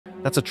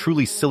That's a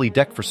truly silly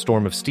deck for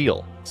Storm of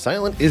Steel.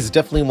 Silent is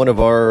definitely one of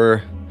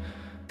our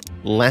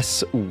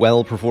less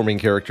well-performing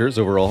characters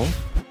overall.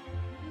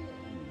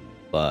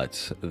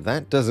 But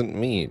that doesn't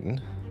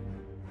mean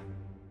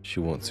she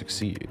won't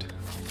succeed.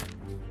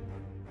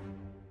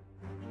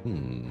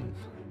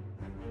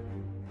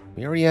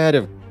 We already had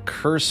a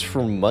Curse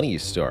for Money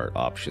start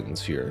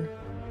options here.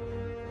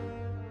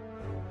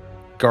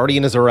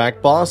 Guardian as a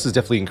rack boss is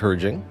definitely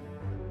encouraging.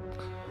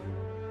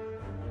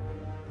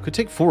 Could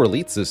take 4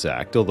 elites this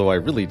act, although I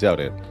really doubt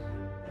it.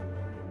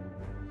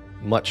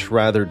 Much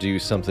rather do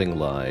something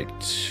like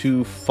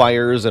 2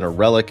 fires and a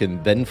relic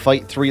and then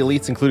fight 3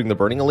 elites, including the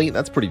burning elite.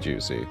 That's pretty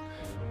juicy.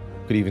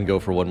 Could even go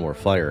for 1 more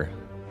fire.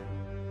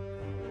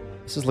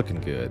 This is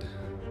looking good.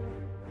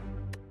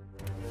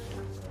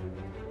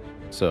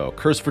 So,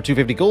 curse for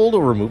 250 gold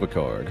or remove a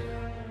card.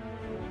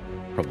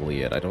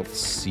 Probably it. I don't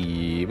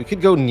see... We could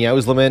go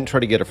Niao's Lament, try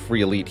to get a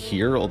free elite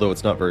here, although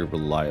it's not very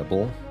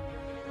reliable.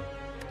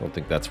 Don't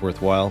think that's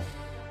worthwhile.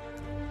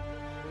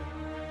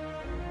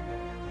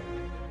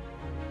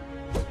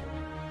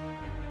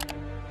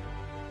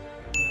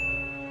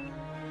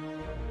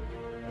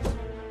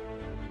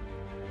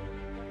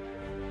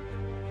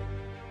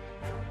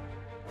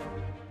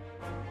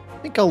 I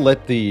think I'll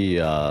let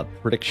the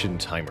prediction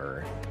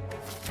timer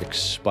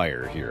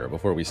expire here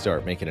before we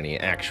start making any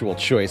actual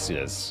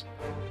choices.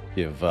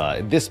 Give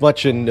this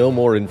much and no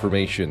more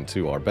information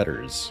to our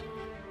bettors.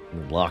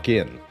 And lock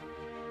in.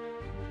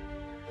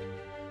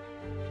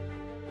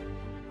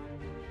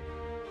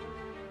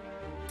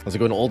 How's it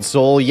going, Old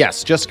Soul?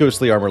 Yes, just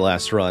Ghostly Armor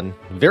last run.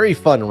 Very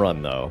fun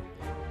run, though.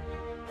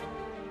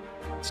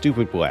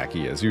 Stupid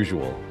wacky, as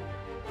usual.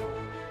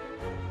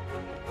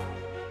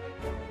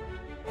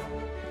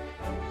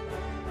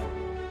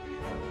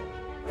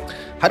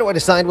 How do I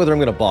decide whether I'm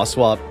going to boss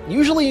swap?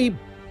 Usually,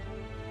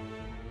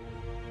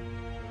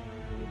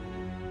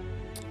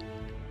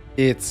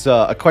 it's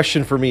a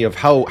question for me of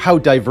how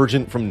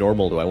divergent from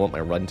normal do I want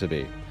my run to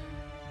be.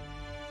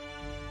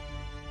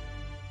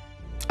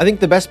 I think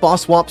the best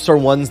boss swaps are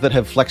ones that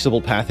have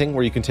flexible pathing,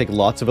 where you can take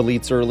lots of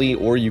elites early,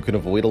 or you can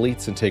avoid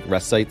elites and take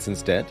rest sites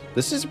instead.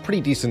 This is a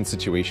pretty decent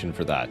situation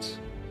for that.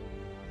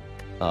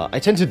 I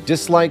tend to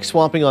dislike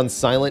swapping on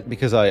Silent,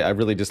 because I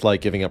really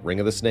dislike giving up Ring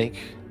of the Snake.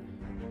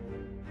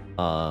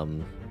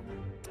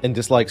 And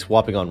dislike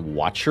swapping on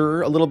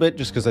Watcher a little bit,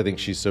 just because I think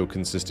she's so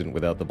consistent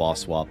without the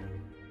boss swap.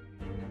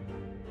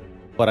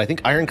 But I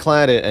think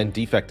Ironclad and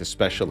Defect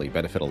especially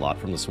benefit a lot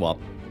from the swap.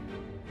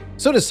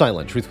 So does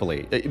Silent,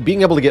 truthfully.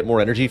 Being able to get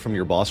more energy from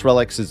your boss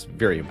relics is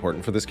very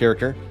important for this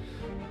character.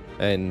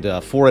 And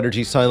 4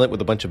 energy Silent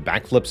with a bunch of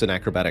backflips and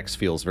acrobatics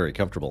feels very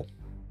comfortable.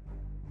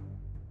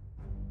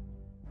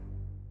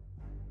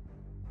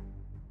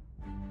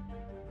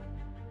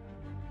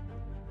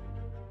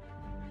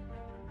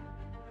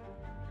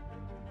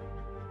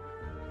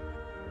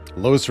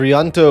 Los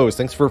Riantos,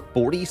 thanks for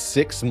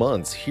 46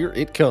 months. Here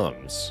it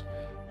comes.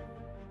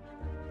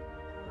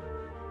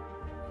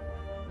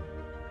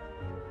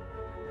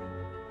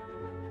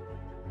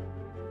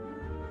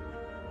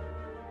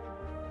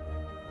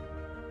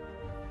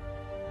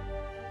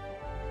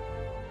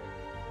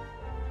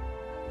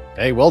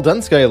 Hey, well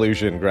done, Sky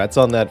Illusion. Congrats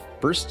on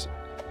that first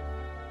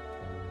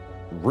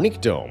Runic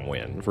Dome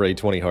win for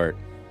A20 Heart.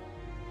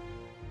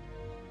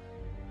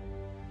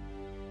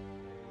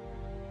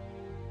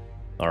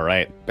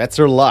 Alright, bets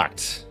are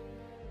locked.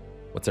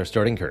 What's our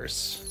starting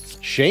curse?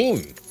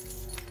 Shame!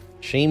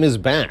 Shame is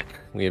back.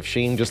 We have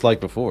shame just like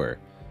before.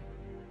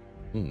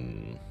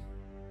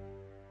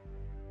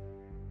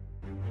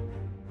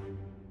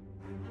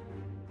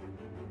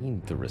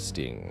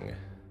 Interesting.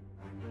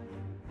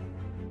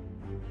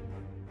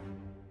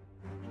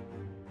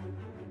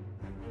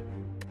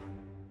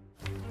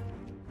 Do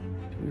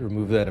we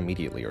remove that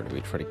immediately, or do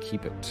we try to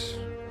keep it?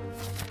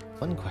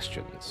 Fun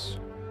questions.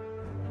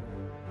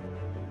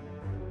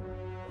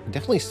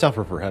 Definitely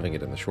suffer for having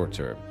it in the short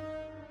term.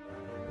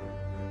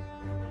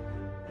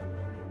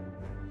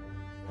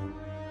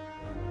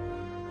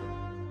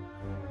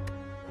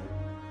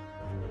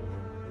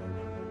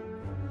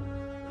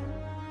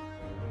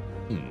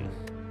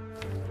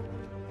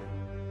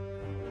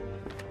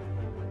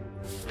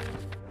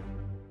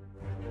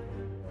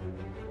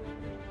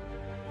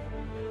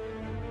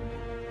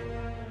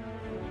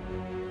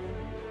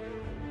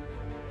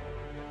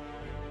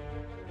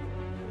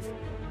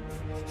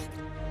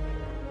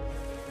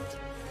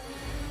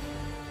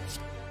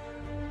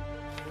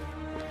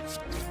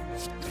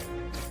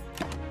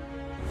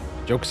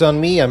 Joke's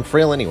on me, I'm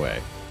frail anyway.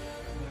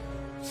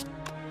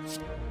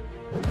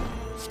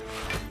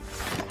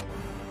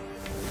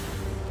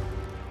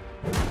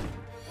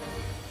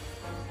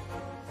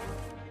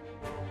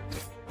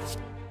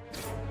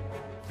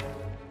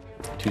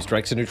 Two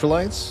strikes to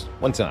neutralize?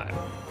 One time.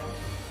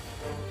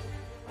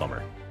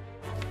 Bummer.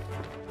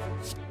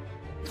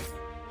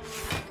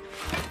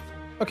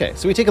 Okay,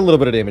 so we take a little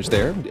bit of damage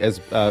there, as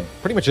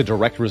pretty much a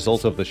direct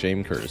result of the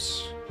Shame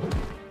Curse.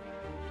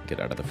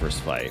 Get out of the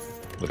first fight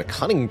with a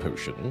Cunning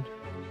Potion.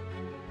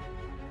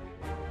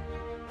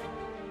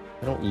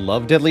 I don't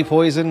love deadly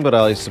poison, but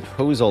I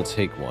suppose I'll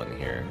take one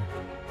here.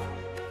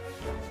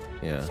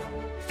 Yeah.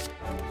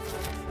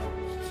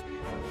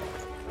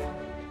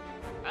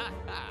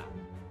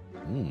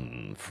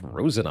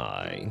 Frozen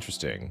Eye.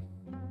 Interesting.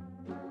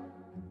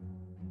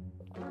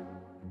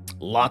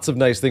 Lots of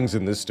nice things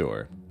in this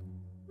store.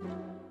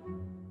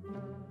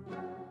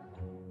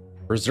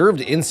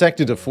 Reserved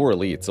Insected to 4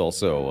 elites,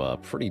 also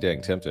pretty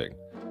dang tempting.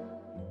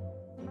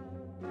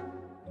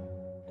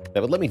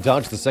 That would let me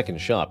dodge the second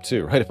shop,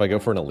 too, right? If I go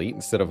for an elite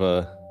instead of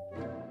a...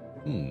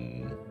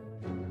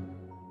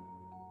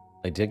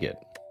 I dig it.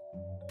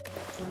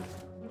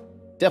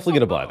 Definitely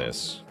gonna buy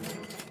this.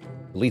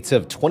 Elites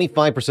have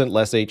 25%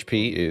 less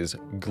HP is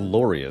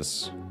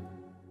glorious.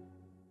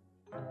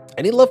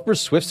 Any love for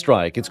Swift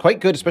Strike? It's quite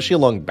good, especially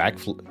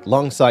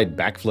alongside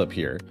Backflip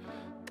here.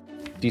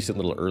 Decent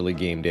little early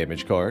game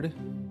damage card.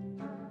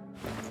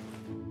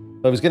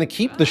 If I was going to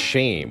keep the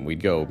Shame,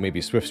 we'd go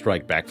maybe Swift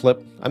Strike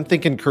Backflip. I'm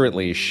thinking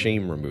currently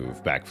Shame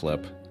Remove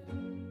Backflip.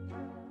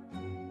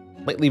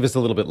 Might leave us a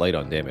little bit light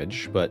on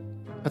damage, but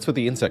that's what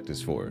the Insect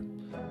is for.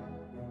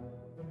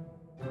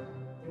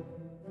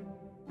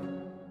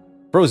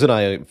 Frozen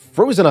Eye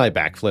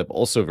Backflip,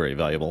 also very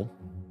valuable.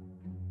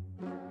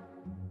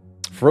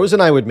 Frozen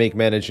Eye would make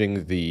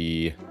managing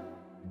the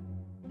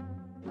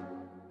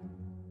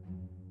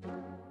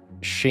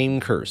Shame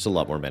Curse a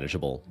lot more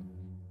manageable.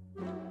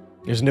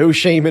 There's no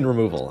shame in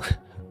removal.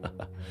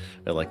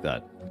 I like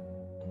that.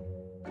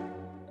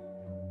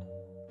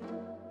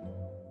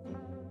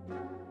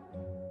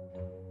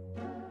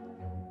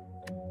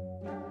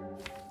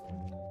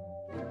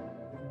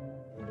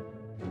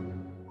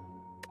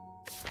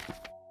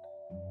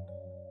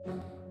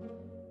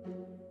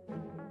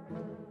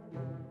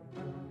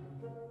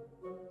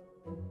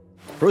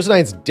 Frozen Eye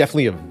is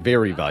definitely a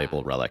very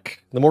valuable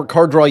relic. The more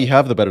card draw you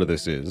have, the better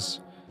this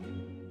is.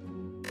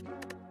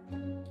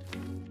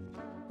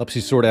 Helps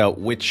you sort out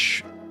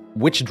which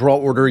draw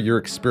order you're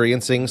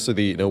experiencing so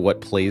that you know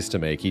what plays to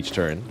make each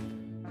turn.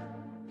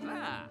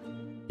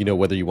 You know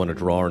whether you want to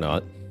draw or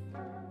not.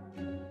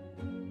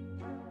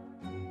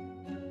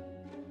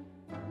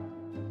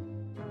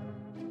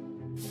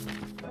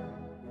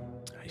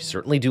 I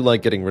certainly do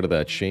like getting rid of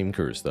that Shame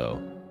Curse,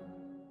 though.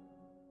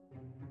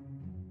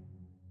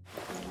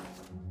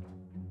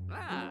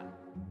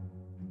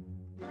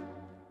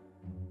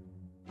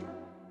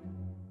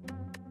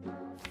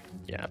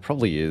 Yeah, it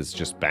probably is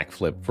just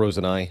Backflip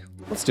Frozen Eye.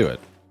 Let's do it.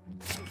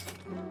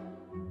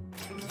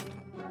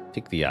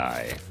 Take the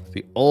Eye.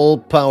 The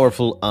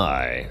all-powerful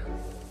Eye.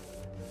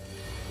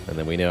 And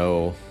then we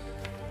know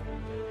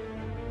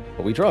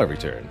what we draw every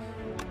turn.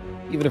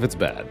 Even if it's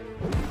bad.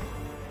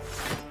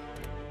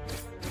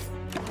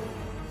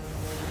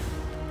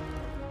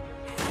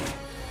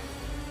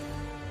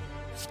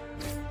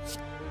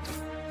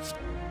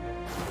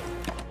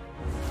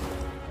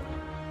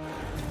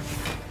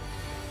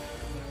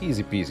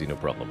 Easy peasy, no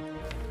problem.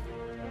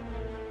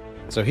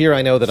 So here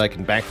I know that I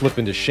can backflip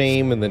into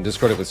Shame and then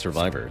discard it with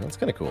Survivor. That's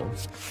kind of cool.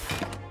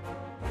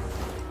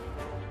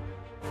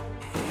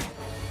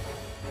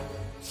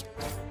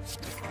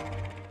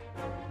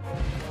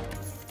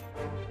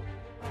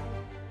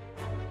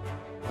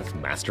 That's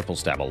Masterful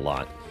Stab a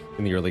lot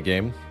in the early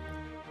game.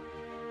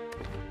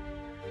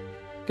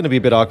 Gonna be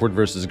a bit awkward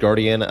versus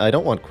Guardian. I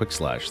don't want Quick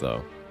Slash,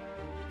 though.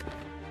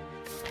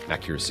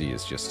 Accuracy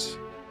is just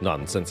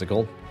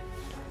nonsensical.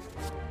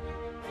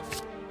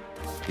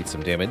 Need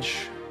some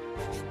damage.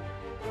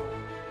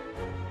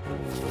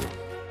 Ooh.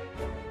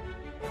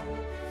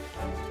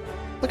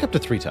 Look up to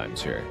 3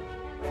 times here.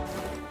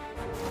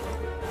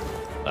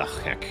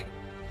 Ugh, heck.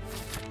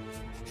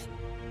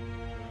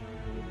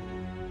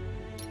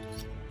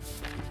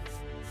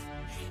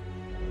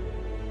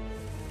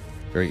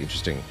 Very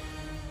interesting.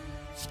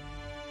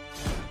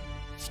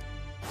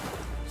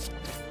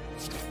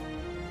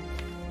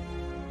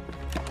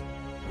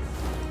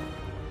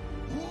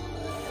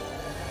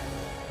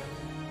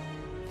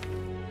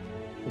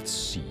 Let's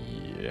see.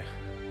 I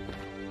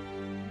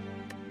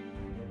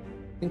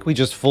think we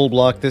just full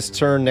block this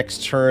turn.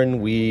 Next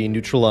turn, we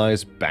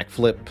neutralize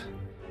Backflip.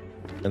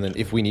 And then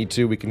if we need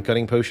to, we can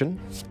Cutting Potion.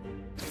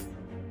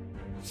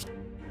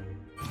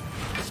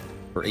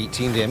 For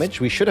 18 damage,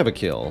 we should have a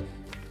kill.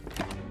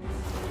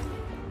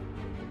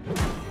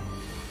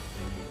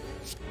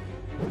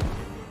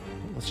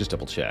 Let's just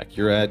double check.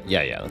 You're at...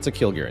 Yeah, that's a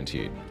kill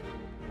guaranteed.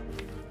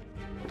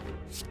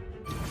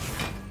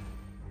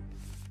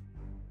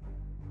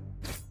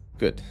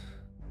 Good.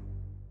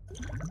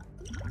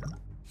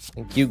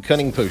 Thank you,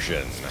 Cunning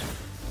Potion.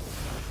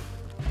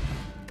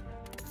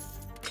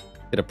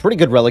 Get a pretty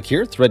good relic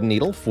here. Thread and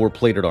Needle, 4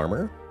 plated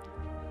armor.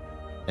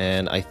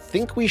 And I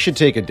think we should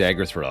take a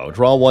Dagger Throw.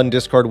 Draw 1,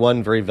 discard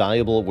 1, very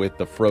valuable with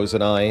the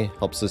Frozen Eye.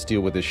 Helps us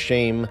deal with his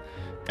Shame.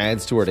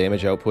 Adds to our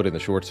damage output in the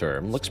short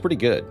term. Looks pretty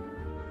good.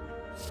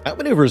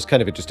 Outmaneuver is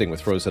kind of interesting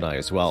with Frozen Eye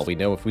as well. We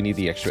know if we need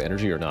the extra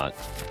energy or not.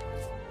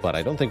 But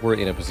I don't think we're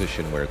in a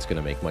position where it's going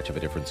to make much of a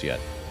difference yet.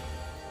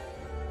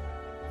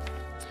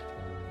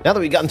 Now that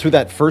we've gotten through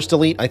that first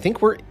elite, I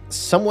think we're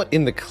somewhat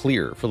in the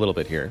clear for a little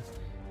bit here.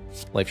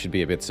 Life should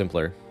be a bit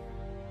simpler.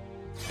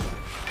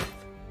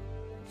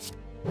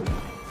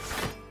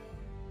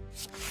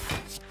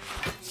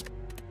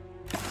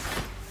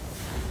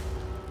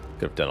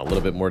 Could have done a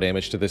little bit more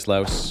damage to this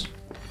louse.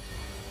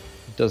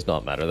 Does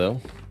not matter,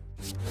 though.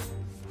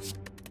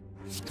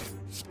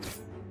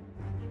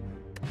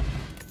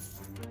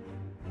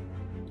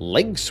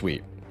 Leg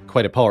Sweep.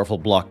 Quite a powerful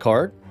block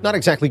card. Not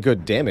exactly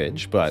good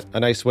damage, but a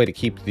nice way to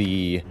keep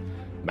the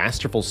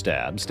Masterful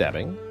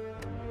stabbing.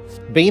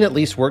 Bane at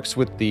least works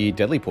with the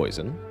Deadly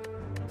Poison.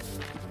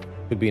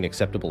 Could be an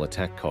acceptable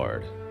attack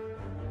card.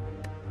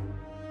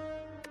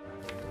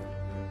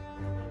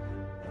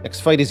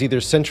 Next fight is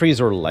either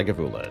Sentries or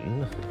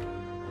Lagavulin.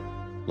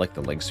 Like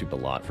the Leg Sweep a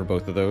lot for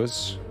both of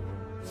those.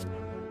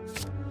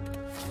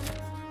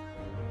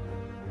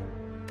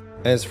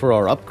 As for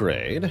our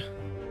upgrade,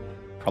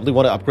 probably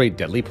want to upgrade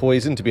Deadly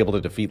Poison to be able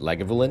to defeat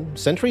Lagavulin.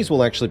 Sentries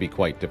will actually be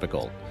quite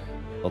difficult.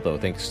 Although,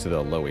 thanks to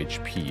the low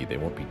HP, they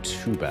won't be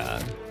too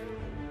bad.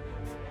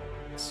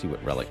 Let's see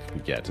what relic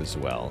we get as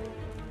well.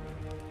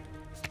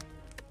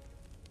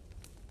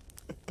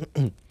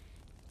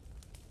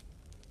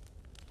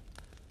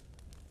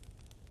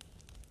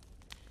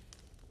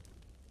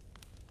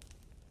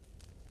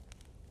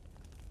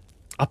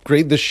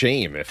 Upgrade the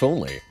Shame, if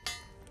only.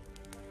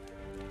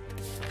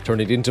 Turn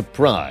it into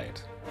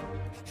Pride.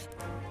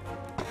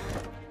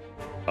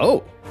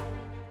 Oh.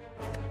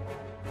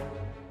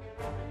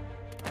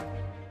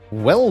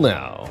 Well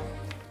now.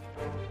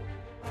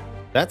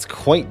 That's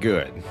quite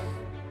good.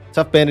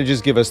 Tough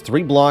Bandages give us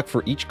 3 block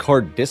for each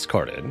card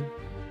discarded.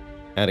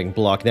 Adding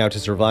block now to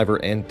Survivor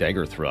and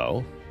Dagger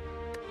Throw.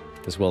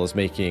 As well as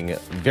making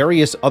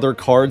various other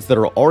cards that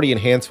are already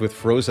enhanced with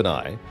Frozen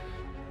Eye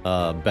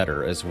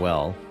better as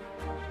well.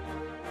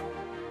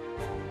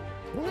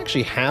 I don't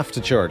actually have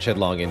to charge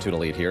headlong into an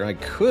elite here. I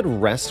could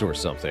rest or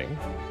something.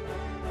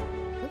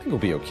 I think we'll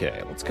be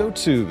okay. Let's go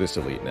to this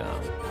elite now.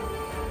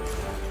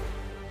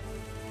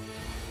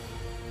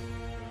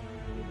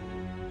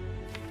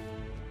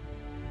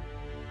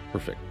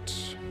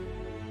 Perfect.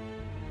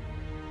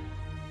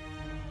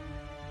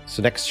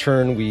 So next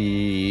turn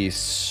we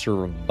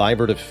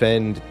Survivor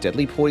Defend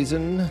Deadly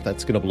Poison.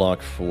 That's going to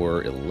block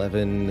for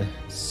 11,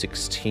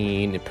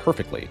 16,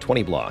 perfectly.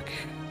 20 block.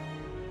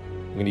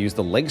 I'm going to use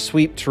the Leg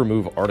Sweep to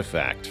remove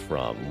Artifact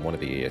from one of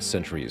the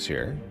Sentries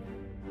here.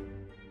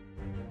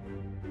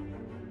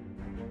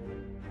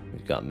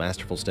 We've got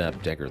Masterful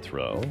Stab, Dagger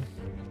Throw.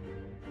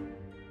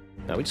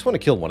 Now we just want to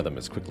kill one of them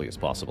as quickly as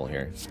possible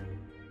here.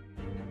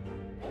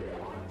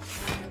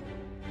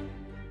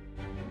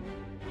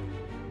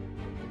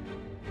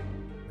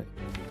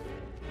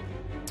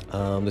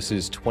 This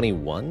is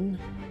 21,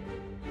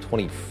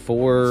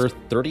 24,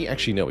 30.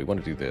 Actually, no, we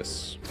want to do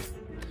this.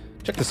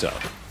 Check this out.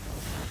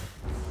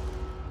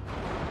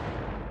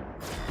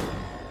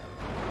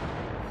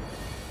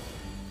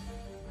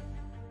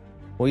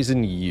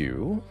 Poison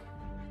you.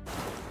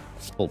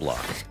 Full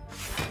block.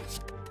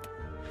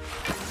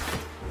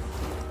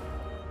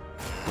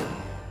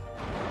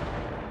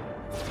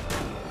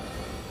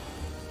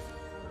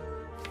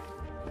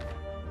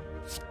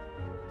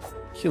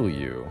 Kill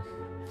you.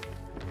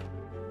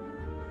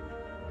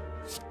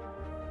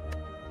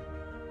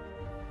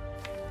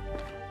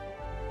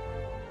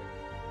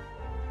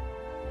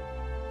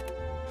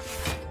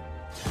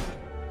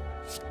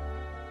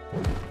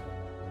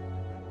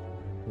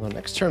 Well,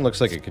 next turn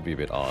looks like it could be a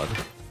bit odd.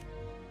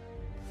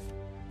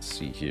 Let's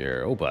see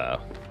here. Oh,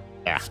 wow.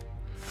 Yeah.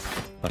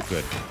 Not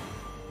good.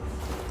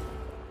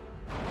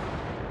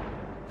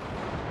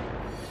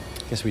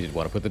 Guess we did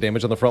want to put the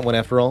damage on the front one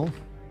after all.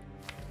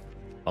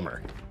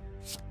 Bummer.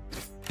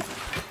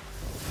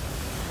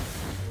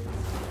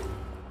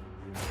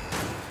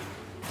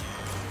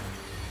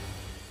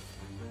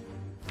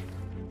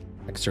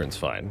 Next turn's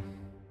fine.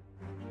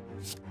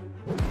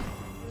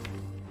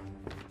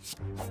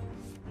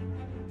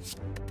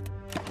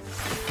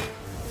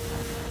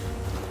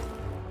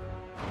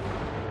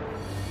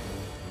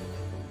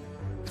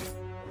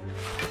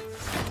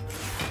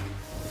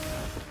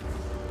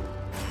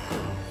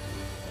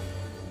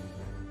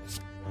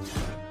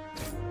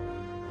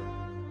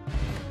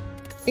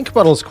 Ink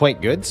Bottle is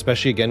quite good,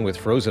 especially again with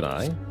Frozen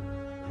Eye.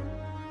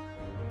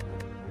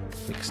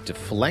 Makes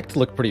Deflect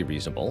look pretty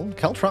reasonable.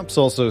 Caltrop's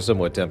also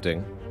somewhat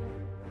tempting.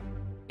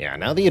 Yeah,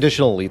 now the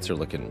additional elites are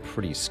looking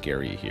pretty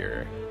scary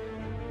here.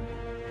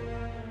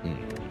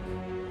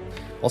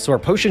 Also, our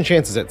potion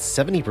chance is at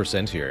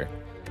 70% here.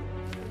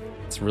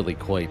 It's really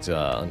quite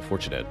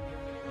unfortunate.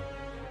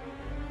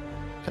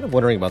 Kind of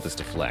wondering about this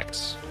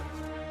Deflect.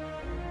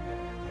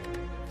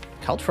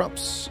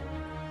 Caltrop's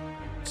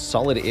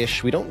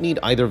solid-ish. We don't need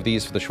either of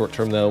these for the short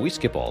term, though. We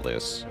skip all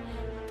this,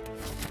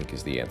 I think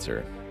is the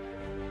answer.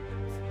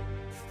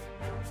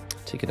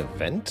 Take an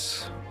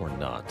event or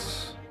not?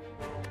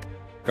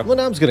 Gremlin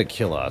Knob's gonna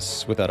kill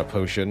us without a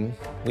potion.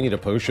 We need a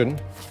potion.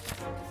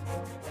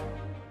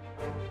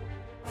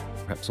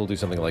 Perhaps we'll do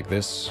something like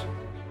this.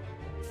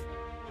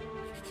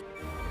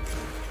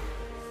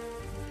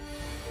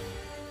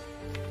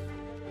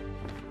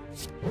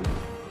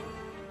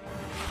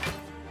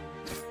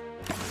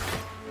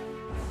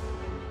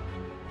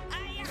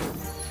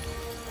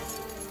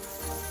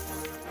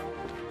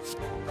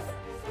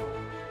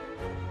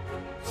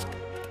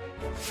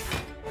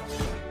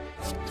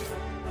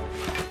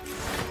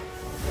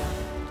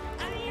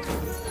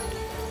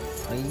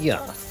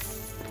 Yeah.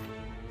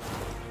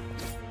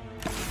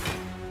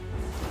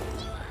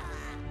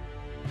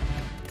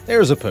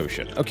 There's a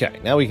potion. Okay,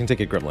 now we can take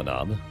a Gremlin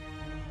Knob.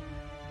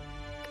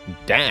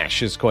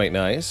 Dash is quite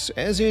nice,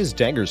 as is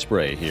Dagger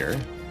Spray here.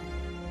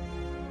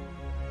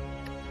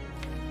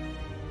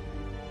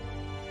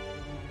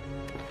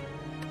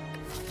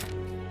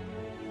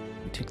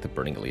 We take the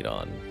Burning Elite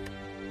on.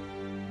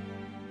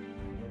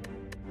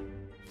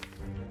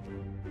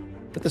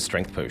 With the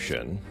Strength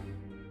Potion.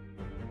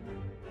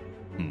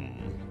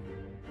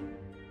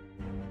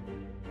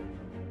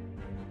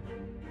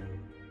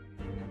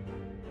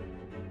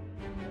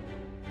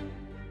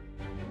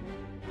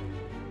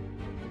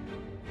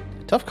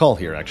 Tough call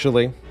here,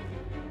 actually.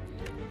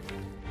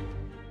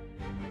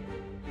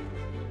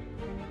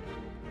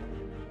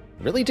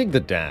 Really dig the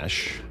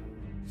dash.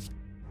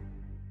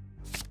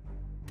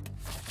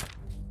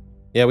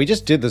 Yeah, we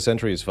just did the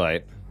Sentries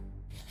fight.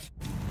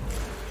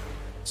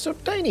 So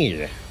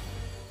tiny.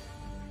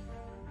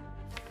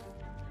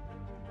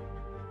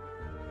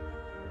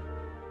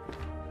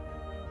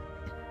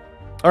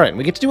 Alright,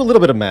 we get to do a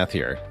little bit of math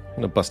here. I'm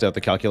gonna bust out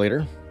the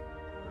calculator.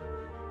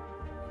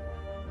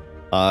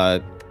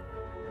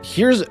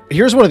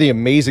 Here's one of the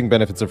amazing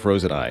benefits of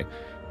Frozen Eye.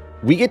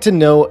 We get to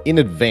know in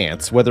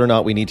advance whether or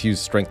not we need to use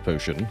Strength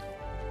Potion.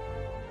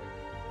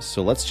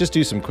 So let's just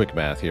do some quick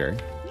math here.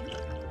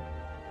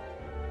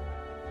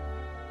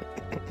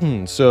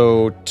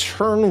 So,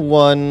 turn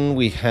 1,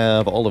 we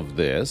have all of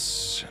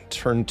this.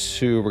 Turn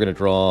 2, we're going to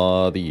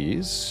draw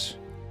these.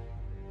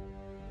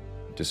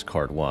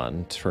 Discard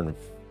 1. Turn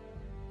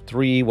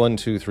 3, 1,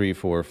 2, 3,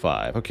 4,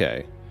 5.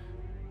 Okay.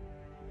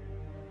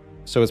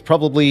 So it's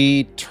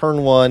probably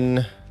turn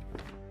 1,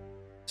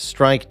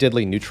 strike,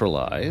 deadly,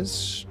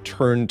 neutralize.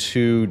 Turn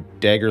 2,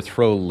 dagger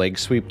throw, leg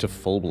sweep to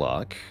full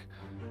block.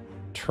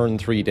 Turn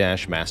 3,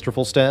 dash,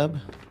 masterful stab.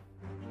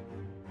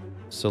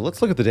 So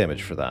let's look at the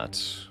damage for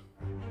that.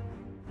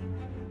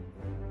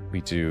 We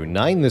do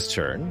 9 this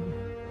turn.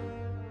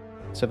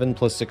 7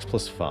 plus 6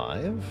 plus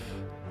 5.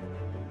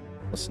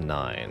 Plus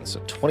 9. So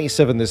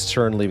 27 this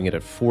turn, leaving it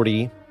at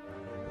 40.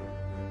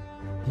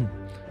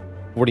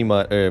 40,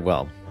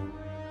 well,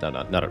 no,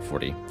 not at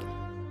 40.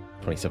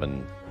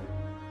 27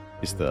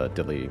 is the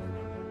deadly...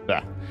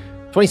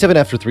 27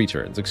 after 3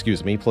 turns,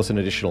 excuse me, plus an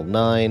additional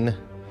 9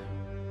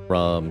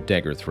 from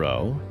dagger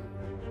throw.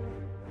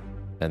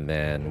 And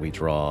then we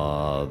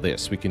draw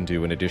this. We can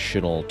do an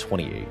additional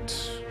 28.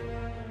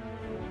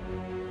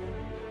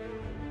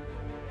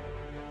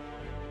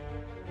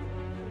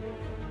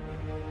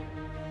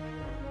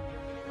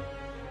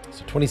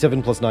 So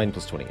 27 plus 9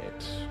 plus 28.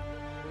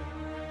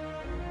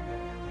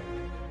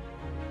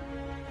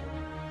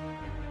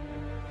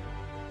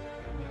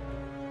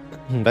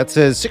 That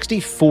says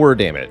 64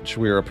 damage.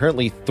 We're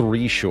apparently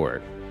 3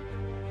 short.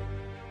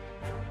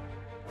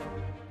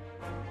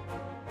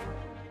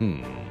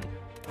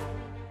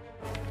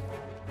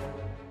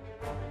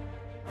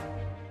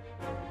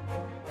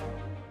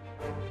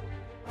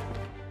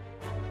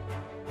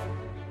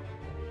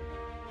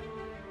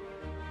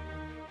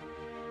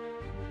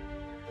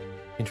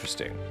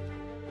 Interesting.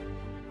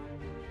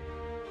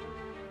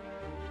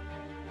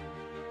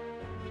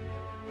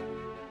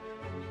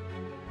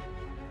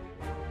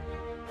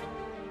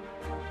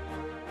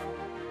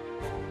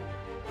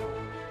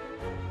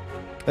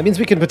 That means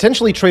we can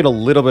potentially trade a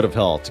little bit of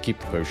health to keep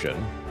the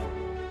potion.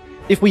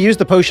 If we use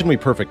the potion, we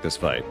perfect this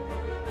fight.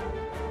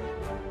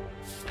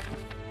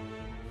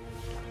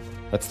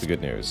 That's the good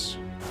news.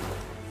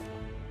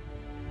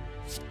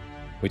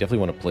 We definitely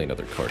want to play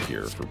another card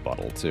here for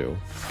Bottle, too.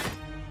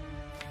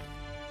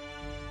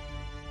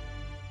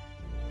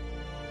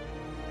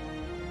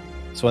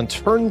 So on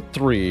turn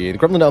 3, the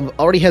Gremlin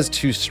already has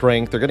 2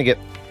 strength. They're going to get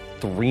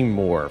 3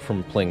 more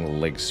from playing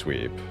Leg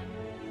Sweep.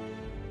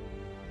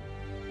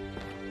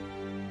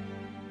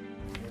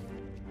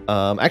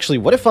 Actually,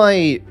 what if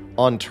I,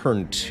 on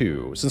turn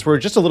 2, since we're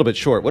just a little bit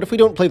short, what if we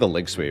don't play the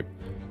Leg Sweep?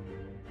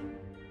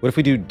 What if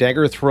we do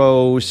Dagger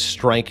Throw,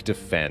 Strike,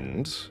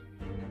 Defend?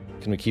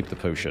 Can we keep the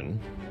potion?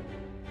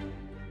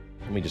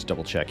 Let me just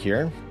double check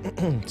here.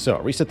 So,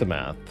 reset the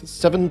math.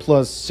 7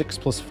 plus 6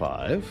 plus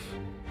 5.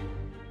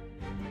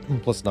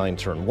 Plus 9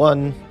 turn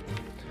 1.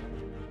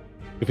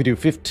 If we do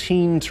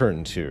 15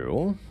 turn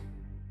 2...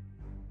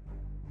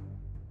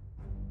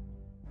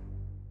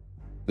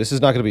 This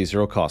is not going to be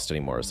 0 cost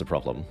anymore, is the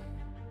problem.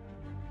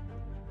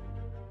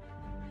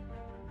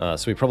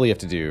 So we probably have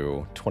to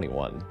do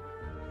 21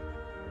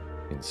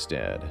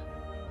 instead.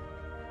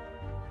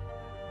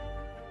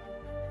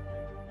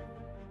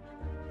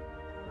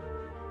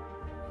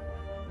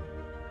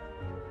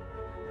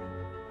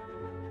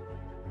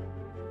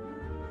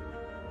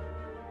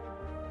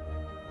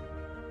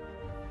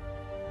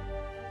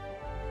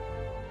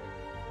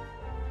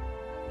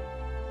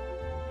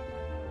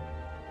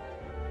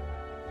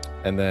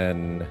 And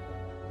then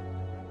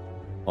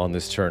on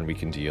this turn, we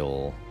can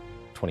deal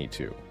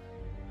 22.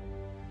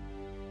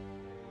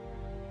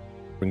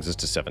 Brings us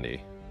to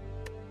 70.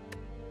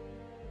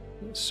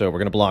 So we're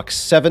going to block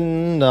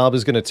 7. Nob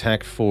is going to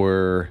attack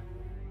for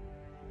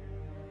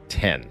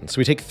 10. So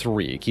we take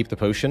 3, keep the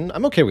potion.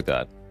 I'm okay with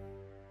that.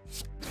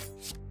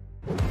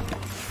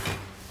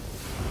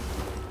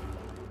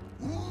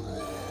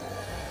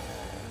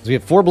 So we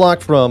have 4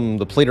 block from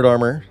the plated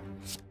armor,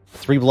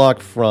 3 block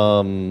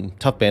from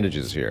tough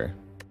bandages here.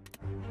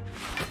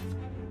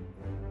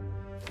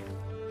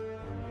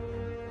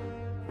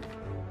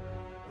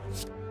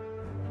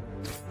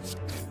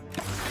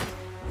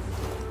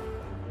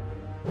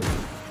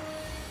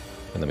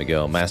 And then we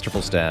go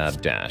Masterful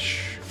Stab,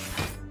 Dash.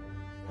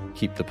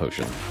 Keep the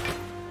potion.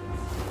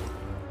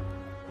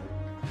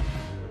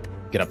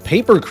 Get a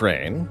Paper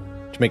Crane,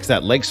 which makes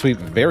that leg sweep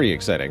very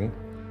exciting.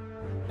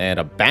 And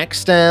a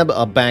backstab,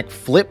 a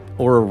backflip,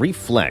 or a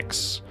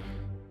reflex.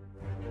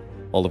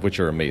 All of which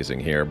are amazing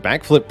here.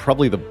 Backflip,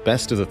 probably the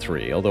best of the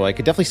 3, although I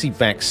could definitely see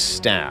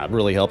backstab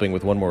really helping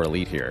with one more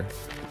elite here.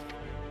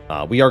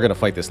 We are going to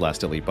fight this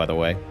last elite, by the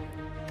way.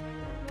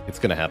 It's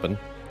going to happen.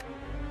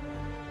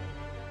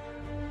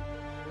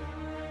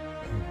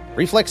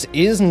 Reflex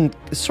is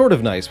sort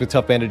of nice with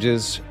tough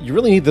bandages. You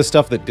really need the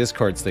stuff that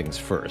discards things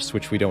first,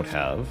 which we don't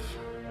have.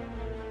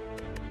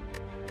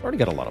 Already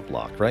got a lot of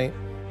block, right?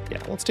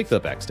 Yeah, let's take the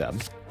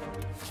backstab.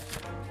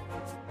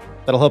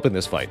 That'll help in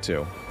this fight,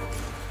 too.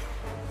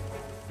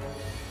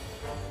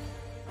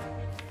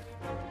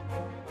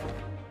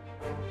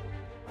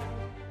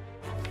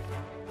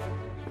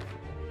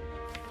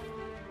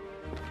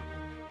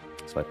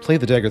 So if I play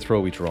the dagger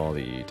throw, we draw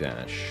the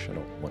dash. I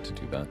don't want to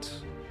do that.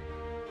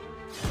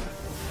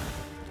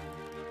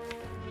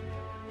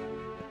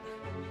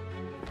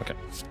 Okay.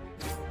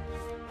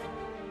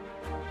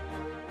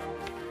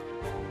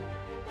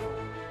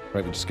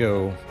 Right, we just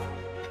go...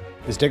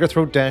 Is dagger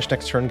throw dash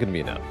next turn going to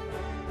be enough?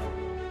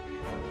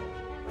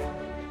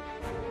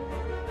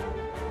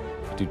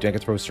 Do dagger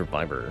throw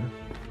survivor.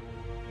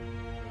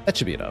 That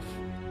should be enough.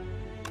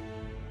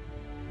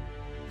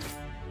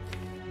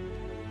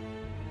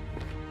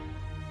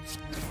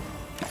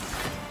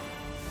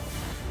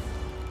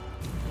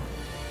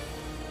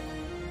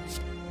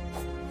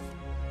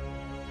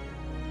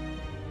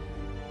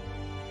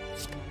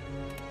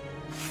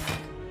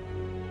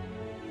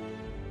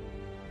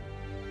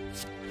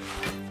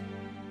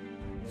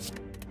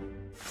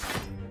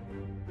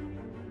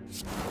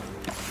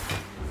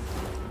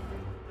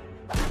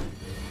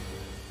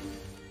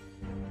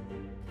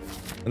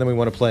 And then we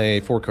want to play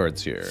 4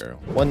 cards here.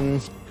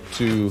 1,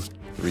 2,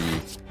 3,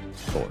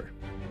 4.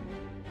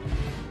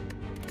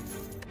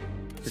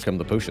 Here come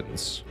the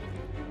potions.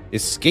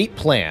 Escape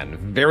Plan.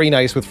 Very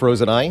nice with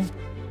Frozen Eye.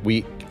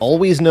 We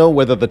always know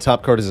whether the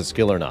top card is a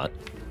skill or not.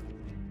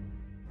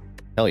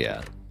 Hell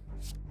yeah.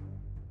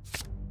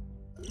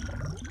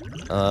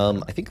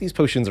 I think these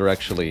potions are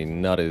actually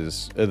not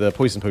as... the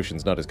poison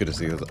potion's not as good as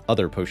the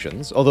other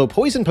potions. Although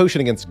poison potion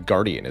against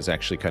Guardian is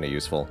actually kind of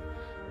useful.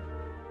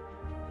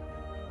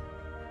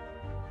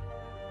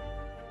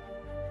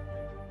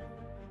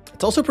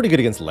 It's also pretty good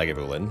against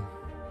Lagavulin.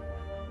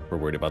 We're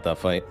worried about that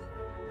fight.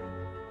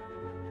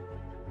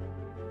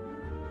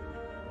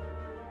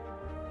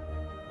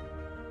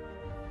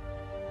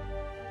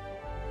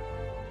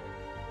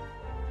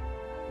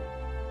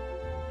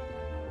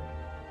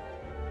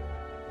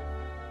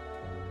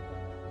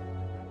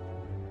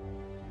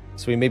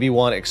 So we maybe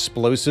want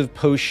Explosive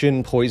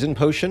Potion, Poison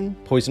Potion.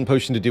 Poison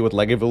Potion to deal with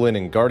Lagavulin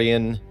and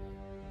Guardian.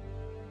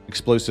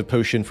 Explosive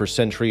Potion for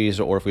Sentries,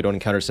 or if we don't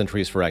encounter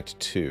Sentries for Act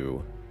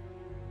 2.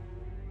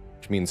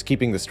 Which means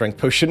keeping the Strength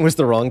Potion was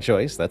the wrong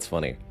choice. That's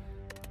funny.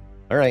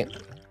 Alright.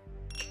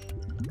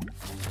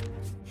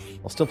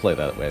 I'll still play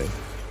that way.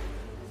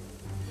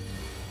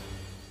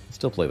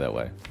 Still play that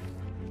way.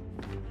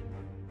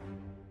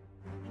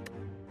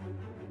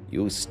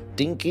 You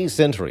stinky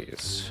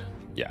sentries.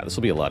 Yeah, this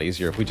will be a lot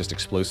easier if we just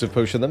Explosive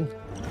Potion them.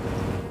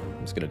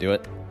 I'm just gonna do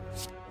it.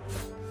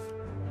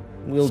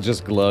 We'll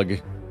just glug.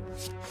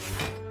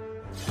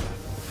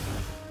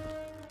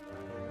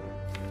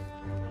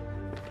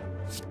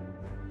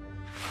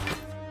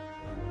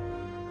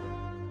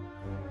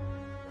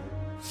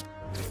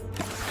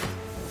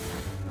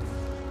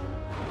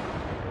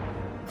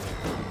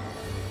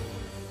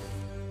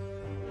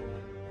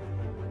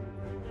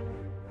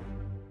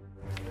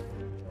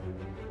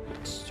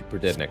 Super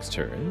dead next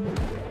turn.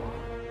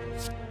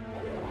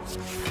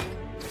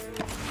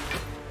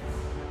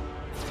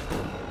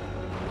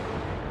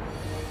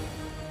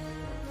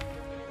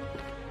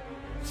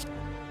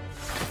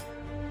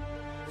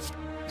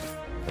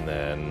 And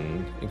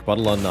then Ink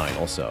Bottle on 9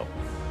 also.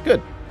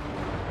 Good.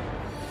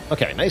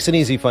 Okay, nice and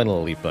easy final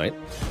elite fight.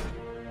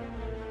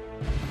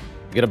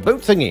 We get a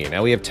boat thingy.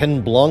 Now we have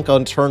 10 Blanc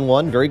on turn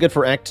 1. Very good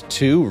for Act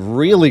 2.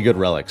 Really good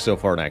relic so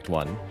far in Act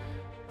 1.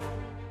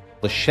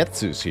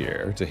 Lashetsu's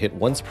here to hit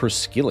once per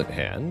skill in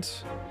hand.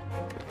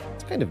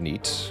 It's kind of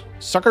neat.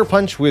 Sucker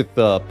Punch with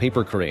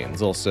Paper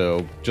Cranes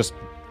also just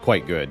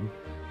quite good.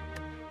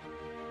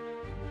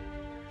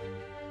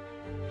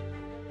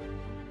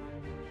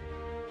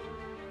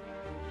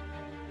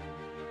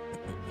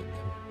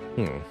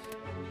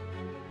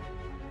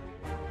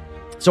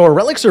 So our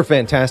relics are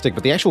fantastic,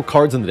 but the actual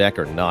cards in the deck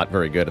are not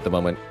very good at the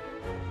moment.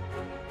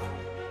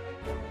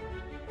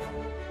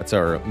 That's That's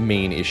our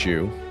main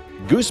issue.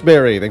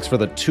 Gooseberry, thanks for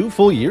the 2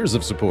 full years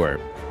of support.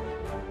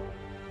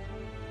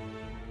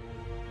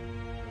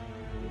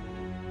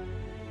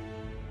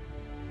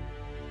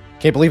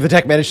 Can't believe the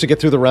deck managed to get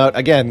through the route.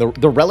 Again,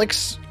 the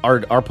relics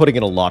are putting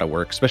in a lot of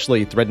work,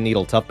 especially Thread and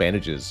Needle Tough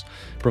Bandages,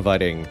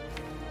 providing,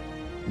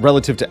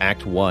 relative to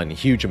Act 1,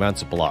 huge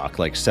amounts of block,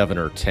 like 7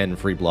 or 10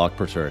 free block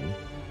per turn.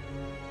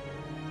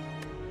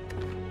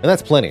 And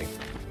that's plenty.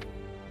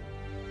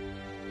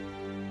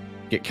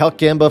 Get Calc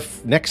Gamba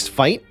next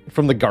fight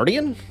from the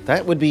Guardian?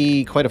 That would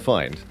be quite a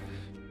find.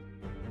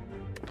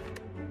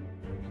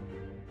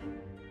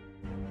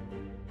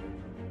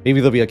 Maybe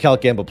there'll be a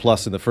Calc Gamba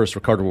Plus in the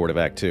first card reward of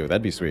Act 2.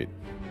 That'd be sweet.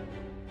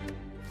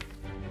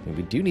 And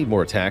we do need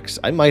more attacks.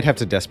 I might have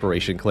to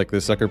Desperation click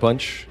this Sucker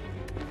Punch.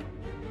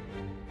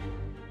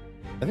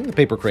 I think the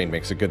Paper Crane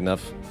makes it good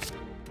enough.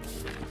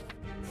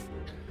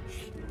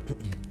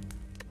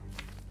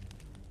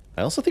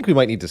 I also think we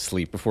might need to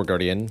sleep before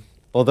Guardian.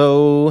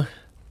 Although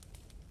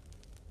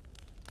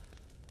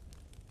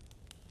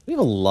we have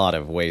a lot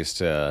of ways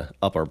to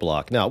up our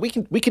block. Now, we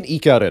can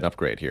eke out an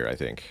upgrade here, I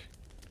think.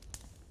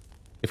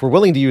 If we're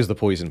willing to use the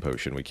Poison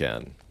Potion, we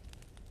can.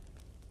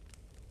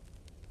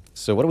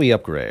 So what do we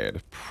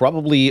upgrade?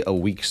 Probably a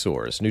Weak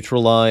Source.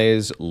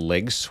 Neutralize,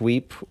 Leg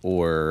Sweep,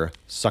 or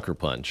Sucker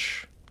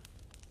Punch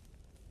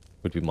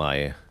would be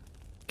my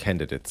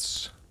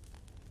candidates.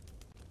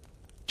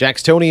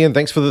 Jackstonian,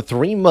 thanks for the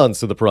 3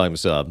 months of the Prime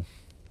sub.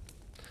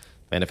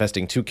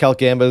 Manifesting 2 Calc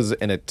Gambas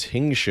and a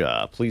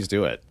Tingsha. Please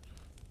do it.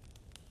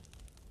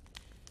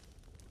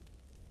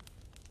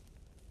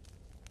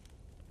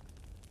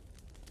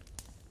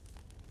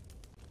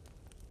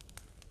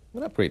 I'm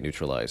going to upgrade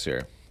Neutralize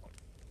here.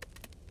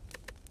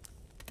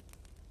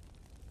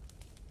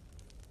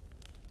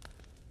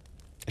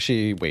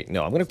 Actually, wait,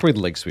 no, I'm going to upgrade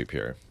Leg Sweep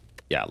here.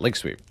 Yeah, Leg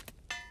Sweep.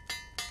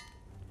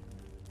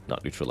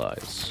 Not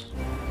Neutralize.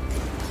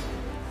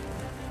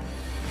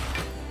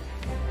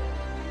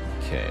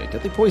 Okay,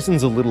 Deadly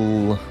Poison's a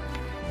little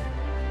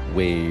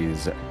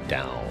ways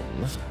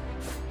down.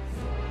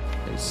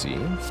 I see.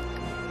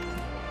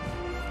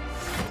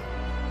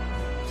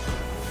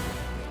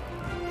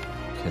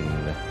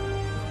 Can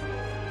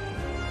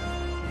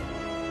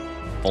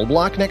full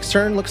block next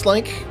turn, looks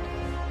like.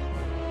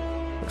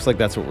 Looks like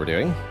that's what we're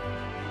doing.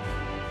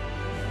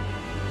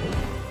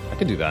 I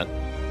can do that.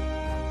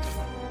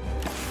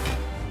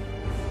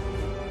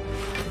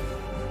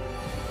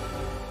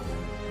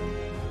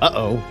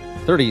 Uh-oh.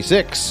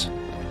 36.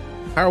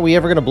 How are we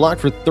ever going to block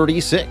for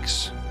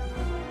 36?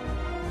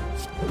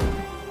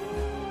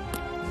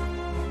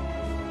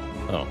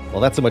 Oh, well,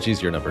 that's a much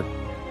easier number.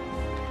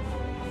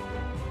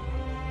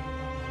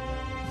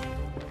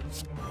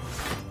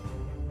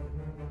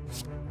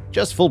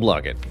 Just full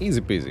block it.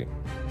 Easy peasy.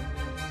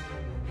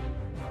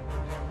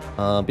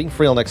 Being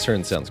frail next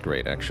turn sounds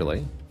great,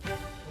 actually.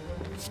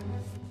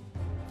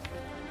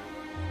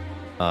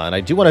 And I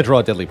do want to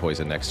draw Deadly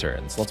Poison next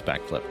turn, so let's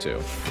backflip too.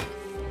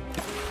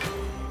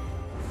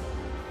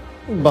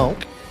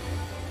 Bonk.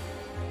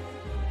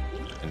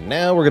 And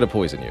now we're going to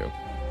poison you.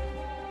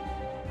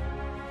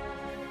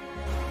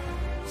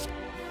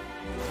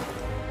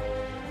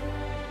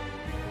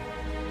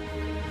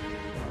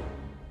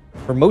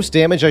 For most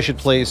damage, I should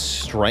play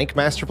Strike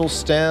Masterful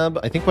Stab.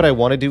 I think what I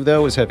want to do,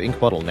 though, is have Ink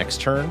Bottle next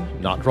turn,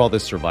 not draw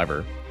this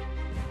Survivor.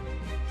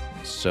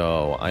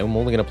 So I'm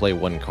only going to play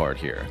 1 card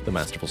here, the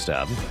Masterful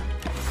Stab.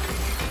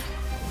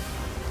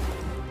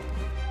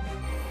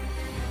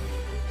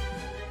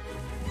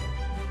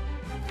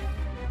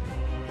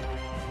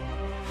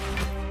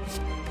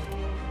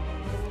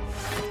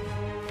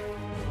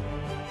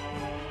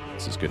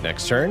 This is good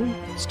next turn.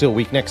 Still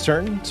weak next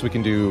turn, so we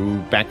can do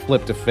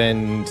Backflip,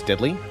 Defend,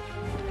 Deadly.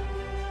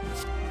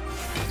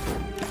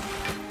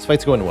 This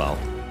fight's going well.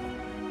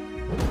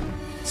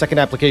 Second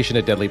application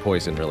of Deadly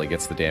Poison really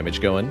gets the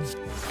damage going.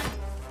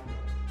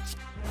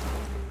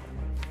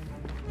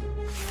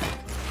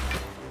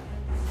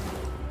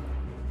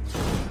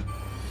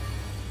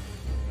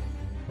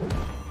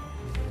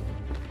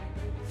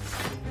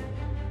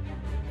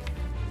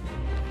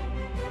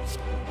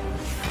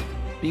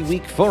 Be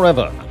weak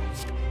forever.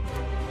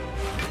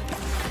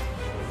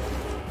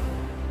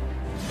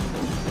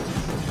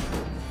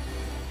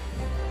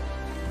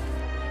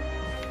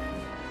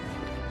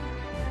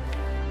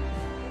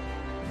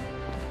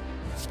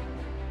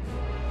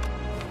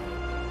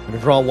 I'm going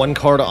to draw 1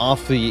 card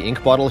off the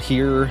Ink Bottle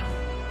here.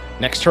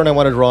 Next turn I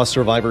want to draw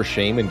Survivor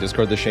Shame and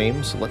discard the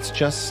Shame, so let's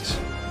just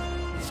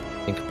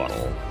Ink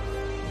Bottle.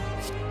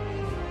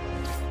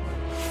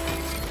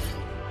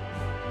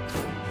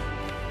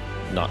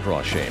 Not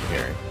draw Shame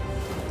here.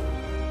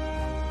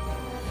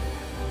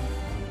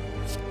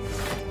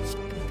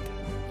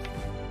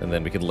 And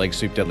then we can Leg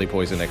Sweep Deadly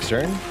Poison next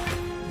turn.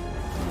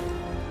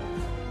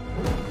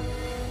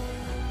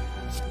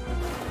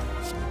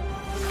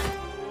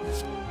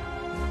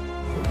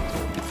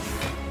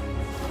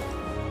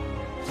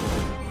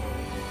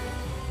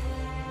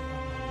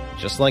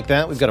 Just like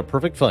that, we've got a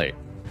perfect fight.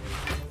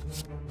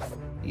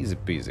 Easy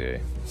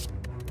peasy.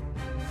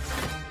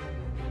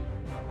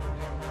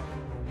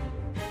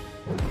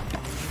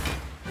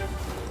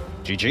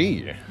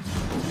 GG.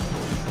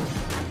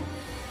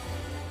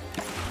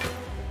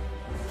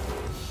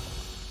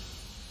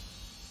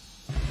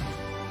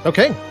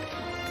 Okay.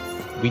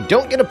 We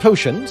don't get a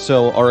potion,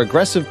 so our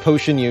aggressive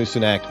potion use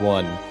in Act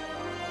 1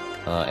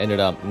 ended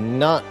up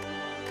not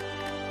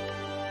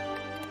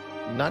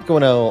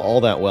going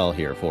all that well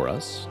here for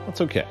us.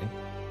 That's okay.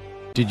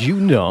 Did you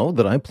know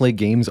that I play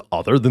games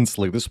other than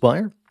Slay the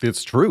Spire?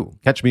 It's true.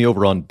 Catch me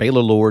over on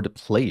Baalorlord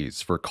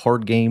Plays for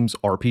card games,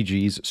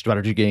 RPGs,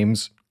 strategy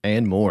games,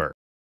 and more.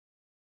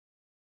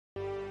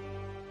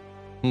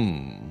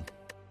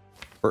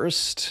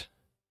 First,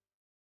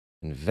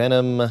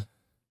 Venom,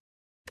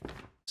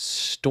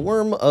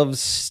 Storm of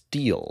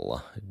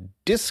Steel.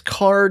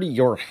 Discard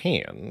your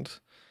hand,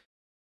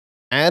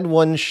 add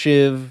 1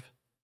 Shiv,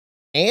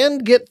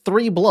 and get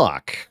 3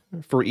 block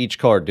for each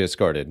card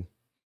discarded.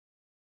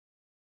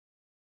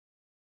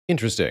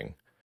 Interesting.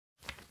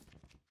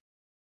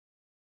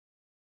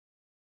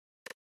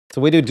 It's a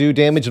way to do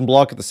damage and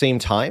block at the same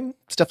time.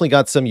 It's definitely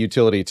got some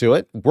utility to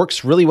it.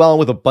 Works really well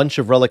with a bunch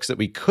of relics that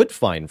we could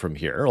find from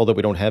here, although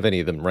we don't have any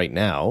of them right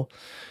now.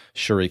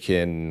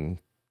 Shuriken,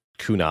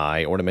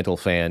 Kunai, Ornamental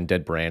Fan,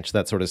 Dead Branch,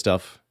 that sort of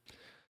stuff.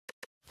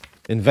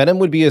 And Venom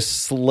would be a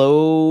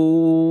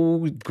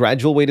slow,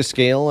 gradual way to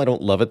scale. I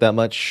don't love it that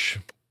much.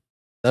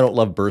 I don't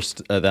love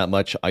Burst that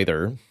much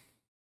either.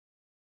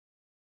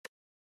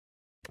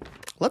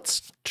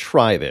 Let's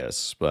try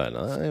this, but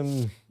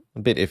I'm a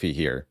bit iffy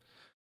here.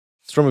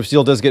 Storm of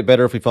Steel does get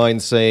better if we find,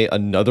 say,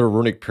 another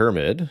Runic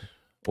Pyramid,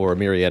 or a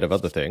myriad of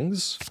other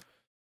things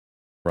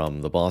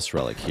from the boss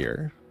relic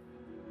here.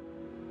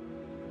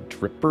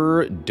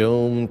 Dripper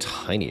Dome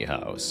Tiny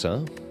House,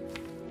 huh?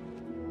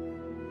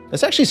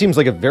 This actually seems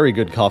like a very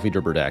good Coffee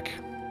Dripper deck.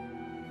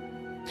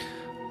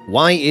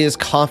 Why is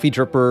Coffee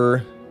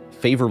Dripper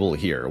favorable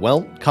here?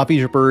 Well, Coffee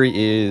Dripper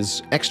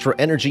is extra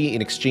energy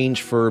in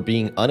exchange for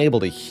being unable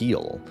to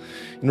heal.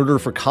 In order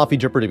for Coffee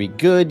Dripper to be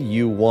good,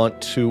 you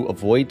want to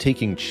avoid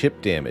taking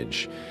chip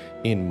damage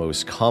in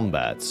most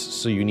combats.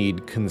 So you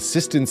need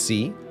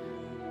consistency,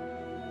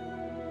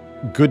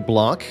 good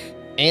block,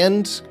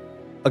 and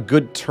a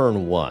good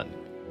turn 1.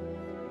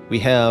 We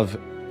have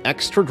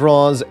extra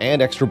draws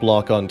and extra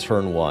block on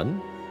turn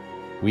 1.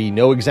 We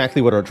know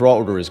exactly what our draw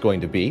order is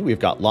going to be. We've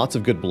got lots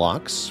of good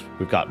blocks.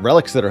 We've got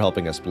relics that are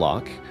helping us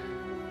block.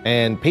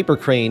 And Paper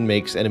Crane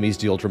makes enemies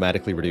deal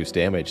dramatically reduced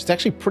damage. It's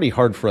actually pretty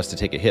hard for us to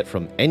take a hit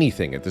from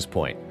anything at this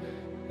point.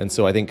 And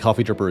so I think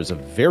Coffee Dripper is a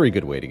very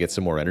good way to get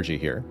some more energy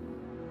here.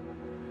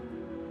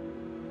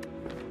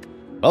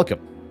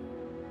 Welcome.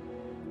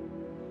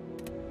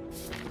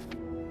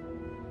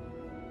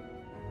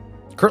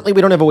 Currently,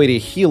 we don't have a way to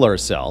heal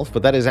ourselves,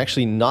 but that is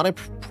actually not a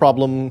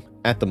problem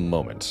at the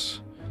moment.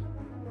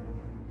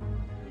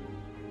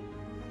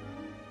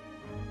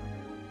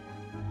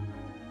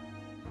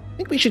 I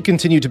think we should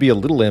continue to be a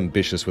little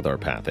ambitious with our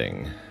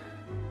pathing.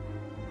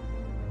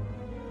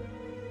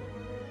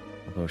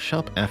 Although,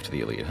 shop after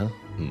the elite, huh?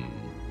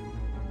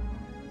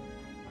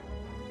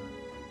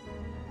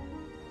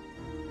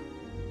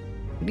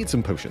 We need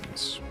some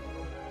potions.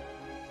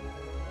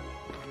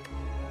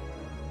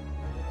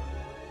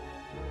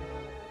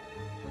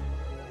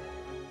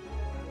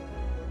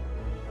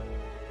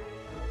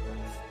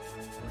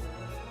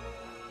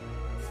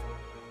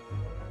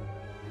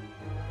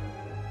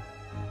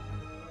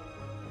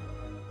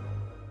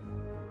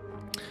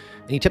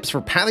 Any tips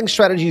for pathing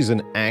strategies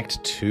in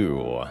Act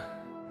 2?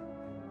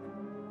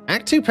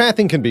 Act 2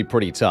 pathing can be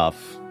pretty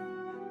tough.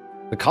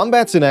 The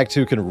combats in Act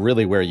 2 can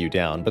really wear you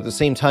down, but at the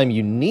same time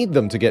you need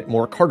them to get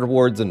more card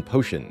rewards and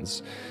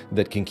potions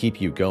that can keep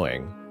you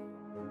going.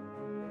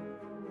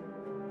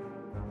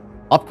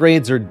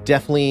 Upgrades are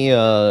definitely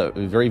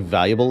very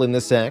valuable in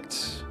this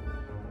act.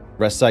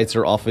 Rest sites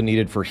are often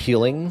needed for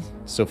healing,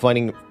 so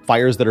finding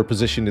fires that are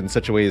positioned in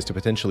such a way as to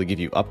potentially give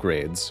you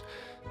upgrades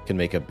can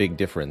make a big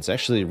difference.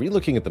 Actually,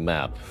 relooking at the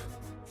map,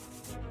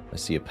 I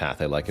see a path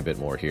I like a bit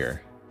more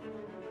here.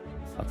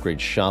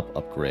 Upgrade shop,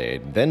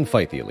 upgrade, then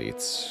fight the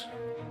elites.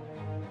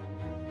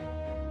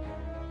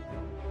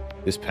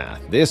 This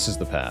path. This is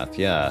the path,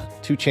 yeah.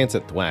 2 chance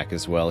at thwack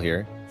as well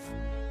here.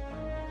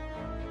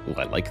 Ooh,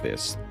 I like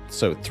this.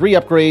 So 3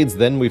 upgrades,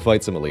 then we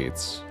fight some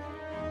elites.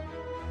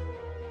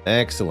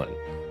 Excellent.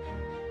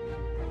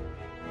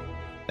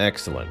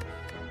 Excellent.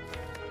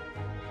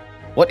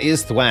 What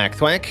is thwack?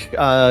 Thwack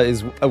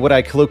is what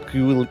I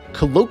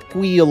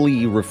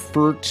colloquially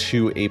refer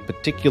to a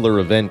particular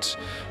event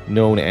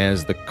known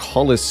as the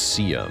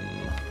Colosseum.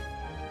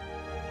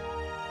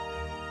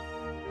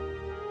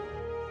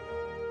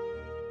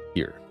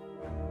 Here.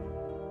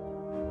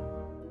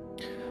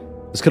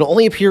 This can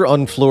only appear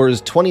on floors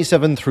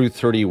 27 through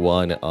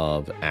 31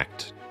 of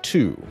Act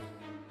 2.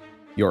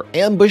 You're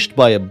ambushed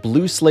by a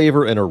blue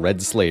slaver and a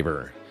red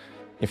slaver.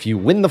 If you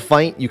win the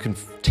fight, you can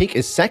take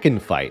a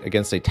second fight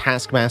against a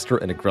Taskmaster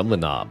and a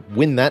Gremlin Knob.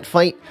 Win that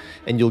fight,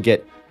 and you'll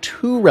get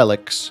 2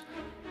 relics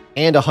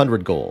and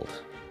 100 gold.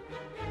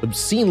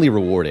 Obscenely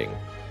rewarding.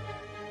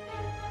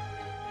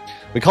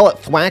 We call it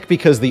thwack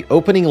because the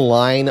opening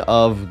line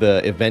of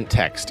the event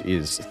text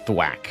is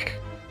thwack.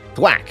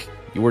 Thwack!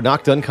 You were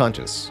knocked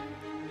unconscious.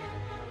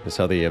 That's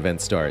how the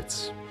event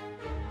starts.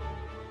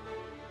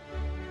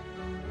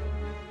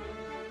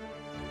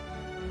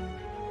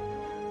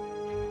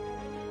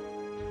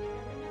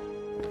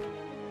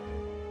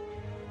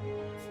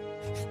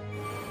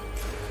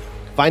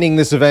 Finding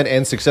this event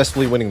and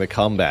successfully winning the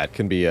combat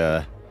can be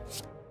a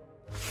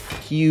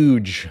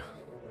huge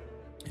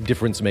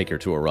difference maker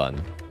to a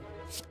run.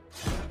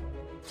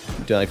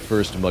 Die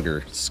first,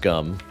 mugger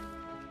scum.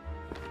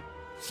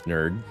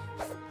 Nerd.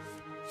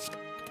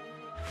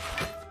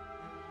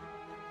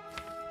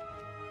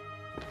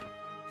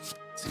 Let's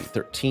see,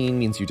 13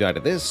 means you die to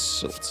this,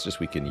 so let's just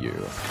weaken you.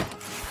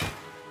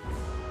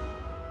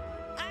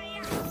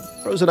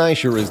 Frozen Eye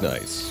sure is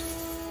nice.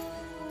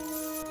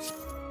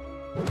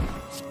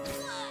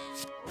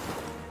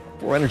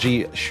 4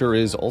 energy sure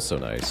is also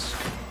nice.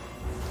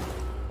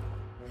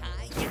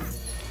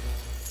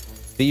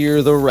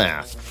 Fear the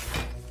wrath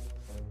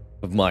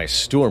of my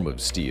storm of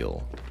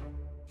steel.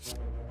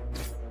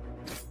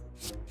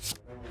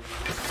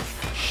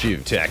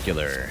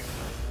 Shivtacular.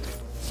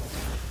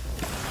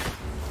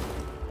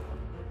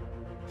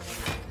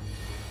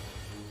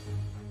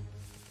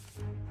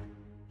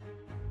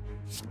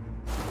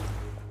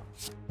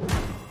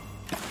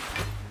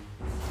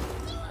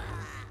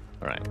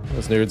 Alright,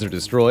 those nerds are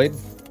destroyed.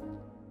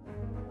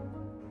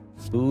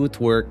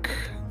 Footwork.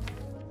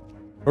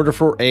 In order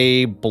for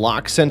a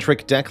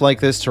block-centric deck like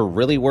this to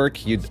really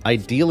work, you'd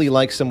ideally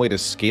like some way to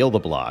scale the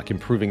block,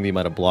 improving the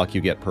amount of block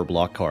you get per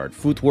block card.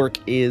 Footwork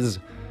is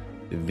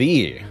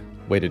the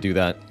way to do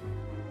that.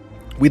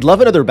 We'd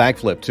love another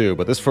backflip too,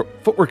 but this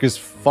footwork is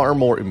far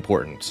more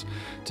important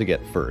to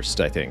get first,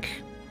 I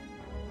think.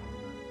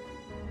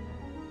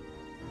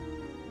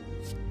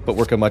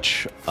 Footwork a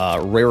much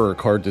rarer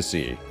card to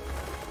see.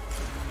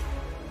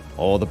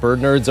 Oh, the bird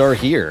nerds are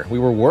here. We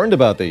were warned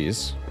about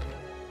these.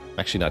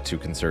 Actually not too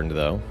concerned,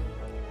 though.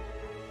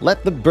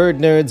 Let the bird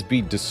nerds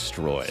be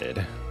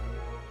destroyed.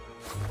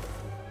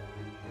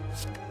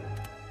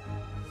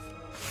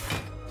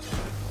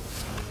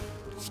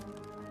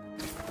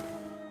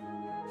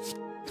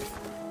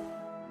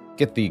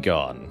 Get thee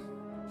gone.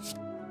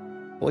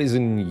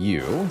 Poison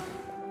you.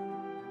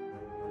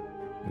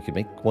 We could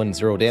make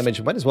 1-0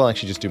 damage. Might as well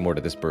actually just do more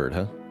to this bird,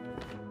 huh?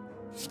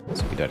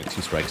 So we die to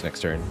 2 strikes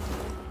next turn.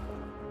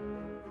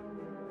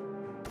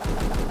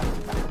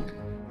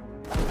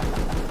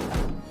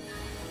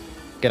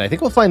 Again, I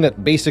think we'll find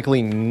that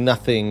basically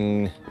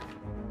nothing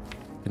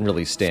can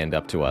really stand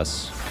up to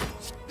us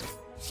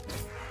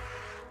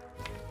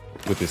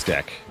with this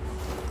deck.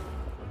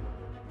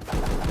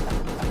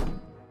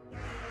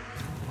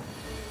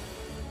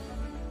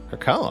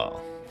 Caw.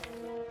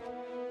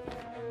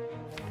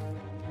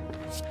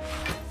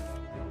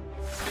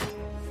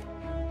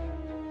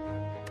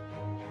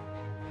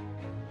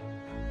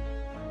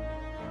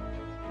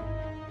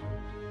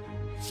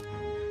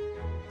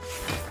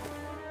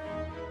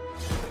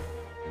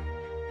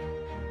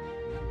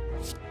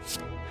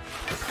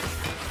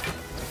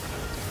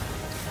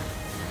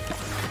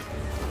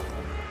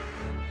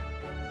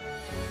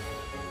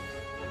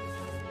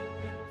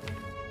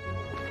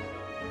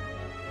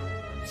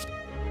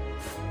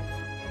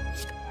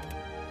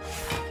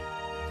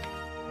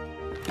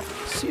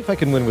 See if I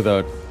can win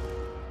without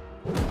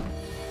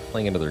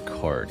playing another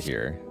card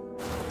here.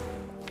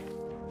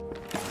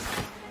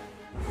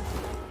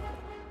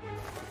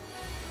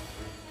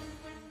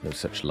 No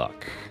such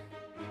luck.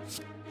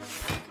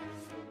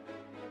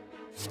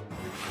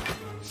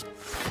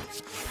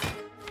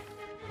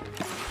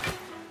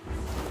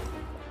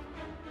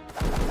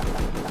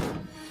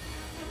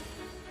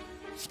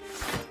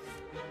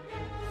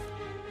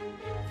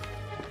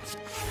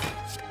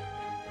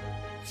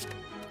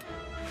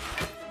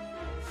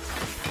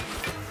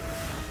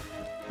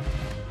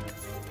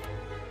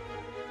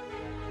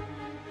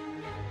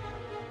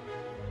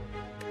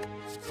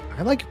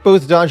 I like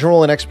both dodge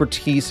roll and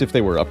expertise if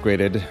they were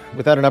upgraded.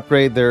 Without an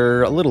upgrade,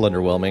 they're a little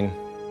underwhelming.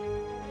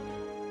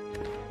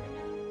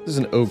 This is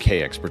an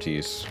okay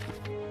expertise.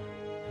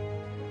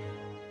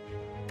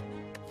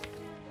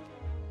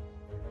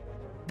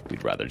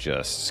 We'd rather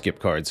just skip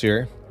cards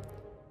here.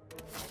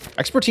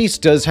 Expertise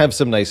does have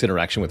some nice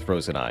interaction with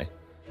Frozen Eye.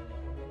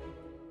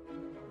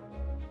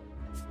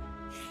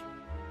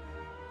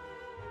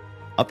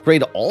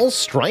 Upgrade all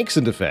strikes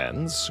and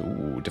defends.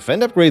 Ooh,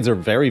 defend upgrades are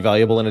very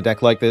valuable in a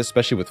deck like this,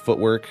 especially with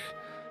footwork.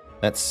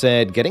 That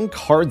said, getting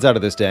cards out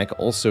of this deck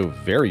also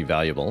very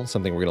valuable,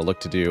 something we're going to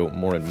look to do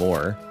more and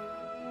more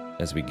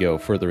as we go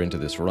further into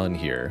this run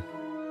here.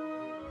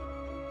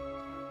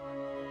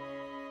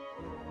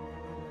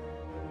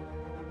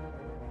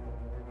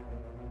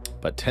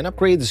 But 10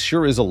 upgrades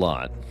sure is a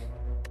lot.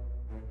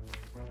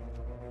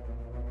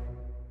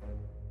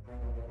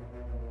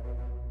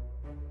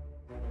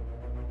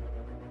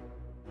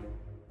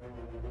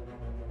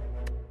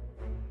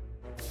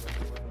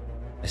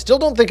 I still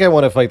don't think I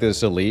want to fight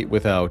this elite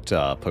without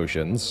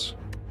potions.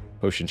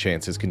 Potion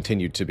chances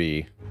continued to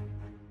be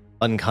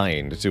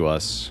unkind to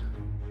us.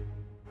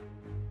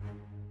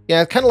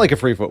 Yeah, kind of like a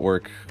free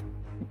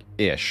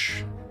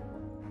footwork-ish.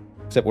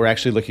 Except we're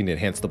actually looking to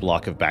enhance the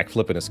block of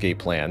backflip and escape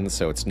plan,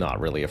 so it's not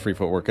really a free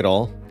footwork at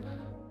all.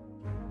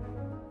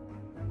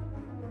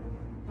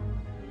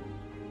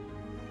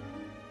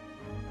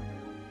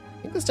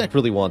 I think this deck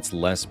really wants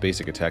less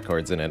basic attack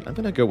cards in it. I'm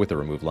going to go with the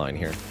remove line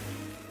here.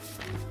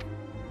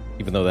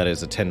 Even though that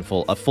is a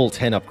full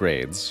 10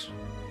 upgrades.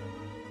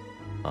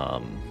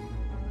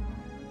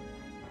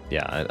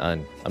 Yeah,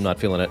 I'm not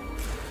feeling it.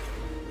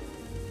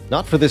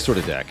 Not for this sort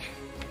of deck.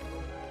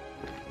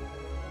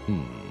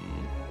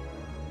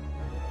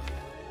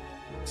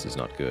 This is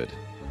not good.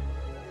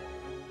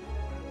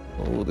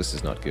 Oh, this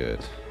is not good.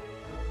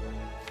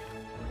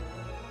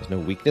 There's no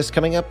weakness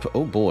coming up?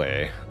 Oh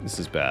boy, this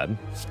is bad.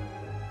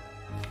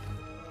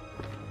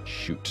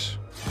 Shoot.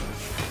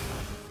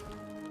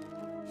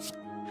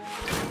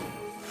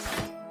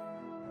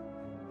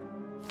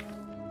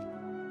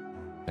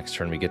 Next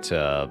turn we get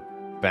to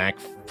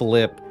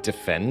backflip,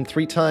 defend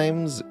 3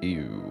 times?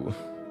 Ew.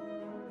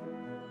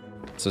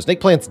 So Snake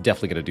Plant's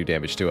definitely going to do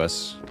damage to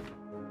us.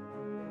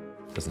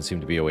 Doesn't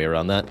seem to be a way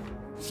around that.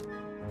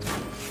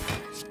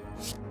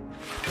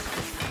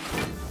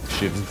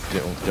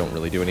 Shivs don't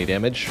really do any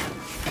damage.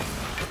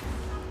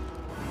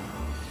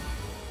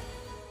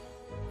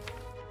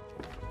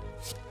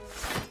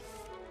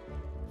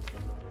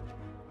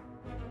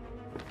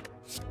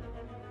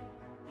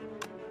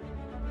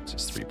 It's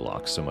just 3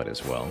 blocks, so might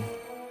as well.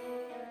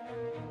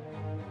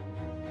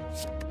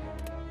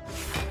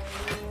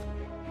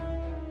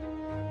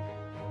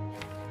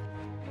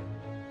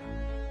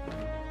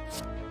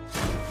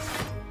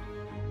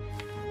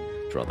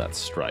 Draw that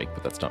strike,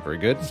 but that's not very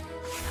good.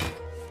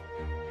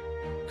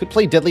 Could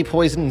play Deadly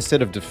Poison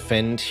instead of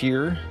Defend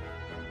here.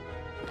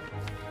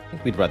 I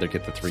think we'd rather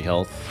get the 3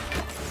 health.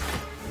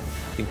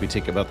 I think we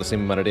take about the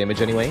same amount of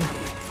damage anyway.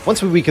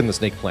 Once we weaken the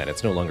Snake Plant,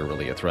 it's no longer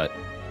really a threat.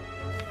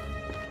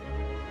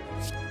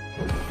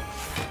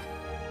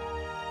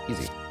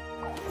 Easy.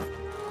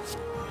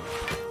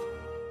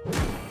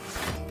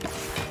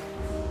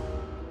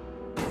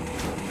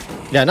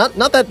 Yeah,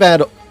 not that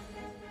bad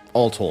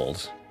all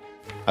told.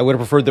 I would have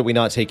preferred that we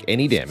not take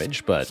any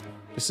damage, but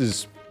this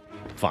is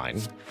fine.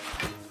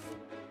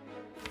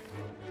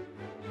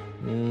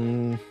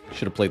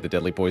 Should have played the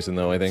Deadly Poison,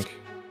 though, I think.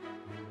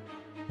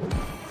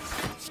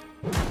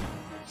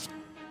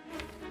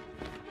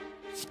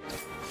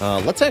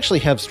 Let's actually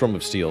have Storm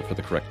of Steel for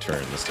the correct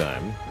turn this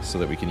time, so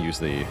that we can use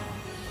the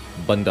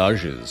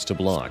bandages to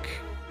block.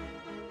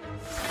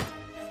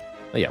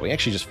 Oh yeah, we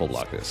actually just full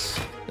block this.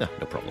 No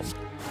problem.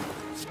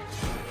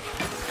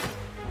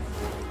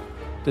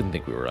 Didn't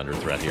think we were under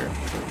threat here.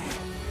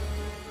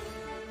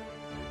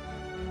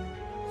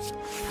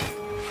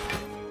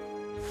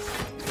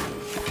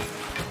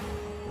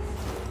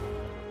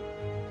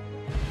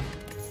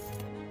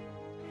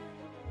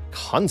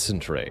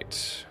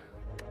 Concentrate.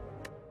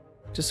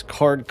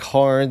 Discard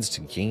cards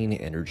to gain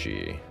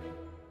energy.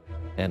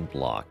 And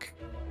block.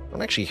 I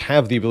don't actually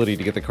have the ability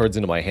to get the cards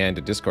into my hand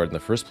to discard in the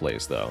first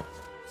place, though.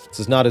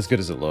 This is not as good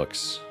as it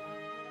looks.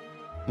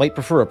 Might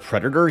prefer a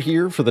Predator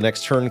here for the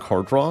next turn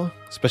card draw,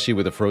 especially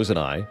with a Frozen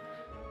Eye.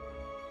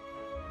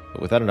 But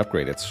without an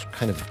upgrade, it's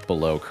kind of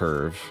below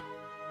curve.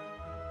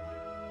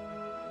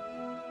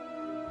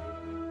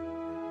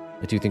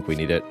 I do think we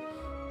need it.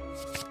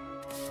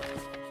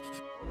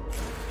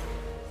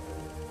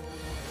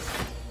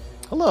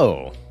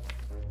 Hello.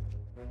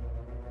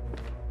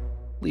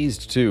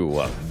 Pleased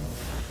to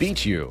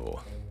beat you.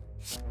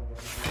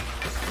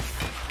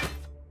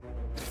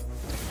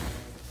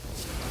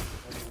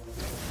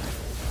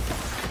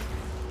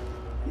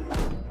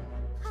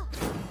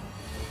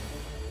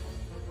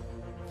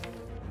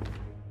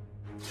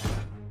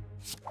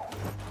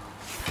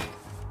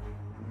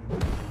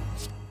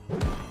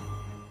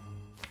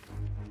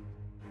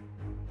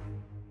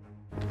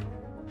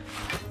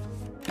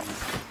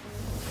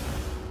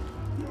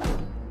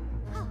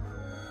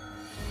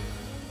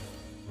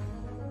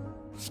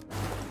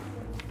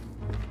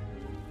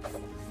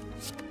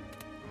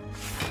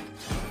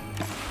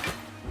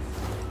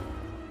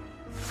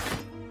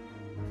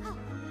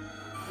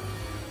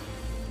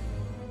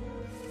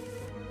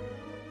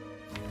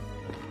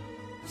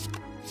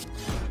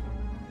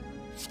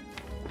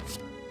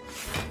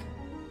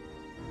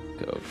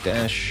 Go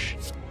dash,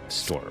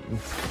 storm.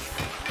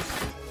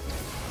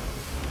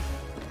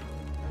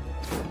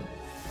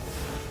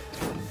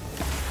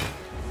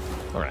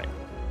 All right.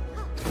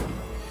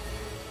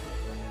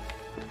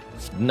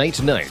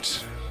 Night,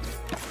 night.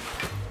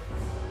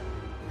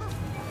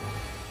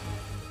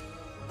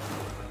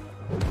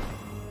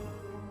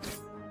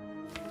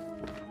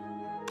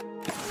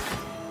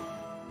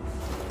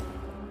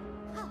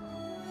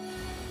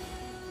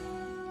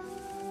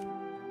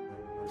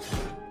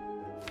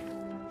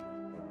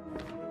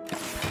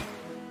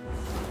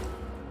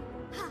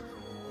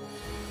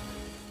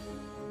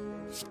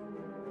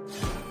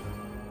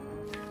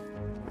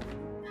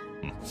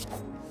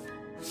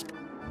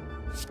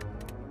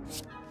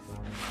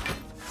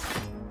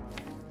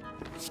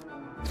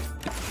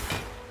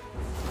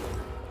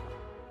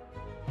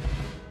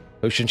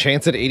 Ocean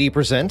chance at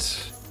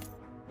 80%.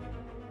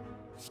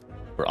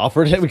 We're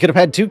offered it. We could have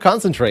had 2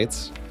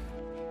 concentrates.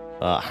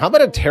 How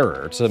about a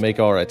terror to make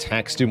our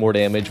attacks do more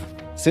damage?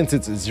 Since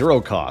it's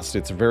 0 cost,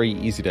 it's very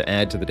easy to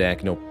add to the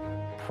deck. No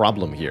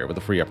problem here with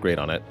a free upgrade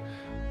on it.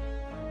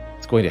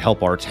 It's going to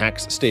help our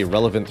attacks stay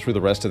relevant through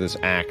the rest of this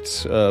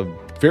act.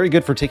 Very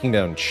good for taking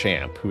down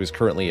Champ, who is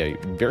currently a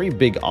very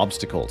big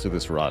obstacle to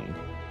this run.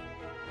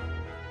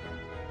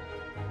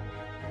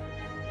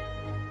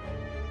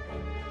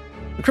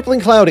 The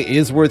Crippling Cloud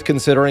is worth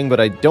considering, but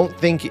I don't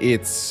think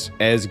it's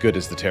as good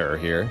as the Terror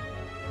here.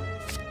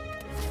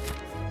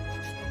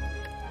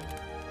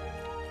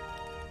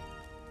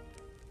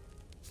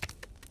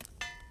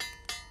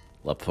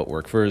 Love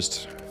footwork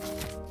first.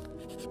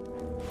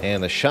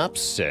 And the shop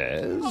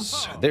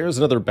says, there's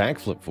another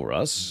backflip for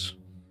us.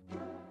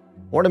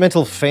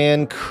 Ornamental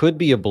Fan could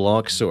be a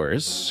block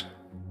source.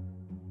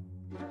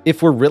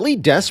 If we're really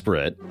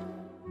desperate,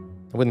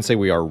 I wouldn't say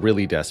we are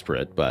really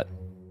desperate, but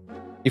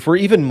if we're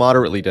even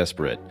moderately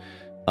desperate,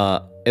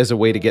 as a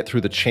way to get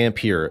through the Champ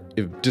here,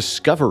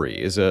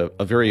 Discovery is a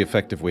very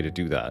effective way to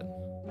do that.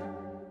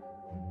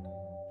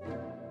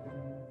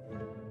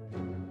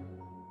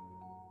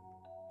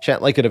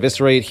 Chat like an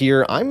Eviscerate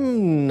here.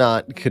 I'm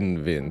not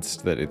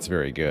convinced that it's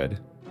very good.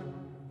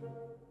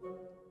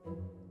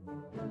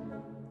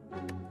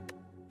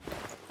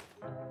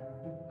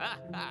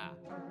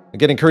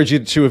 Again, encourage you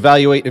to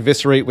evaluate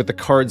Eviscerate with the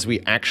cards we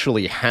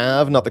actually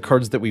have, not the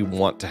cards that we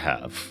want to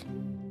have.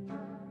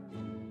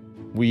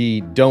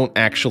 We don't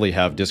actually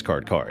have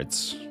discard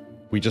cards.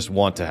 We just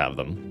want to have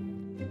them.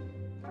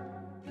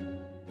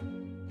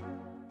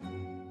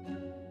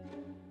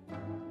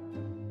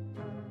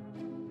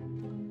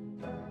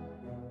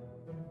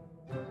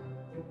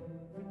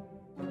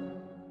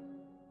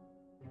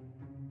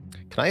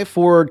 Can I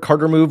afford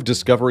card remove,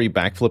 Discovery,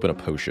 Backflip, and a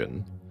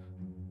Potion?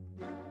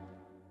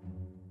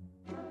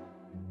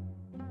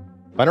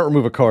 If I don't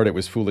remove a card, it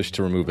was foolish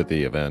to remove at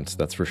the event,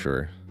 that's for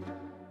sure.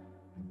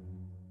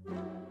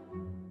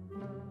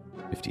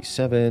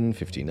 57,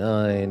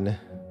 59,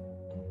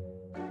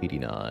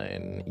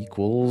 89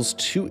 equals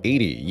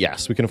 280.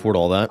 Yes, we can afford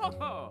all that.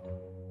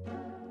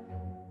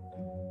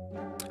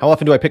 How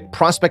often do I pick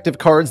prospective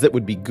cards that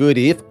would be good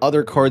if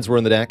other cards were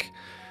in the deck?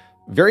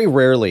 Very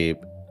rarely.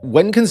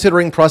 When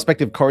considering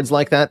prospective cards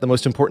like that, the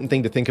most important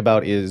thing to think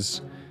about is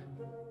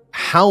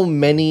how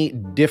many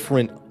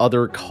different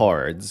other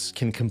cards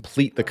can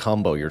complete the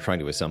combo you're trying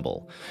to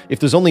assemble. If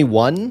there's only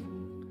one,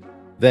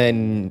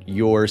 then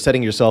you're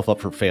setting yourself up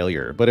for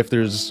failure. But if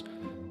there's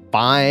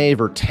 5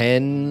 or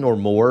 10 or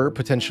more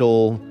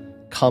potential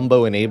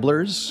combo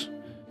enablers,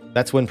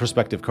 that's when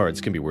prospective cards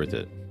can be worth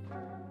it.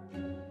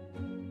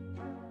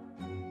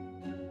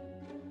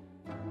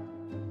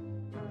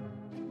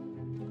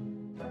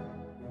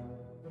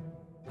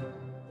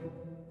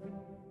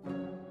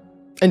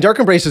 And Dark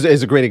Embrace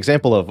is a great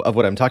example of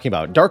what I'm talking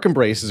about. Dark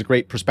Embrace is a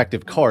great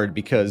prospective card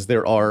because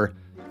there are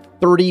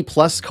 30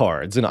 plus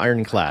cards in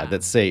Ironclad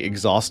that say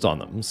Exhaust on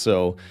them,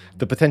 so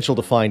the potential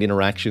to find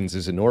interactions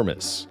is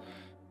enormous.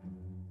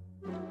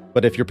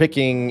 But if you're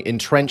picking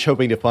Entrench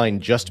hoping to find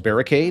just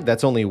Barricade,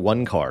 that's only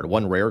one card,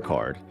 one rare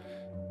card,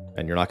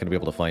 and you're not going to be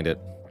able to find it.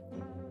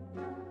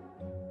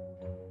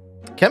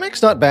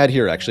 Chemex's not bad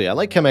here, actually. I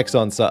like Chemex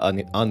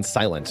on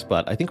Silent,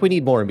 but I think we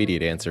need more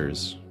immediate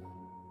answers.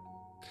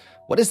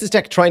 What is this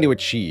deck trying to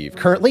achieve?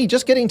 Currently,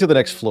 just getting to the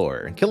next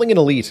floor. Killing an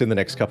elite in the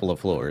next couple of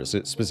floors,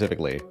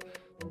 specifically.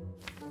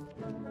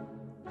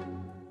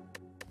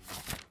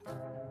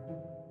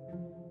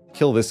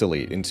 Kill this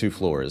elite in 2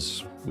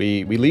 floors.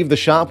 We leave the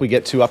shop, we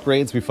get 2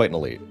 upgrades, we fight an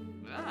elite.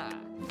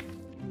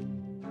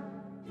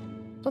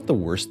 Not the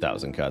worst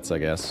 1,000 cuts, I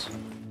guess.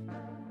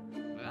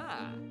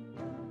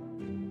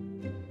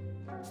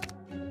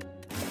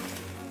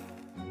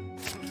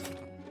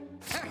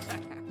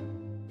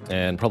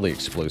 And probably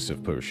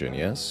Explosive Potion,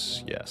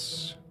 yes?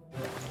 Yes.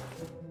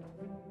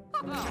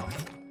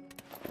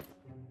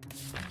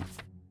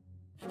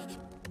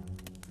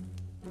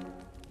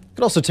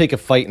 Could also take a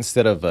fight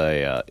instead of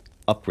a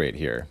upgrade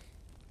here.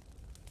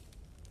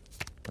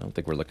 I don't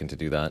think we're looking to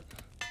do that.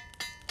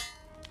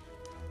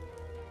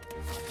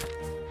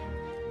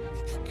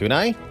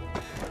 Kunai?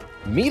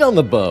 Meat on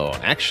the bone.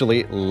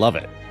 Actually, love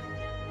it.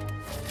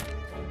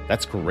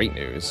 That's great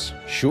news.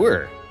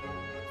 Sure.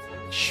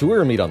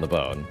 Sure, meat on the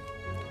bone.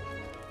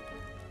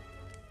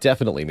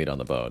 Definitely meat on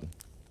the bone.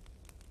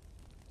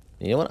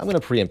 You know what? I'm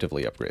going to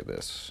preemptively upgrade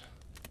this.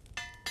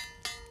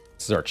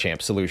 This is our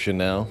champ solution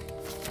now.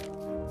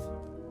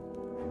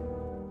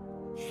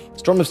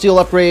 Storm of Steel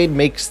upgrade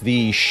makes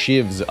the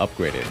shivs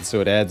upgraded, so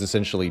it adds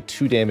essentially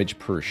 2 damage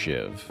per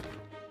shiv.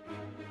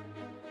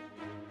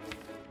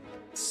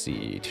 Let's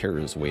see,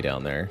 Terror's way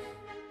down there.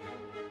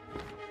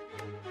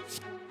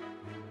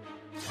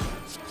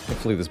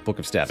 Thankfully this Book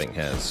of Stabbing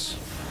has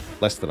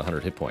less than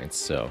 100 hit points,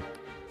 so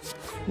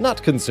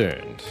not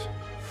concerned.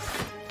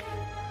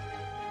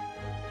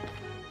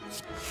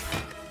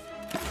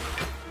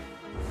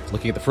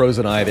 Looking at the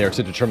frozen eye there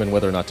to determine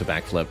whether or not to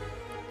backflip.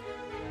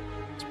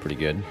 It's pretty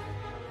good.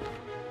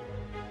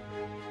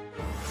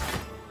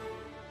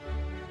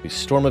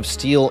 Storm of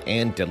Steel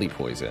and Deadly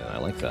Poison. I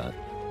like that.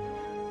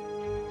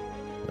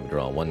 Let me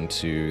draw 1,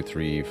 2,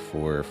 3,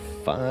 4,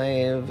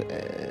 5.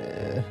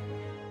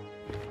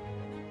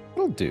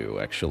 It'll do,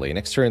 actually.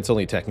 Next turn, it's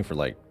only attacking for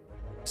like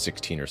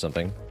 16 or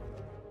something.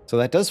 So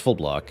that does full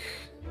block.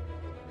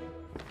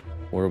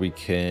 Or we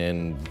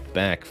can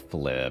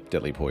backflip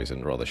Deadly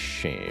Poison, draw the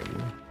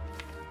Shame.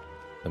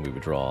 Then we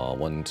would draw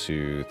 1,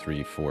 2,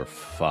 3, 4,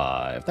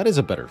 5. That is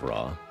a better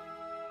draw.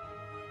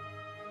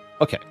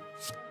 Okay.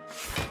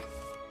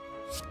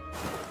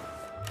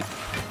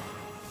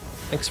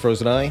 Thanks,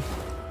 Frozen Eye.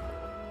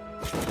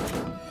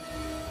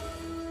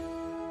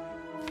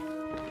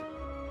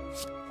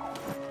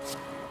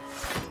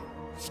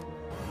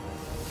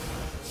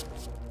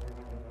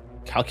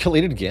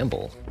 Calculated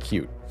gamble.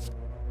 Cute.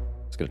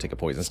 Just gonna take a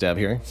poison stab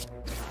here.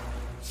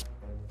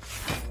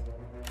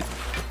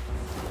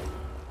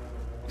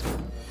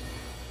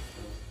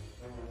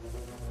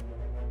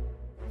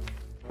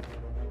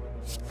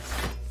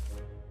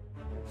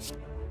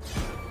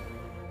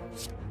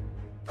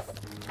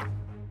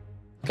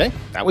 Okay,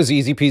 that was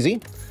easy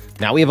peasy.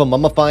 Now we have a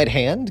mummified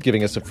hand,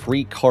 giving us a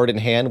free card in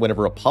hand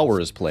whenever a power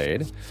is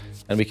played.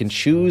 And we can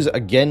choose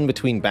again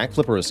between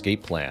backflip or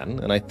escape plan.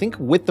 And I think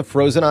with the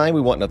Frozen Eye,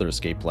 we want another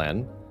escape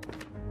plan.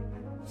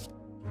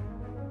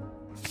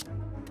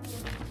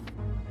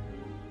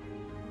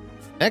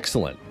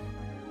 Excellent.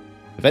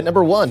 Event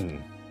number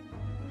 1.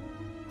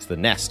 It's the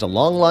Nest. A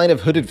long line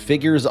of hooded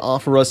figures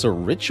offer us a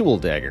Ritual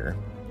Dagger.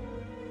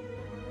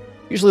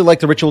 Usually like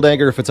the Ritual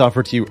Dagger if it's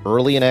offered to you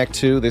early in Act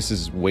 2. This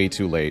is way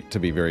too late to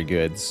be very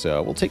good,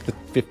 so we'll take the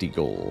 50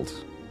 gold.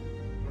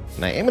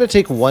 And I am going to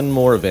take one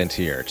more event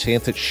here.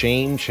 Chance at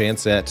Shame,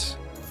 chance at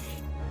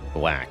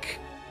Black.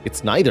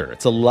 It's neither.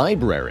 It's a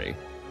library.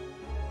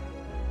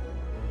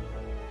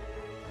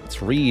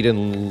 Let's read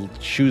and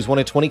choose 1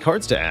 of 20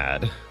 cards to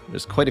add.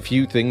 There's quite a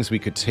few things we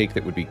could take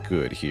that would be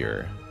good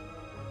here.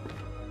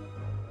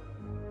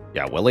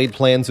 Yeah, well-laid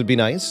plans would be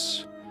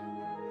nice.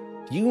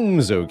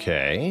 Fume's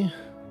okay.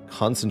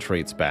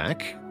 Concentrates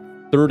back.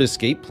 Third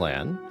escape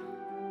plan.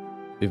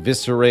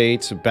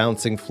 Eviscerate,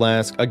 Bouncing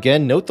Flask.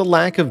 Again, note the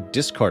lack of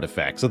discard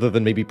effects, other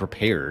than maybe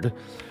Prepared.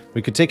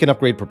 We could take an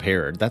upgrade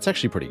Prepared. That's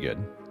actually pretty good.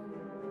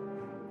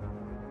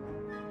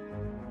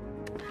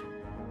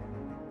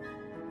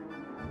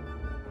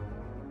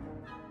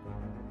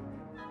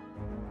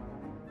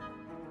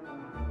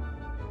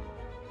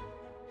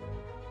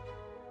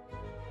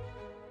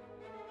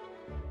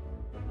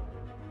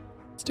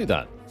 Let's do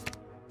that.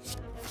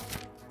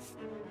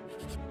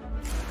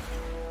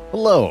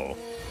 Hello.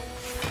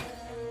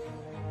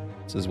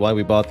 This is why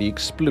we bought the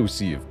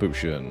explosive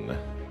potion.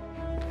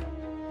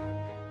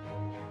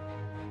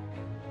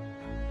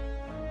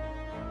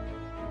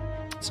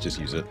 Let's just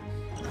use it.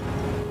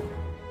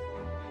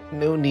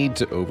 No need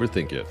to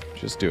overthink it.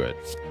 Just do it.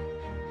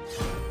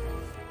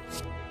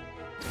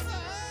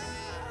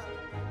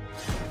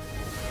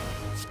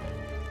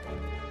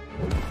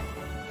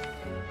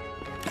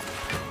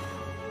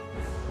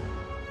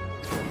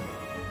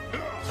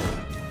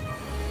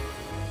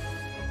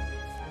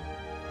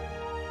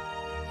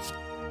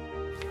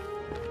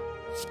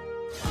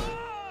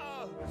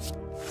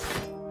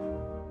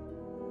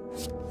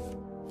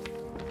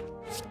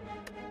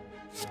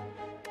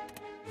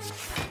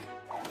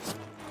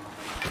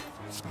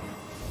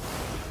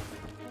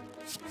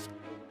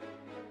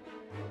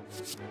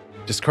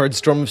 Discard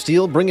Storm of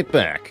Steel, bring it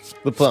back.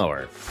 The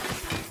power.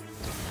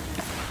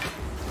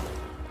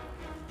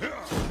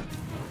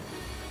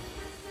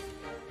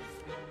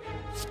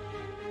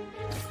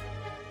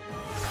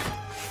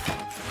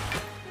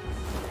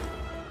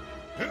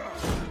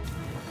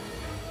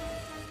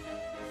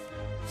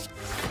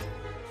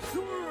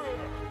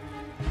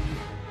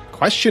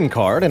 Question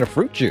card and a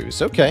fruit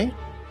juice, okay.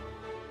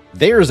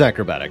 There's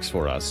acrobatics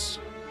for us.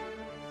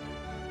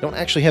 Don't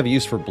actually have a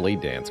use for Blade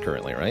Dance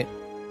currently, right?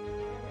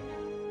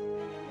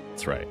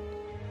 That's right.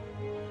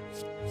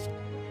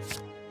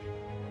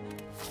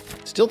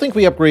 Still think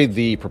we upgrade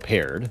the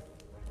Prepared,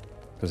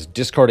 because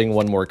discarding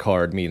one more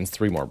card means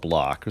 3 more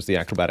block, because the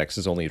acrobatics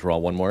is only draw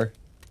 1 more.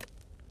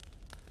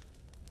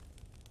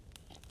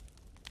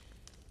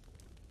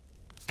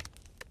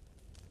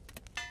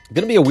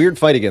 Gonna be a weird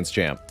fight against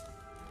Champ.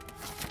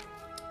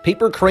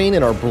 Paper Crane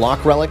and our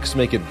block relics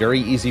make it very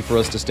easy for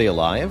us to stay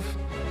alive,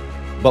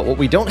 but what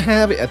we don't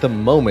have at the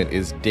moment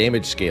is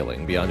damage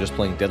scaling beyond just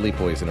playing Deadly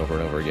Poison over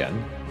and over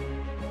again.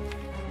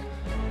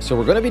 So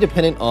we're going to be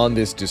dependent on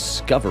this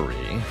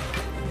Discovery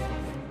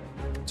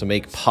to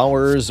make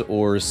powers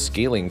or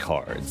scaling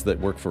cards that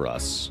work for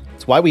us.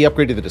 That's why we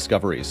upgraded the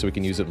Discovery, so we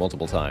can use it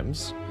multiple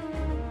times.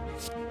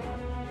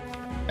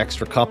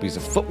 Extra copies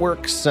of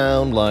Footwork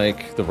sound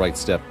like the right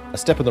step, a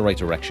step in the right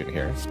direction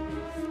here.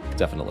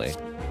 Definitely.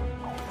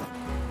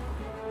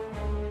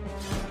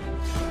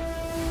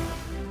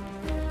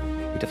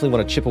 We definitely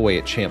want to chip away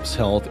at Champ's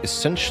health,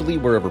 essentially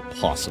wherever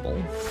possible.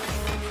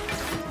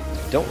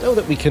 Don't know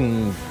that we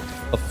can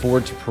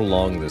afford to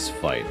prolong this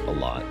fight a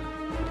lot.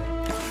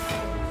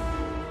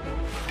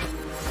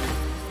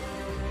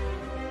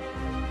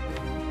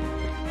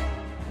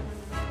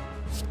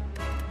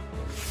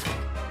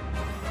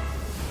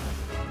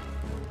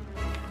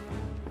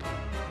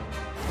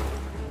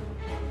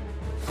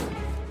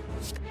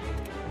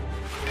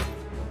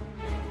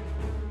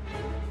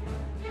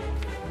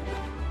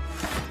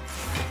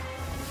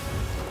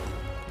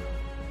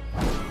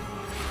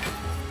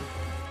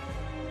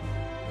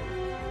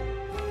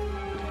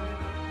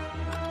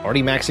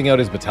 Already maxing out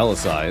his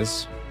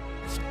Metallicize.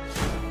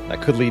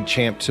 That could lead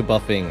Champ to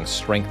buffing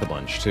Strength a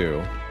bunch, too.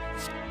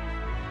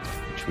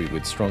 Which we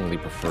would strongly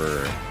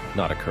prefer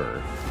not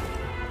occur.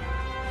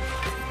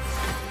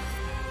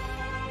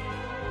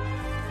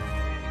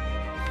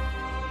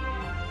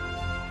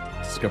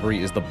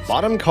 Discovery is the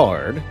bottom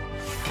card.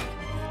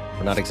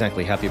 We're not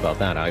exactly happy about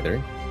that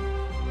either.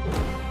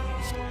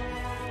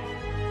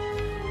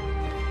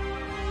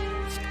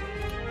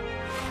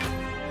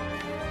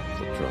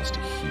 Flip draws to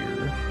here.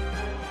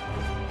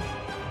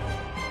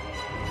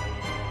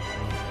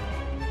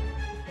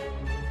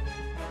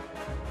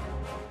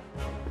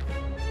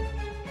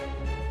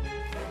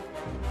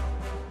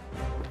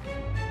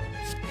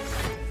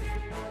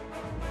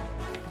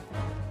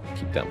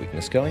 Keep that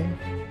weakness going.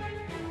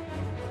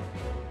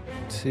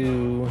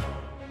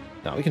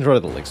 No, we can draw to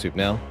the Leg Sweep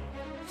now.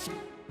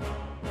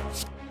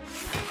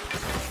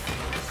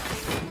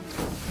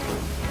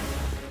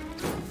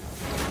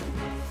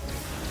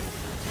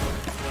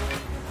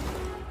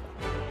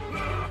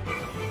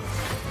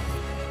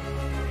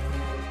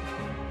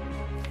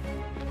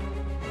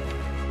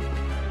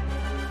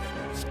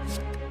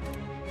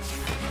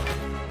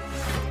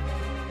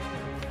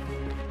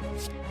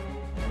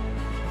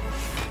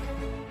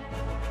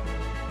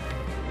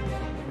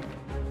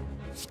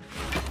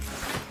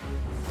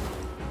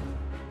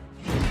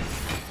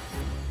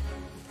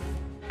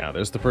 Now,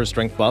 there's the first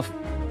strength buff.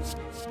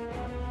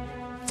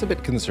 It's a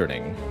bit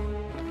concerning.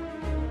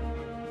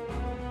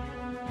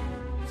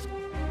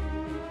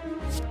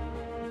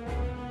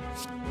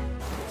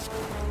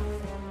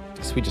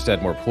 So we just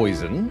add more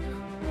poison.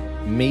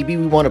 Maybe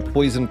we want a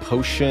poison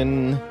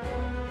potion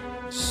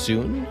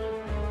soon?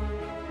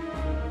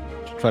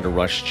 Try to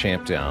rush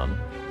Champ down.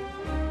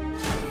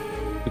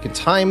 We can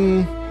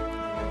time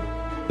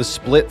the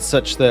split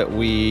such that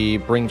we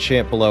bring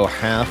Champ below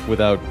half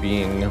without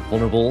being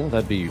vulnerable.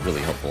 That'd be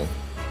really helpful.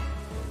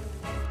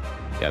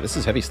 Yeah, this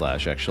is Heavy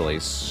Slash, actually,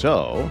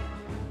 so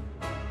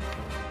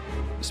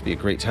this would be a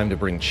great time to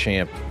bring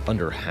Champ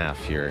under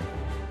half here.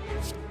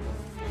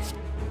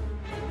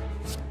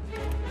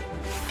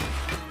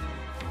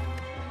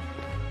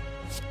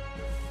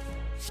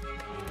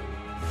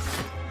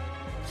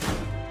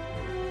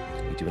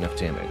 Can we do enough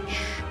damage?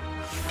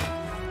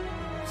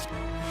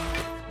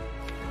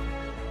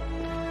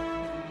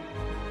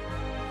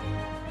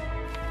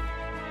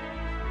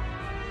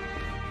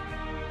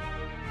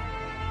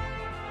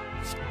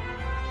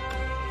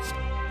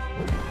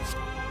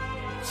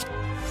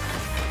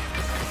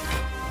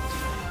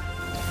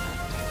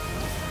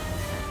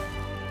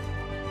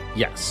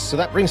 Yes, so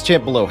that brings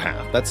Champ below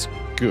half. That's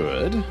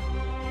good.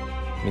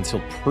 Means he'll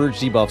purge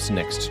debuffs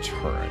next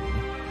turn.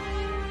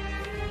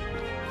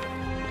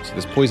 So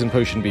this poison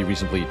potion would be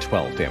reasonably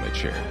 12 damage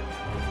here.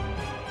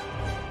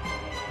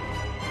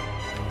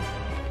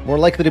 More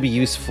likely to be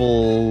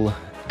useful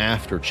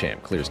after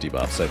Champ clears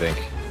debuffs, I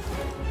think.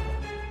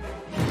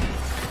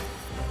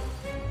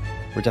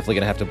 We're definitely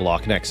going to have to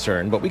block next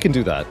turn, but we can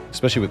do that,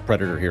 especially with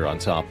Predator here on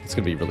top. It's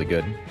going to be really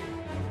good.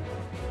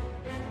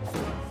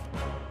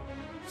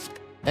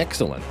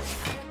 Excellent.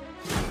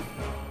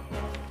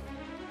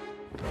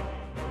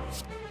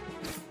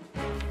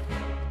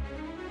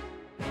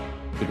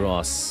 We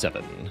draw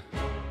 7.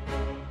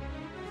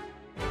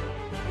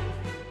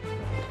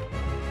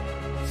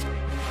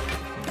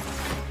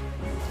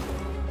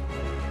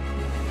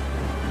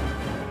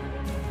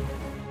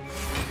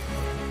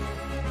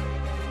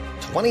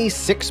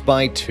 $26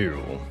 by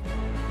 2.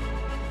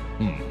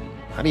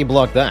 How do you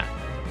block that?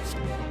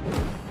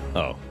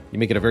 Oh, you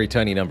make it a very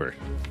tiny number.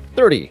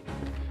 30.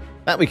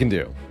 That we can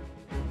do.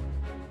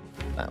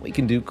 That we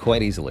can do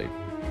quite easily.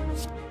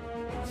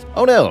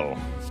 Oh no!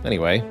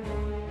 Anyway.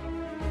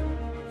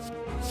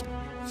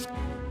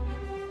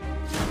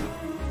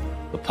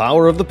 The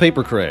power of the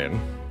paper crane.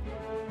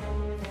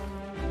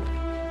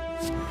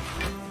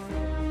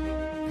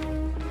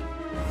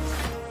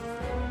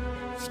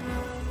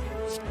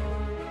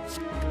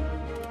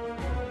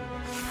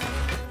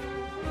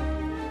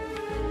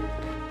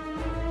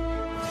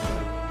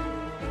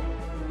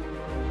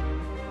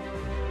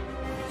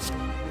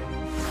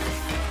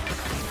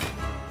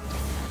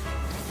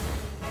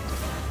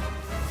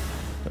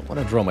 I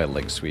want to draw my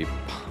Leg Sweep.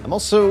 I'm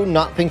also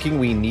not thinking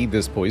we need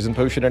this poison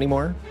potion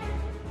anymore.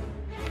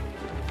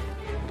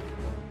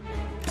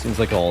 Seems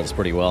like all's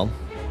pretty well.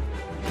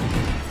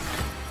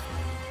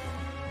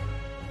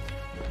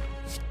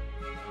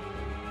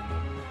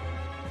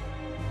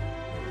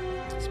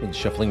 This means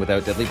shuffling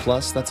without Deadly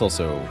Plus. That's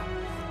also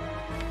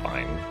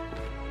fine.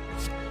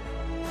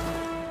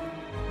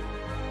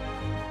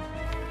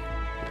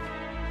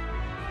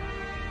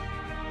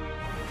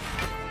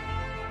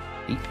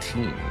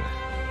 $18.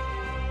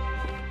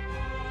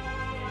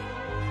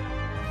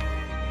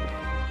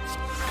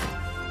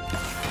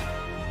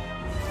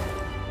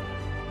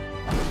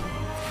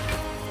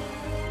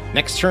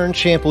 Next turn,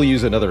 Champ will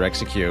use another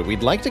Execute.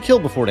 We'd like to kill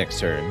before next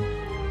turn.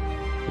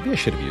 Maybe I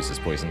should have used this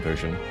poison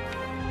potion.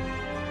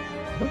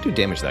 We don't do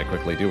damage that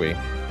quickly, do we?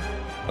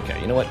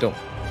 Okay, you know what? Don't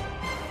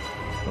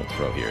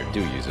throw here. Do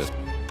use it.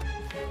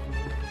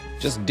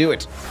 Just do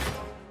it.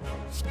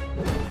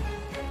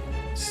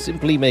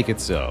 Simply make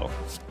it so.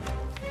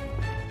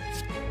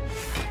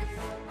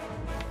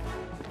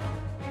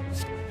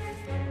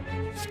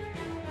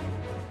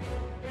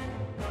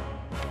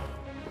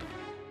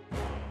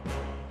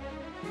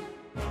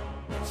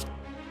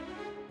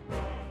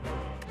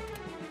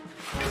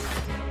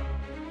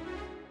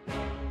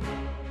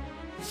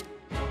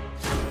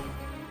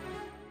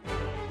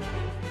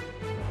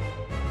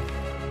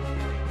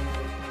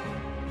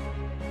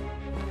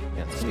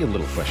 A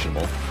little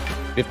questionable.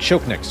 We have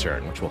choke next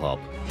turn, which will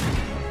help.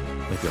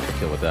 Might be able to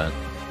kill with that.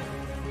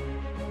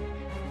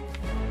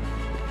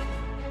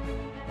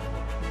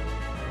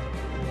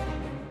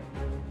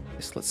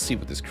 Let's see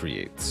what this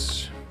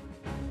creates.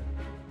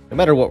 No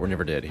matter what, we're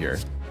never dead here.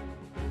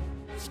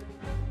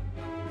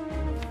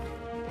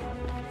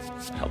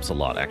 Helps a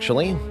lot,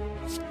 actually.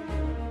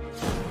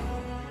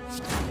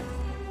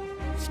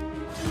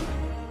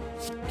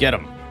 Get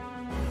him.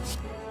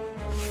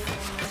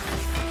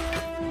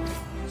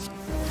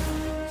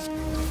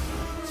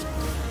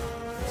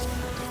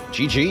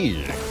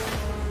 GG.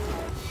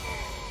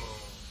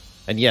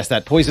 And yes,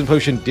 that poison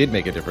potion did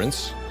make a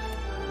difference.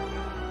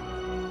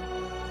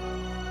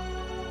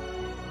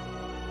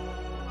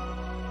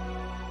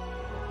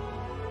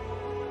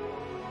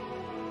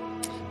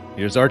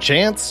 Here's our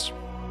chance.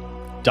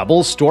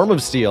 Double Storm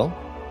of Steel.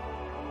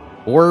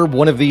 Or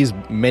one of these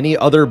many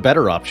other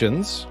better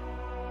options.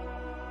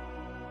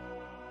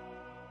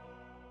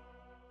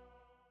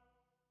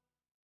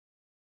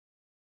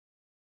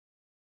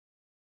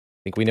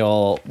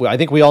 I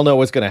think we all know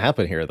what's going to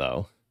happen here,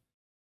 though.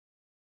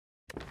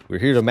 We're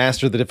here to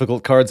master the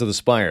difficult cards of the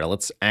Spire.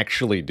 Let's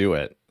actually do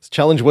it. This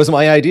challenge was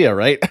my idea,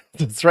 right?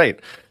 That's right.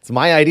 It's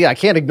my idea. I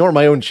can't ignore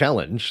my own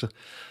challenge.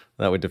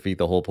 That would defeat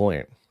the whole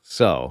point.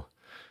 So,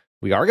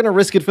 we are going to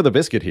risk it for the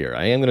biscuit here.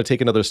 I am going to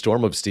take another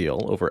Storm of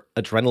Steel over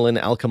Adrenaline,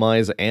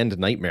 Alchemize, and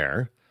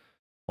Nightmare.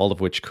 All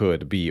of which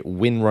could be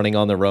win running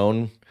on their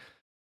own.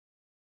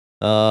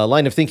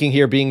 Line of thinking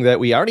here being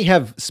that we already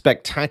have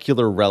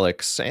Spectacular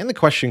Relics and the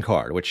Question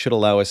card, which should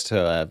allow us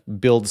to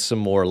build some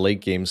more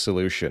late-game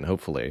solution,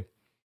 hopefully.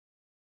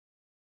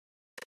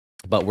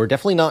 But we're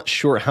definitely not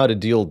sure how to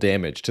deal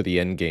damage to the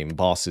endgame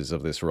bosses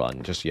of this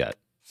run just yet.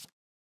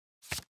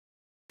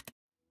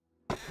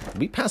 Did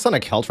we pass on a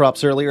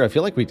Caltrops earlier? I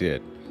feel like we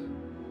did.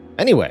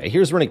 Anyway,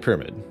 here's Runic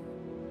Pyramid.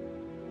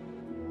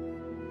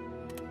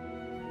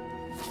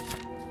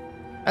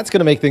 That's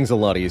going to make things a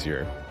lot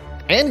easier.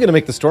 And going to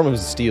make the Storm of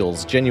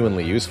Steels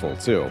genuinely useful,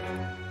 too.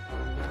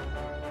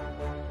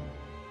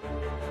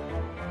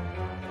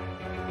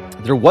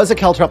 There was a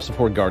Caltrops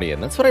before Guardian.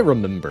 That's what I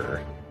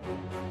remember.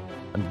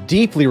 I'm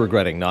deeply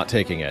regretting not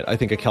taking it. I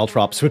think a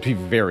Caltrops would be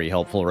very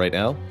helpful right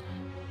now.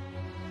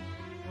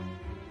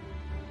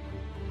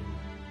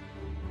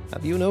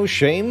 Have you no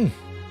shame?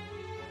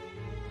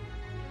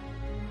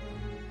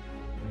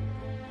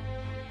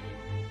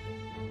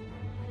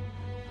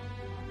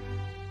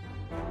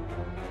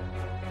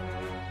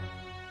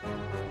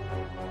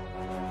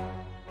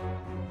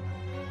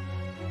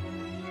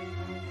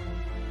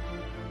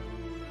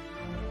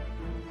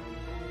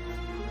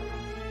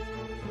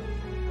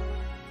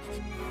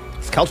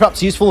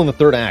 Caltrops useful in the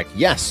third act?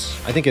 Yes,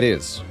 I think it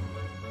is.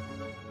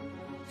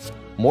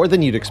 More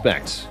than you'd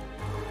expect.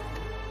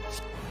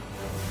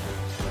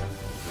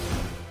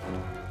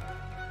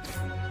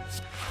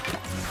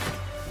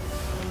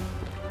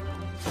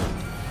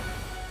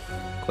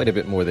 Quite a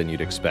bit more than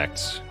you'd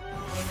expect.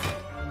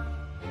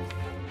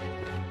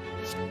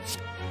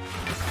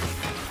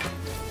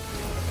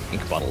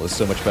 Ink bottle is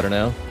so much better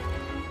now.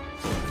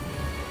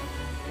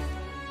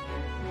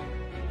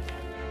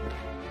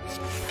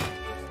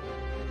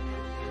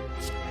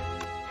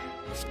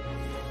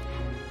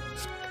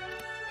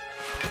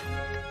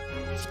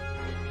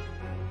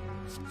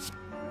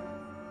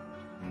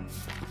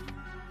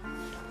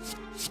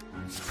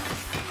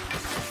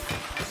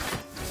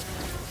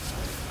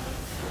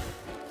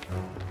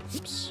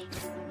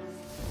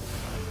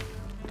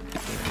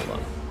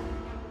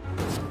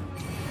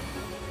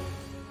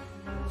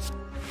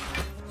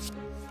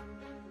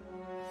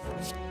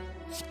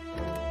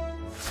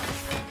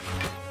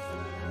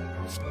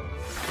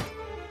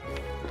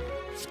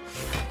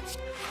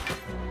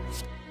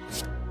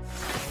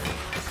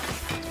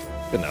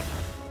 Good enough.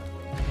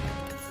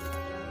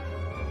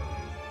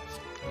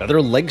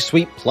 Another Leg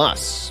Sweep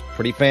Plus.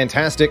 Pretty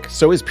fantastic.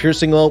 So is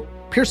Piercing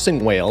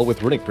Whale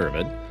with Runic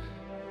Pyramid.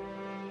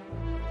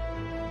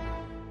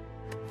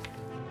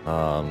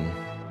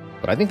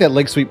 But I think that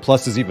Leg Sweep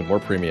Plus is even more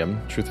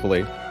premium,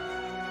 truthfully.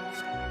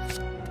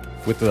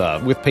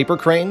 With Paper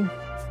Crane.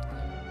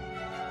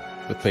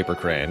 With Paper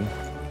Crane.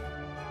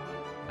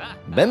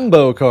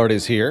 Membo card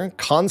is here.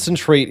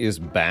 Concentrate is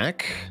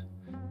back.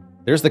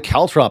 There's the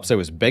Caltrops I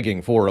was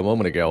begging for a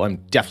moment ago. I'm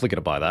definitely going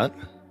to buy that.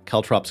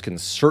 Caltrops can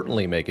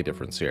certainly make a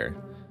difference here.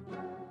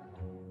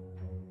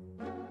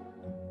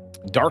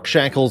 Dark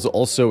Shackle's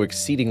also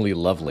exceedingly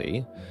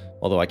lovely.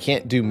 Although I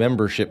can't do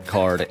membership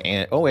card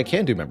and... Oh, I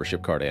can do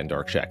membership card and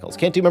Dark Shackles.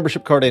 Can't do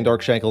membership card and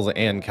Dark Shackles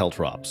and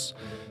Caltrops.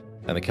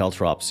 And the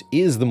Caltrops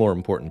is the more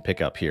important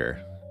pickup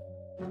here.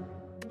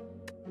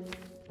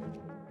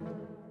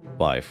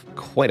 By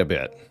quite a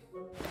bit.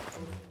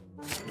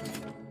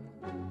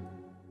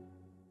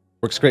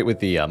 Works great with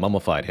the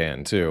mummified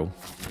hand, too.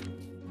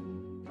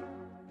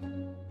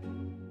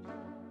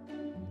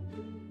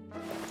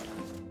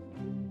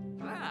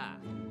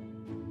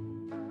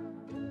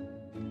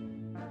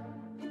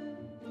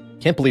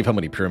 Can't believe how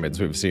many pyramids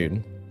we've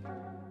seen.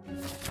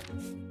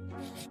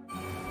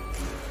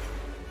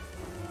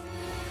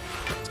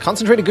 Is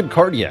Concentrate a good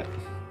card yet?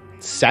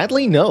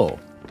 Sadly, no.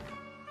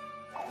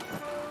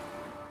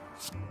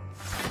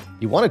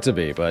 You want it to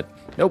be, but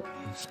nope.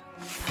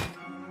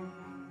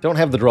 Don't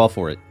have the draw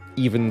for it,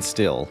 even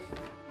still.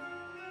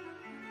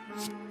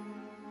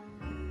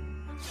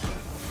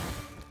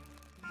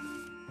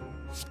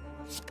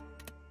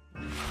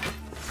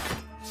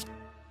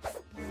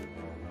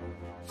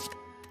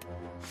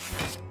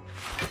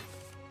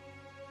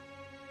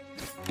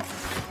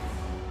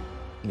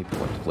 Need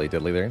one to play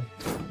Diddly there.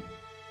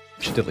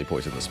 Should Diddly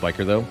poison the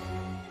Spiker, though.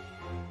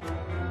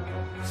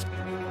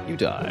 You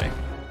die.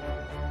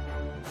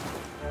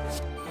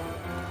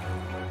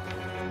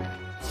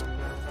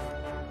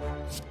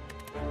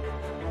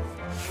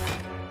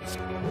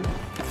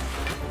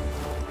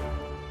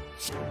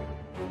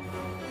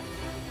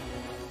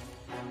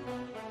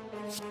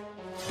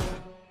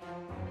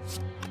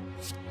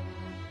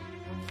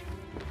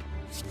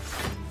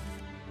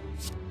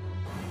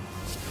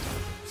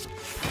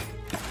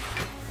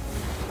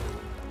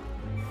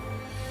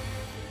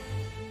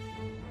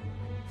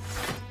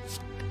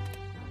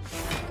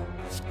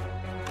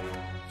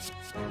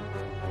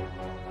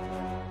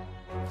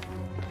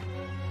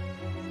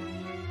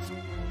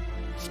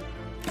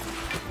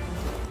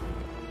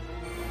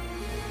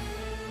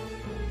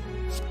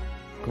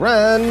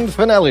 Grand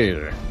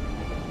finale.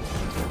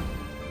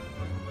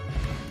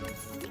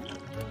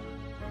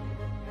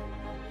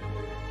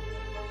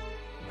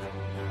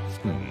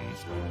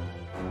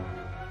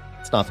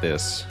 It's not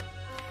this.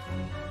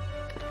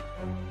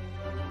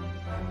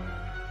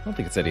 I don't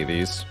think it's any of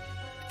these.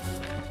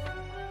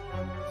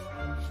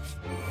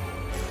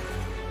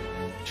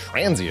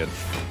 Transient.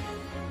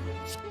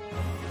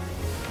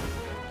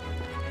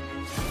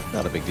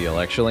 Not a big deal,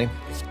 actually.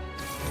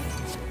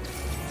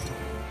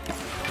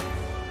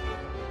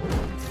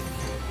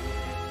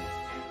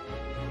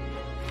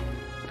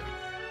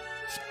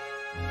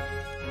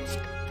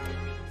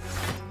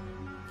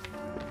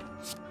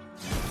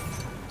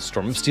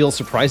 Storm of Steel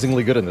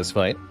surprisingly good in this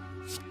fight.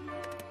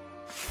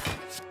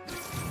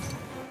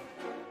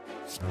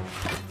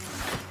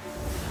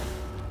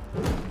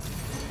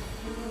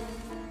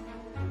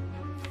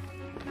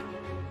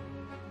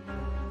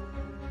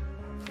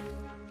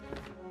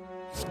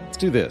 Let's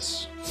do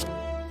this.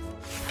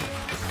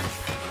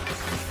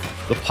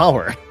 The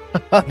power.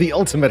 The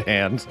ultimate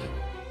hand.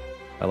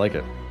 I like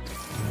it.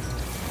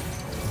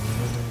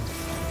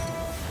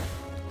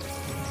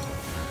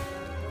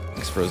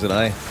 Thanks, Frozen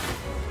Eye.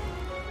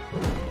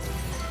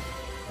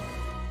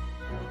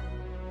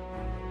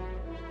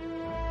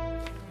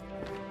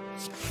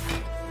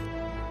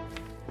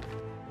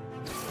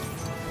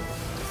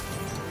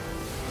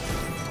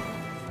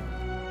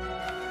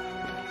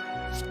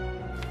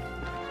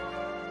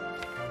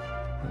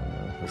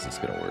 Is this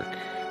gonna work?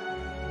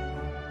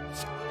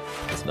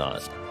 It's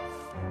not.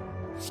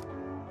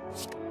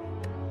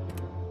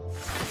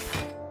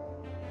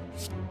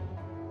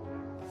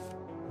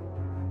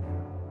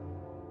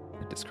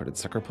 I discarded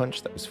Sucker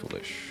Punch. That was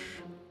foolish.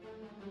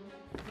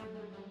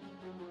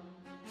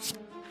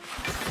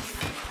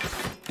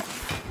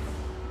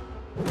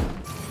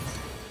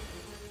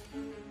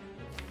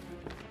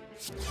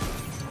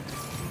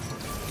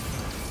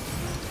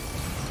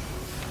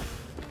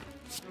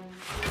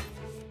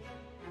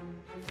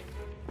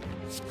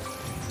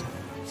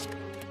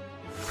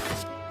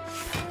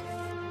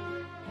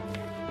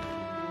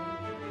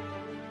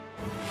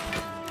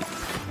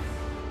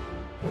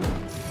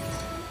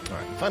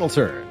 Final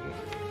turn.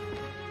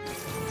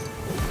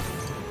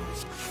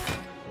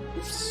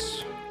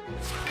 Oops.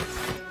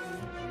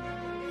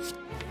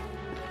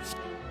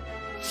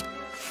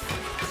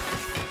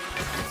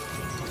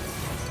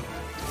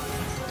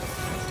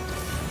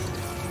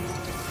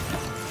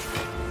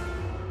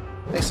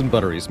 Nice and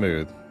buttery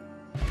smooth.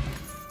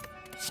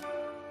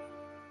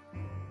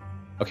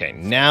 Okay,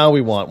 now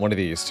we want one of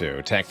these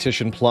two.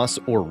 Tactician Plus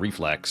or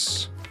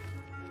Reflex.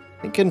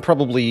 Thinking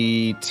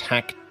probably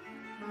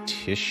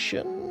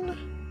Tactician?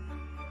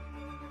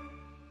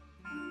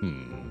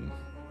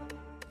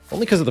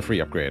 Only because of the free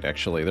upgrade,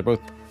 actually. They're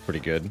both pretty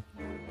good.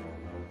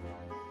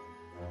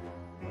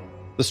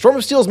 The Storm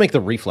of Steels make the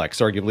Reflex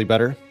arguably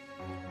better.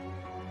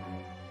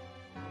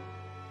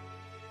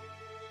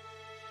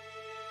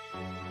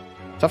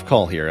 Tough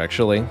call here,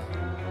 actually.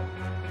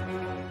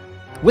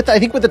 I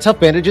think with the tough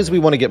bandages, we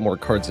want to get more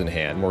cards in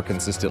hand more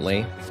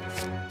consistently.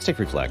 Let's take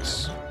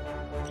Reflex.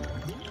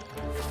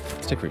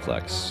 Let's take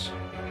Reflex.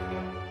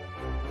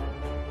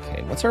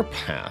 Okay, what's our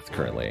path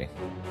currently?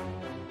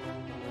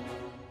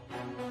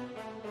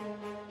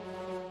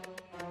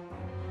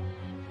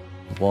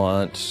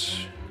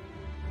 want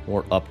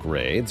more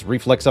upgrades.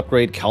 Reflex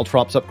upgrade,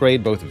 Caltrops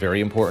upgrade, both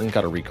very important.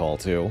 Got a recall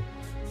too.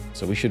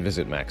 So we should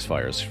visit Max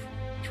Fire's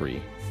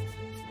tree.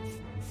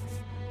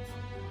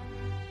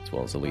 As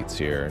well as elites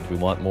here. Do we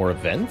want more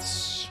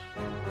events?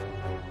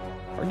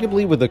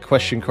 Arguably with the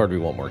question card we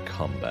want more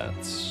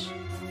combats.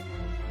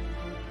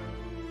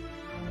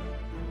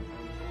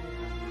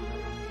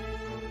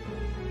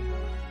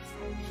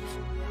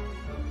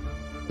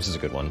 This is a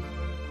good one.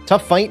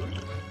 Tough fight.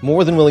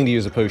 More than willing to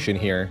use a potion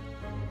here.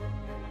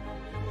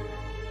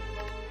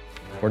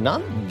 We're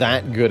not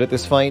that good at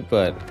this fight,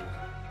 but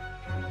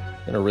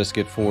gonna risk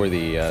it for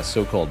the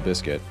so-called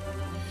biscuit.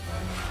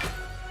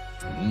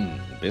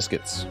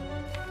 Biscuits.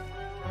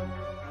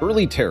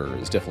 Early terror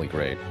is definitely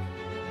great.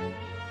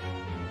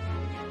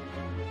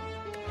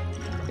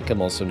 I think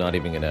I'm also not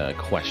even gonna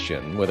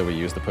question whether we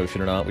use the potion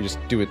or not. We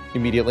just do it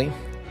immediately.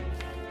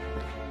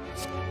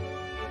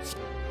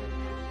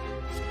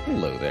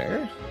 Hello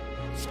there.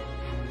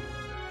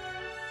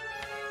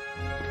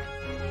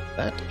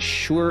 That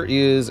sure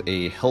is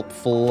a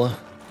helpful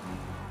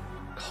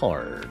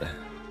card.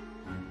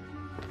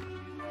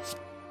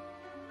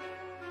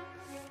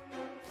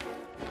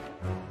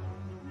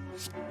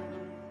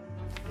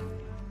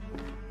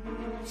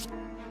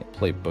 Can't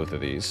play both of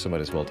these, so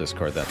might as well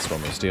discard that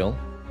Storm of Steel.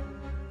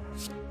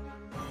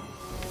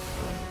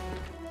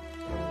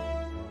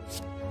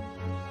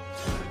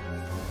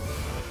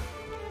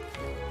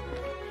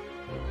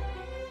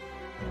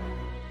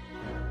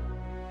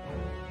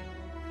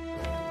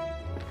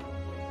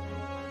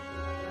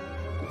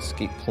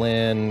 Escape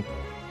plan,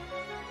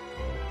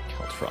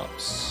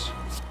 Caltrops,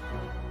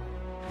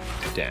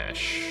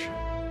 dash,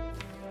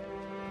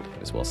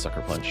 as well as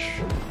Sucker Punch.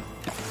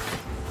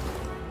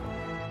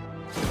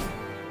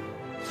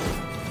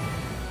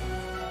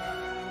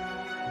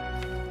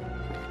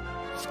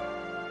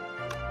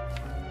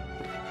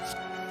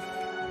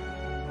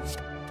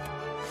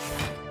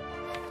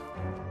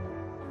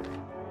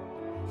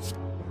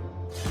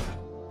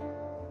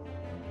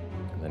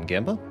 And then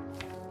Gamba.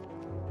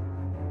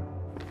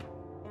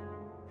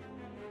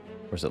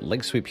 Or is it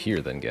leg sweep here,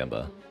 then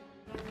Gamba?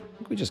 I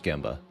think we just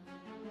Gamba.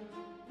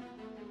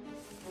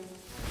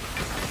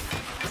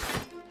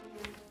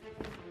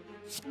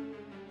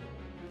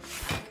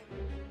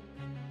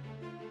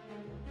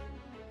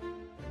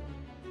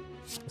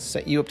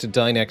 Set you up to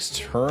die next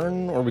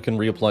turn, or we can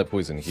reapply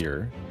poison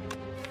here.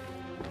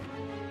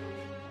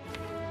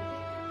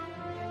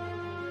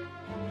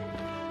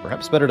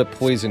 Perhaps better to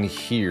poison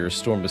here,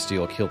 Storm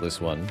Bastille, kill this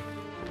one.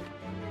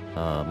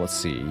 Let's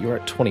see, you're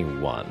at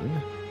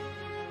 21.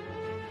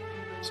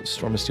 So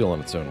Storm of Steel on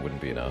its own wouldn't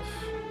be enough.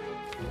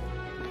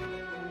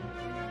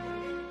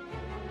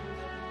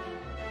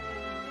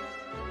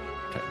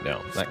 Okay, no.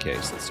 In that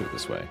case, let's do it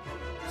this way.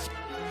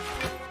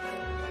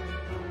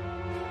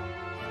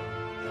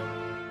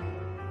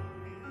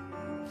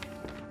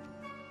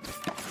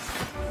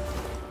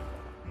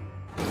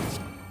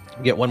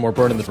 We get one more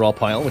burn in the draw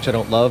pile, which I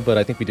don't love, but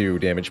I think we do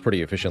damage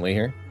pretty efficiently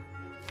here.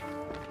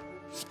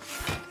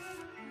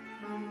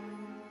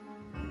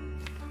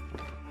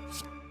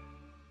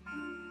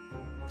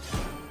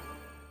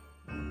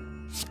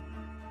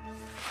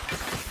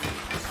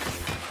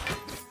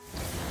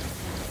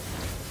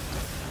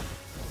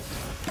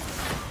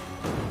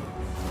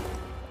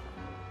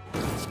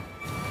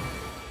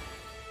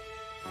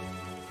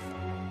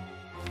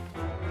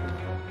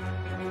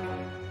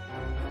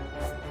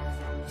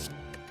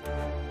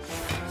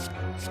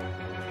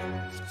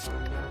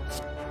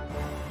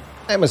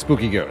 I'm a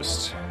spooky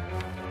ghost.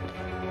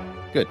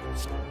 Good.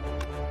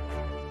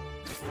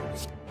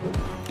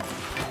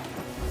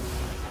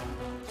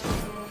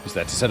 Use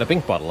that to set up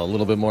Ink Bottle a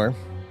little bit more.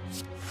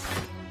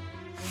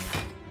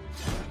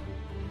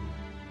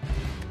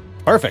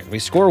 Perfect. We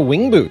score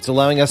Wing Boots,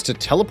 allowing us to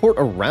teleport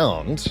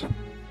around,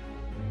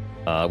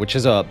 which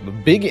is a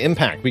big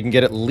impact. We can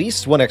get at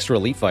least one extra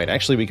elite fight.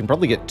 Actually, we can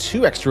probably get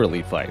 2 extra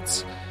elite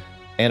fights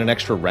and an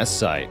extra rest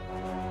site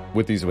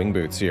with these Wing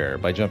Boots here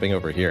by jumping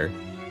over here.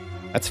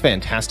 That's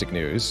fantastic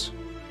news.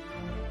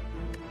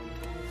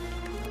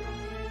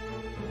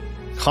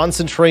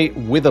 Concentrate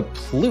with a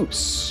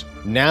Plus.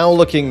 Now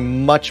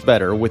looking much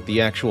better with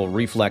the actual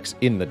reflex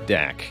in the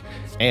deck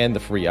and the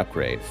free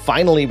upgrade.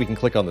 Finally, we can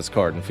click on this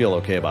card and feel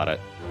okay about it.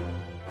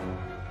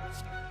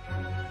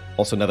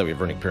 Also, now that we have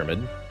Burning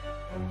Pyramid.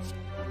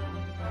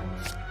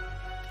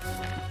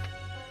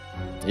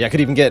 Yeah, I could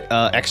even get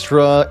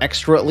extra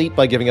elite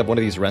by giving up one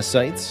of these rest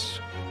sites.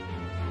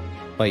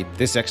 Fight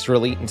this extra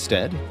elite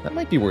instead. That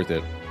might be worth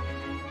it.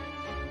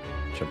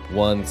 Jump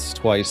once,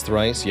 twice,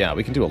 thrice. Yeah,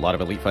 we can do a lot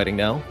of elite fighting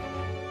now.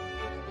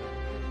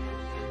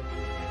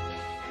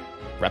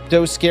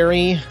 Repto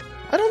scary?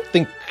 I don't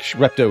think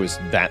Repto is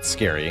that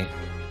scary.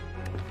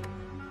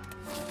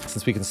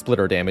 Since we can split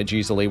our damage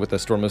easily with the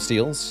Storm of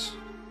Steels.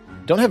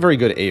 Don't have very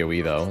good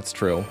AoE though, that's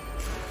true.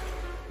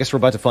 Guess we're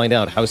about to find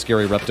out how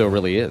scary Repto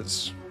really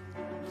is.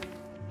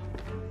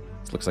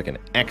 This looks like an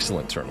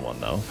excellent turn 1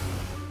 though.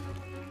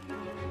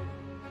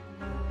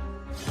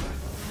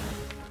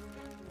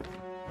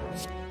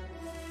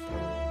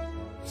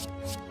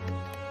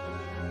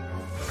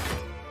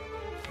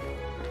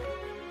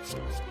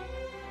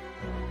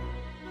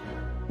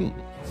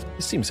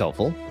 seems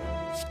helpful.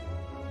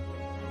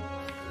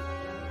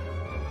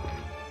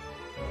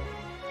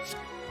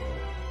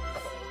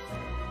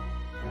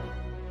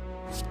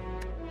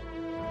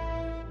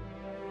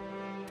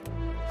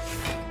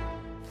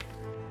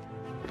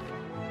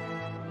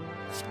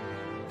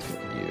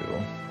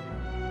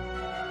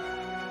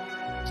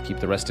 Keep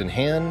the rest in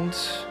hand.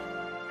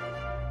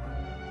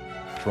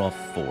 Draw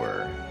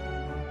 4.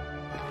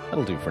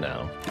 That'll do for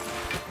now.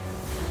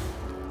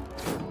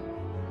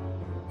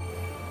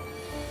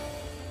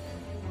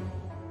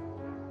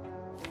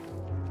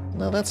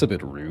 Now that's a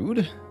bit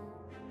rude.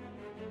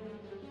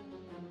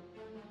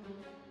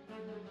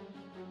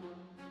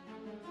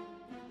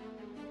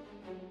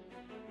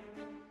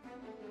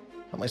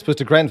 How am I supposed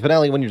to grand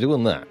finale when you're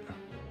doing that?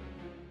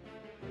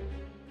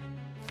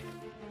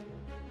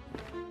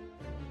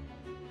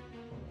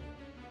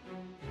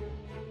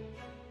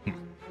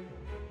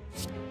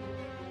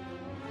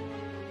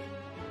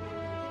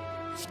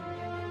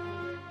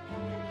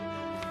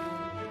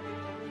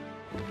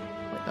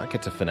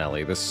 Get to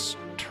finale this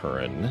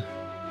turn.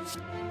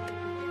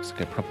 Looks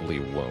like I probably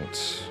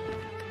won't.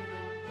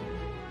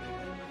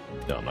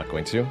 No, I'm not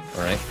going to.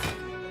 Alright.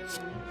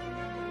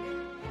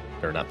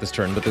 Or not this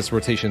turn, but this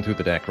rotation through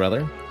the deck,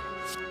 rather.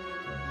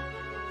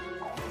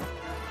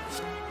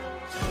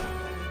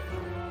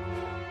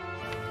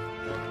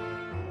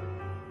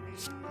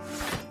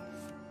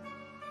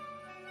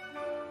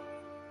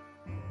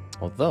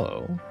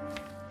 Although...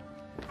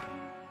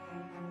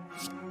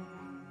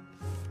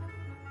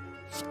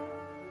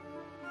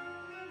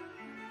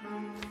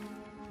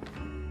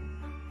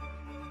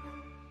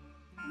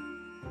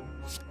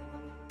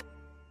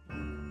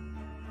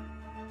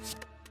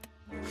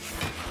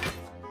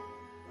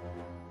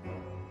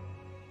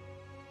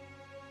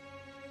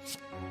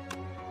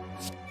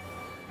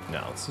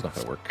 No, this is not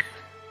going to work.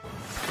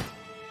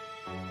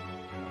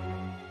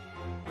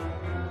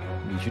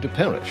 Need you to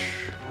perish.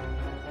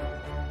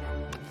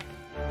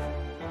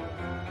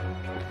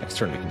 Next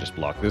turn we can just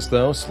block this,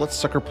 though. So let's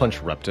Sucker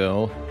Punch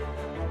Repto.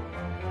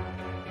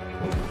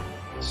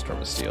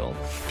 Storm of Steel.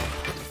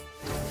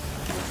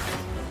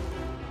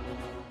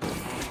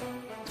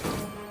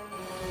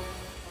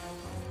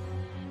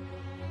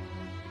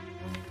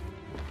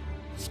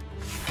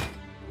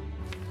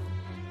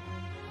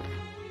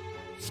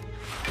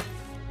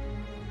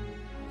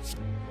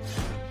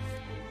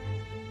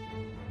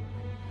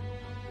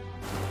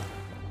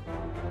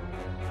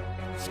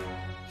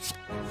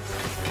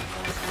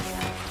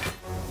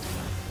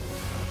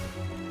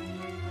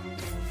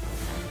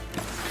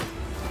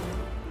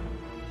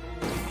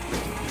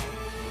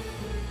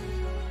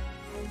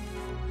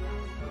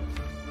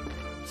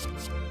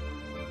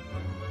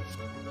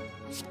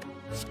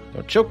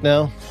 Don't choke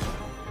now.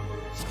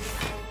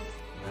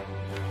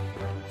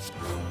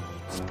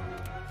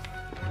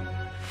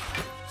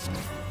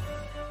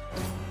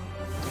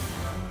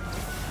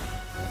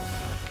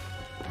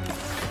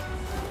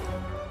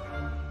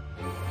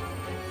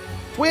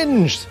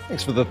 Twinge!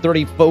 Thanks for the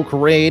 30 folk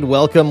raid.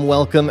 Welcome,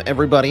 welcome,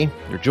 everybody.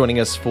 You're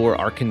joining us for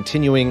our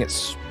continuing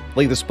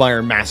Slay the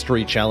Spire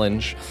Mastery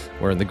Challenge,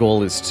 wherein the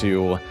goal is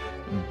to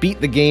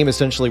beat the game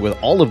essentially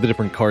with all of the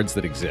different cards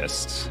that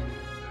exist.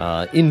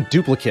 In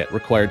duplicate,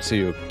 required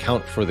to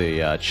count for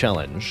the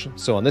challenge.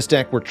 So on this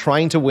deck, we're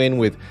trying to win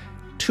with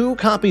 2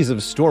 copies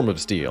of Storm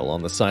of Steel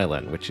on the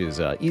Silent, which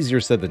is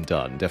easier said than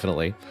done,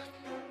 definitely.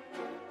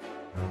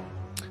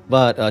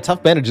 But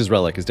Tough Bandages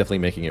Relic is definitely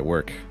making it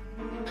work.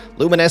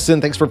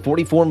 Luminescent, thanks for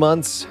 44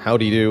 months.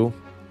 Howdy do.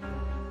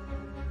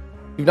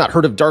 If you've not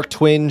heard of Dark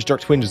Twinge,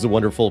 Dark Twinge is a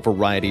wonderful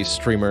variety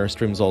streamer.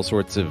 Streams all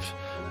sorts of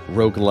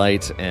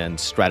roguelite and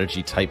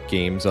strategy-type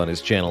games on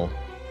his channel.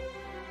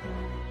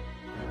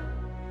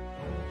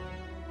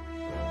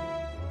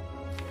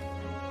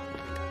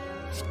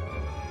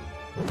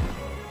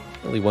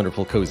 Really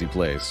wonderful, cozy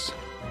place.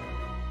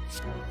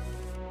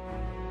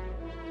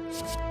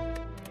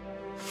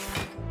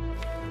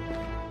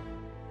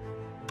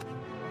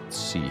 Let's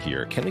see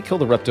here. Can we kill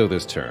the Repto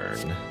this turn?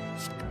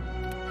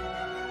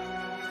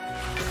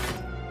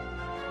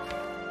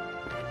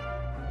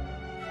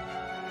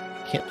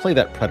 Can't play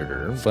that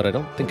Predator, but I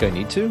don't think I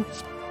need to.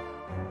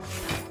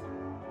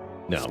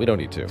 No, we don't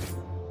need to.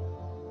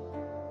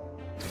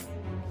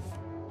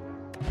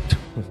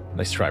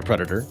 Nice try,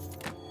 Predator.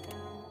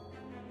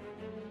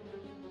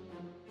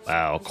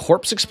 Wow,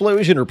 Corpse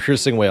Explosion or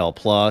Piercing Wail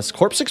plus.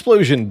 Corpse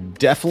Explosion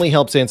definitely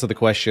helps answer the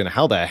question,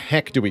 how the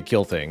heck do we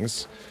kill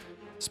things?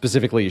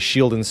 Specifically,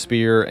 Shield and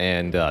Spear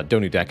and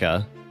Donu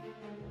Deka.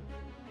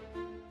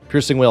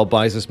 Piercing Wail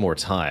buys us more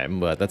time,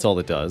 but that's all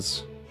it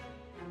does.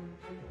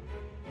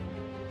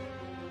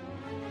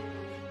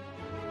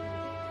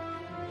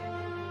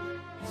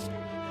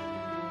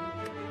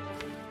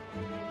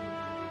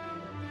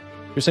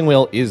 Piercing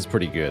Wail is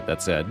pretty good,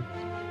 that said.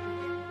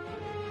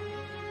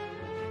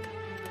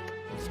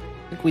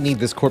 I think we need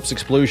this Corpse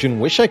Explosion.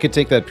 Wish I could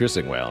take that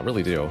Piercing Wail, I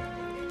really do.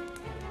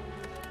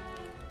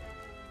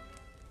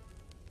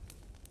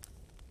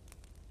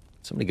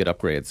 So many good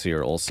upgrades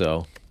here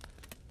also.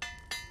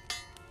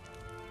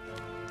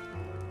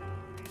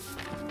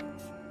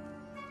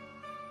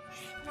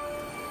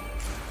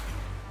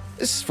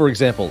 This, for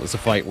example, is a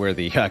fight where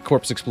the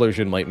corpse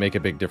explosion might make a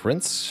big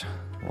difference.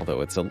 Although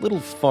it's a little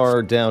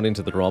far down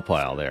into the draw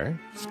pile there.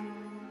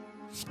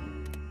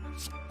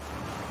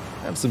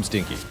 Have some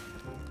stinky.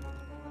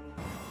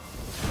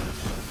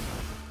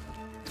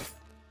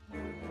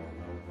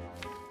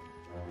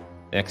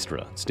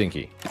 Extra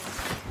stinky.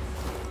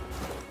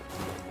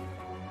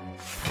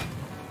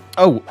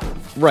 Oh,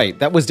 right.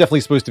 That was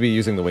definitely supposed to be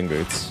using the wing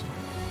boots.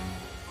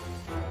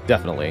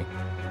 Definitely.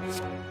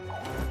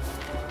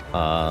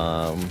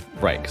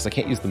 Right, because I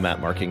can't use the map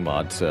marking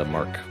mod to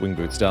mark wing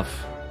boot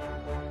stuff.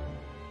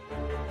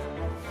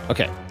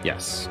 Okay,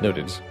 yes,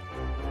 noted.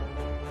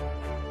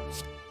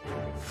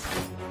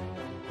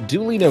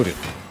 Duly noted.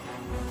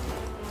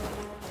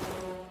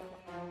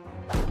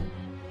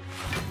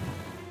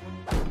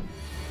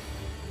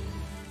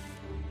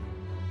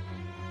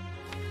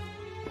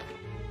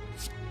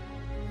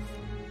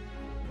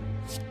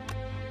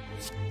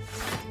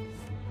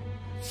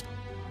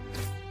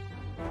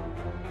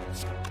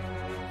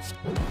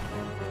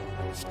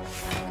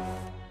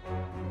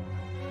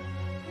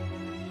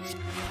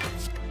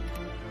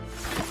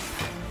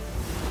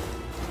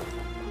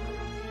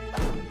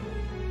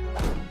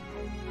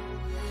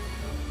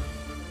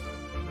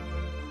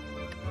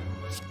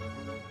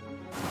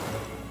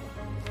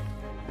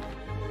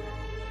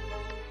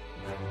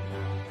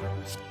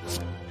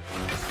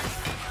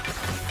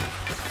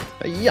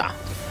 Yeah.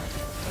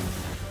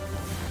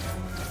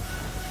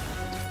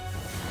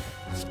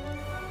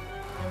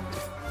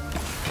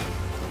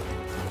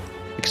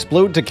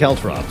 Explode to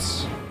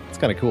Caltrops. It's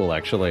kind of cool,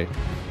 actually.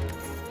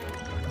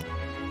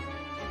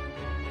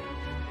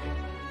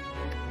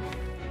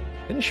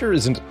 Finisher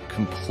isn't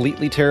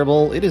completely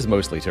terrible. It is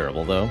mostly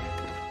terrible, though.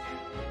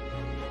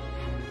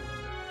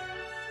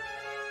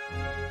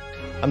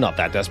 I'm not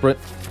that desperate.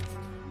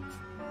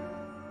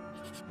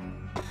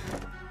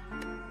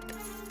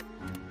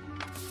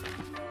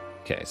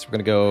 Okay, so we're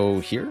gonna go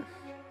here.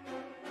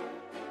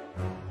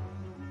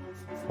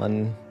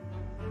 1,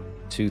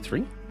 2,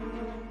 3.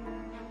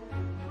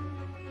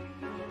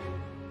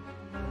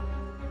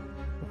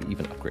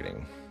 Even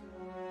upgrading.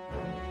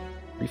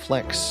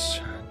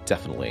 Reflex,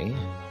 definitely.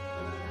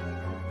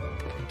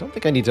 I don't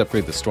think I need to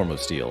upgrade the Storm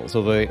of Steel,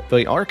 so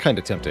they are kind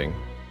of tempting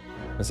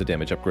as a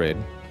damage upgrade.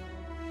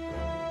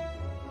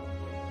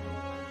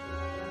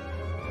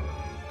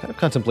 Kind of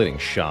contemplating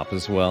Shop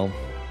as well.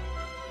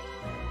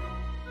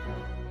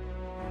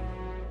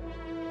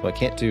 Well, I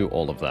can't do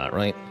all of that,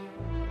 right?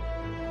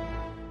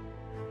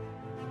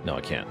 No,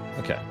 I can't.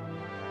 Okay.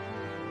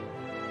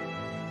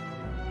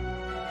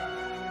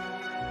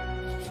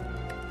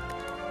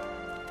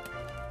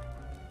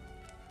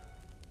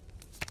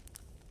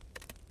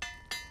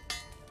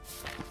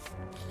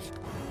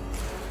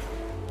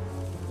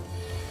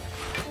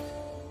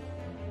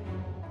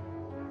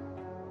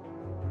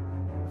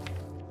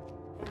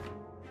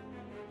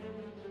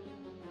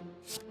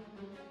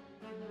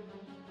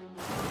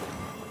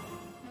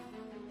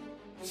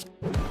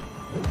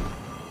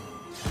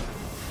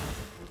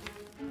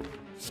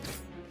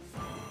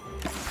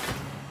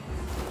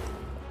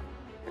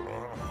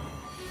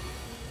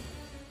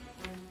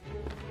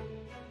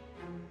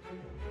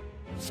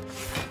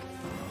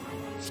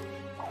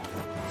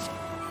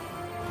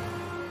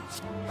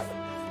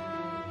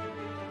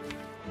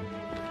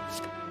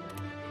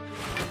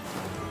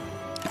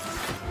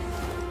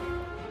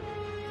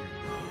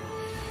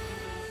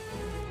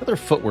 Other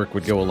footwork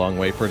would go a long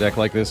way for a deck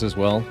like this as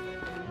well.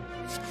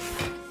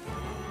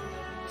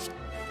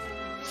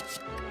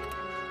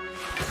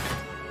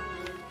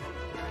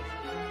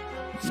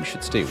 You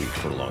should stay weak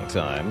for a long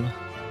time.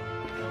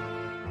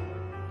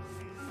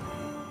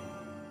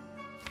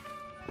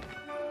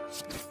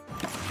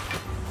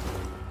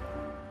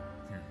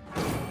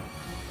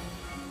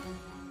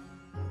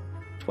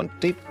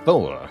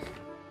 $24.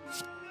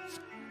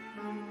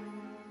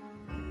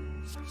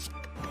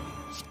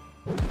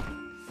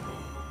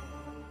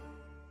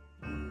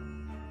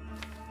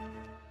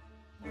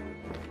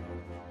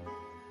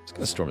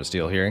 A Storm of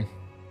Steel here.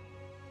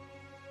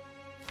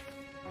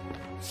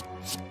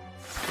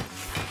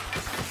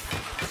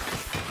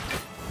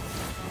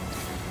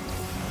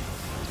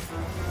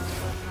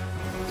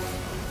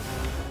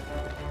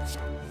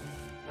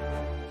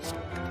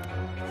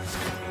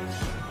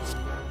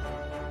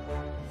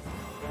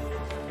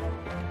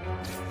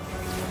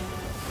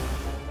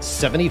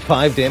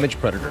 $75 damage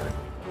Predator.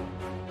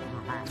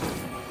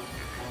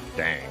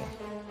 Dang.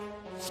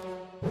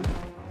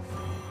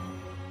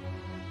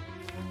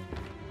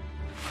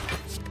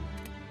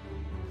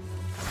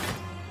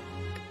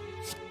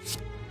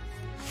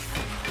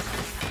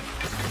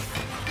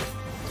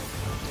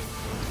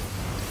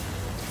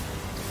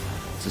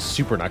 This is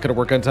super not going to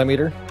work on Time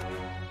Eater.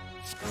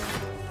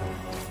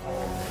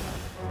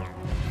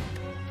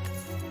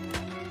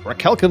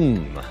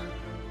 Rakalcum.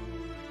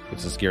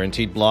 Gives us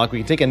guaranteed block. We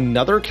can take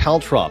another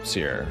Caltrops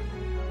here.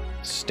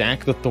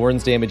 Stack the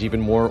Thorns damage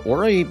even more,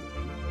 or a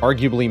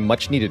arguably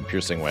much needed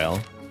Piercing Wail.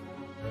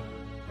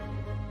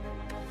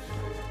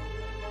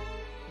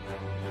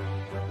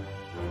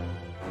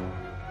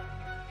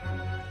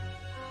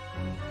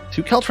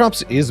 2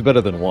 Caltrops is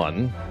better than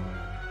 1.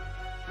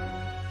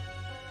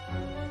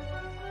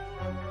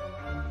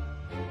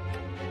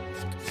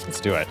 Let's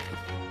do it.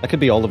 That could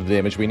be all of the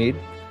damage we need.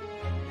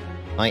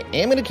 I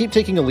am going to keep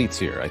taking elites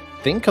here, I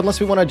think,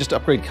 unless we want to just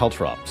upgrade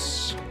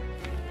Caltrops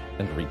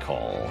and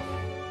recall.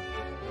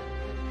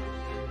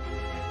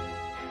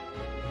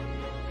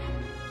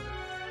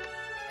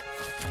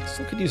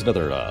 Still could use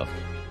another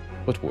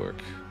footwork.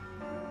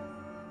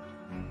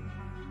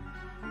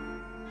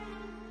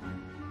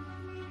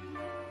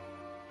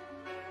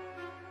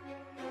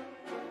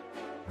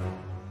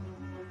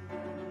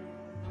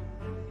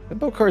 The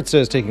bow card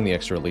says taking the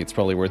extra elite's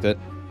probably worth it.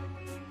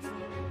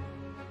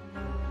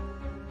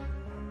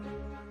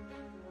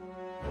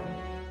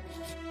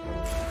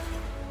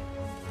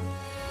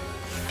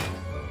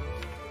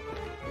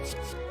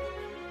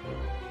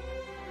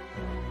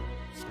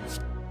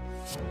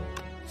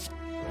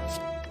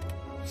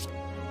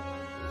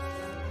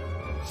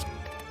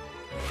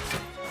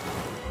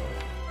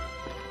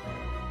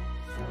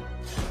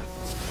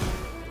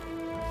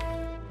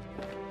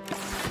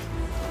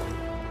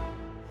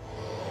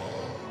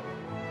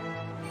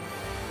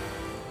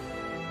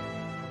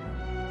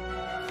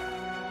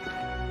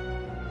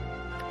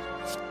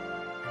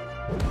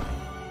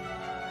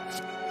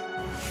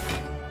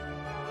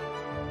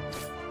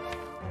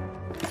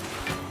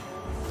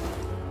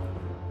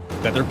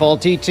 Featherfall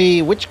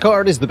TT, which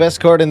card is the best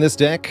card in this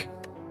deck?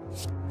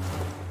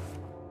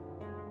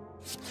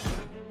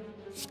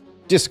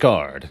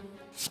 Discard.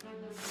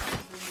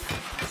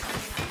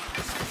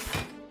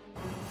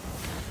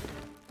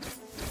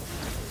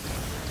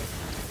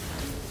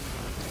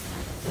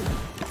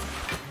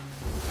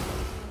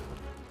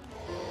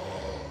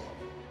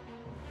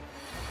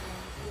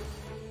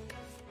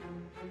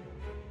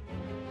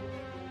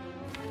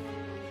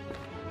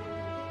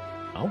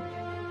 Oh.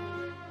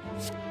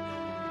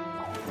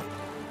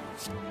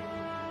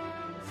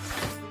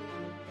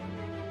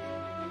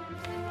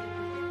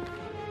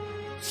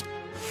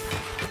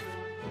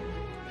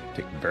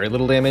 Take very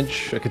little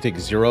damage. I could take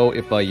 0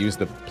 if I use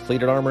the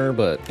plated armor,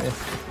 but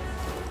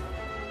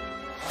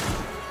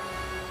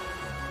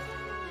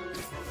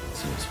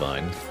seems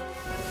fine.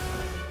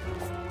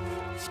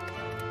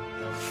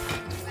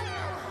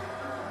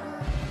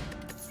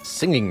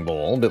 Singing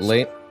Bowl, a bit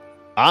late.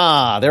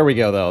 Ah, there we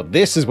go, though.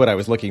 This is what I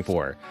was looking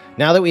for.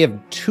 Now that we have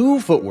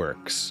 2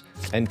 footworks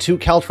and 2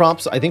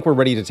 Caltrops, I think we're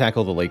ready to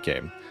tackle the late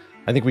game.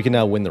 I think we can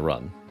now win the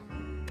run.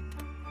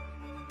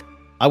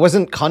 I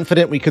wasn't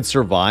confident we could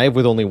survive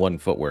with only 1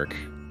 footwork,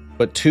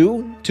 but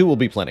 2 will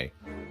be plenty.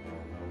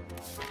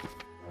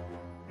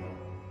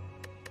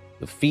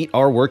 The feet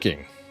are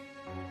working.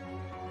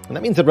 And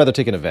that means I'd rather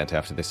take an event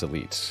after this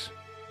elite.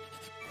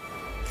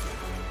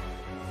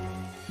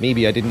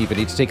 Maybe I didn't even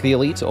need to take the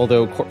elite,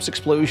 although Corpse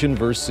Explosion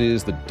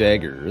versus the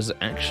daggers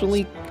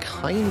actually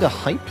kinda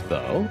hype,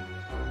 though.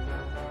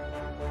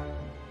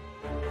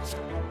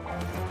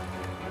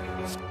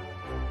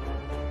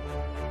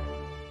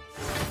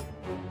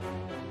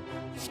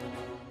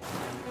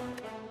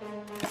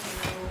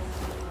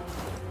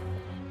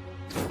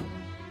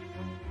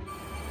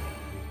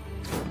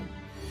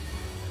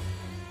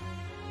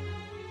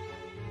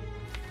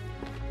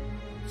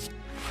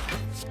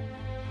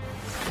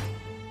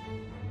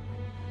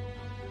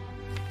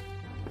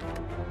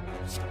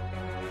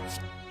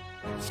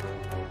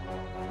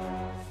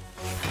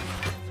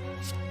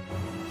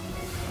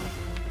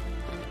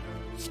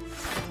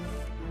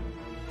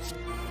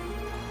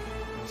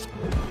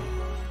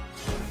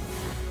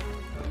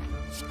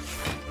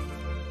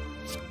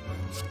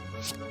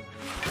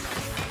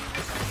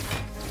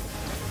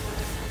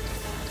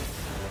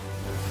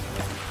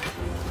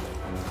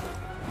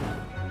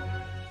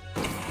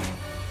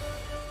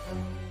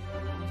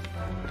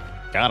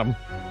 Got him.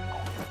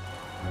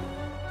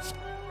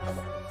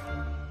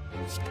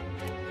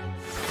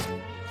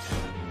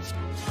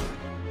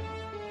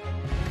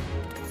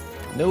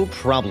 No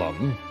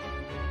problem.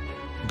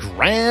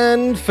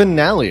 Grand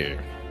Finale.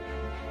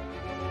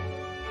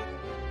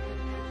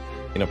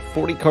 In a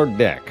 40-card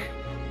deck.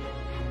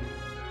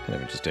 Kind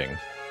of interesting.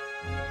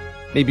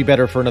 Maybe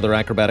better for another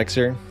acrobatics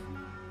here.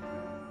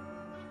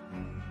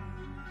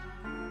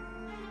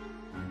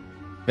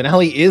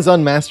 Finale is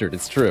unmastered,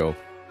 it's true.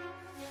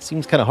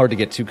 Seems kind of hard to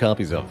get 2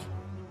 copies of.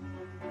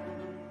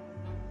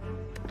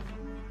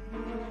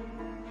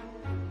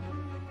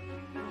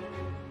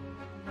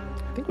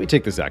 I think we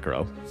take this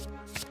Acro.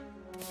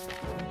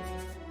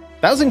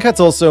 1,000 Cut's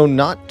also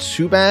not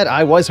too bad.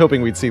 I was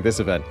hoping we'd see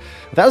this event.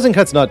 1,000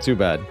 Cut's not too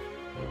bad.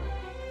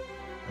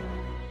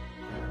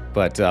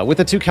 But with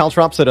the 2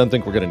 Caltrops, I don't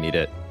think we're going to need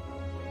it.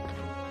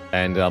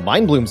 And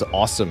Mind Bloom's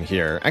awesome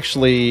here.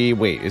 Actually,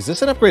 wait, is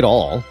this an upgrade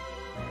all?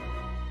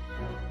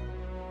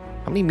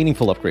 How many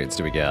meaningful upgrades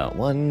do we get?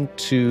 1,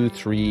 2,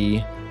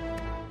 3,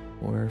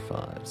 4,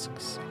 5,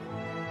 6.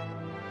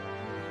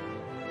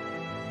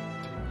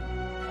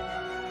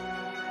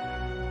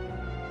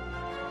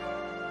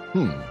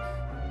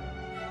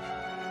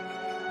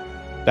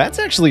 That's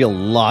actually a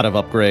lot of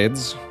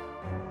upgrades.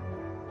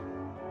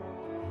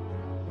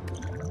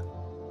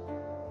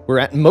 We're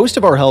at most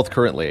of our health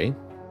currently,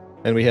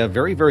 and we have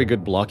very, very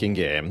good blocking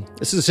game.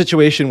 This is a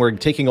situation where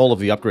taking all of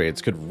the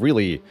upgrades could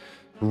really,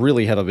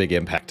 really have a big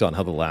impact on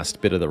how the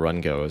last bit of the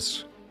run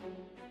goes.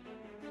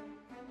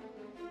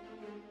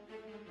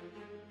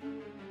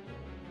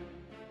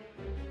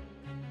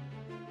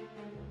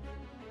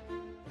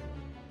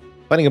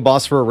 Finding a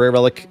boss for a rare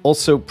relic,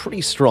 also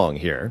pretty strong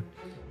here.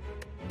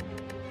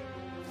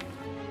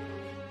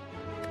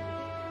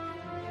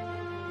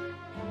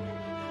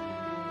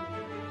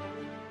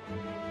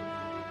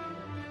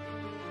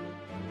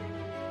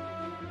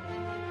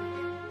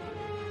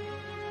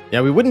 Yeah,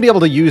 we wouldn't be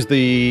able to use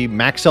the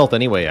max health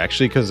anyway,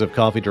 actually, because of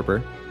Coffee Dripper.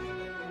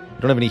 We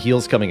don't have any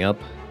heals coming up.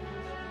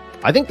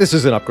 I think this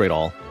is an upgrade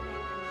all.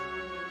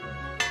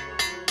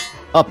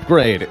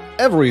 Upgrade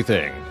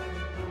everything.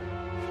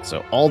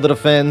 So all the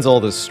defends, all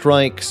the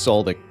strikes,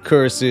 all the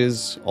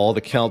curses, all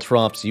the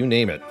caltrops, you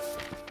name it.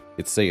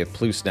 It's Saith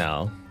Plus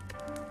now.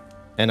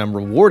 And I'm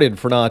rewarded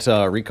for not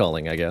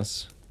recalling, I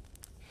guess.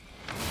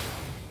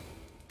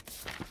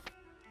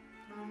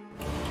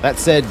 That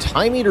said,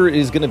 Time Eater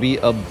is going to be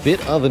a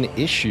bit of an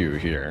issue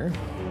here.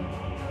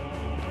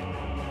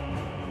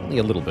 Only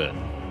a little bit.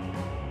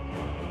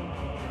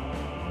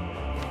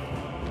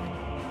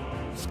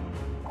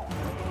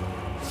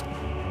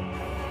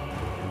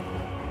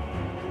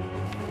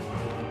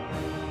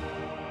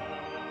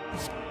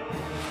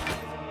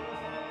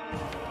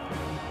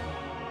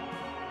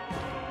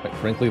 Quite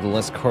frankly, the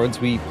less cards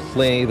we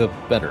play, the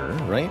better,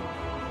 right?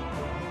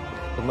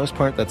 For the most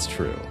part, that's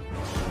true.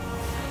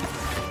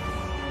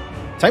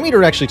 Time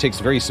Eater actually takes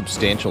very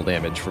substantial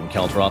damage from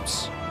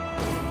Caltrops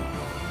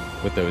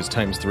with those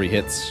 ×3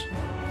 hits.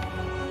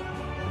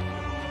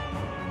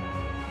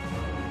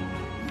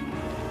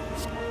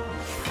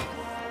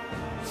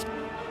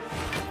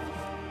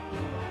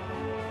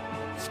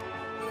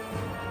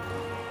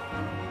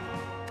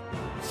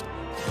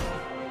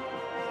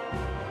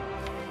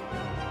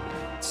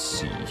 Let's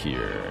see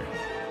here.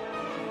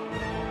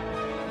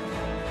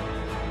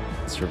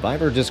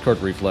 Survivor, discard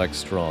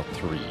reflex, draw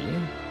 3.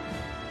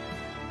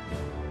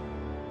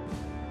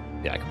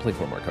 Yeah, I can play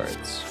 4 more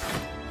cards.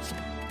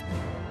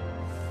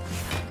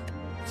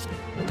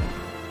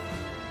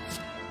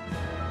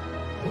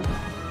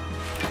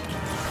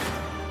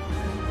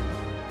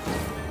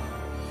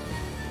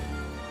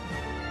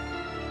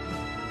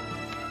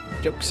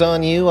 Joke's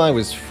on you, I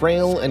was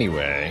frail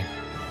anyway.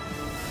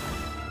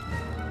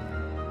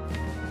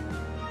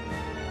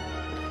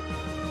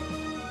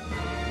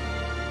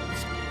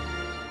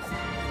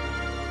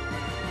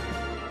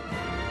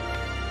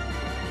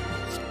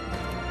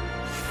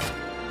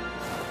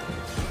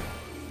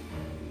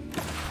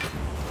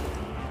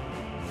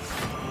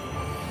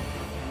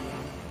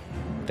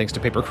 Thanks to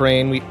Paper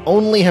Crane, we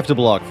only have to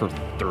block for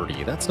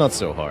 30. That's not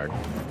so hard.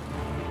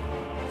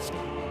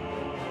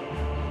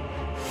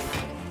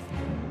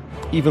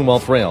 Even while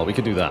frail, we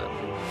could do that.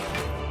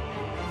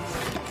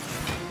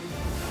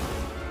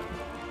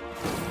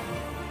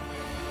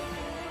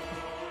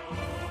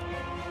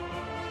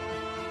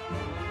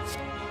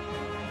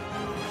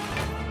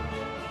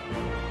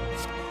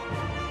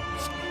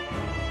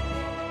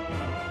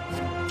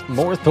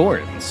 More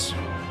thorns.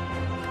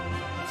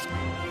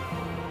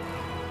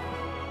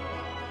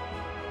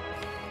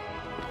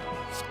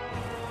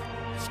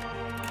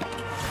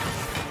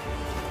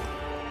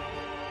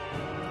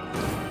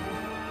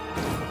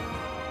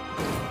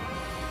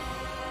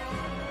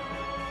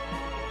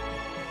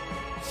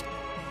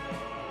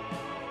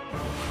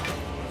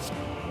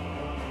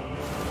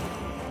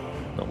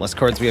 The less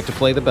cards we have to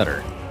play, the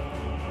better.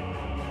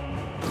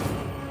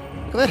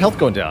 Look at that health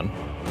going down.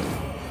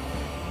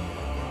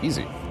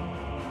 Easy.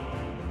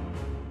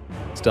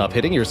 Stop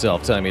hitting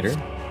yourself, Time Eater.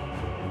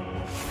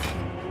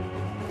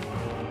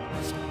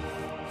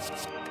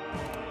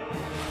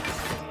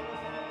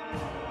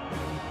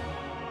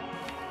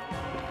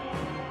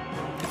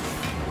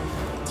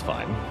 It's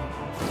fine.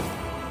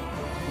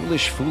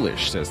 Foolish,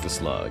 foolish, says the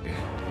slug.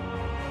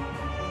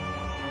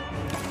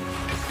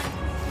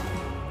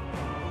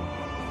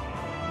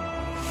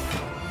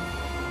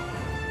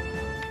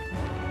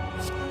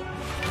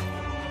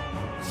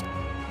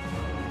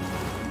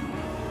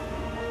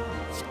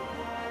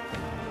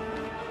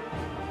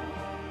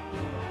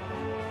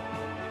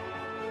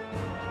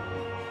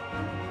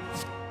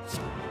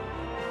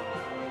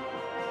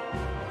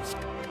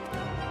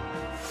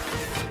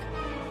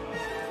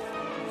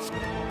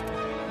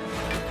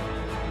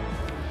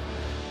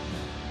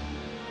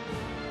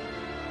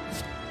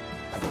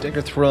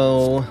 Dagger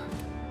Throw,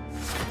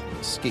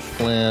 Escape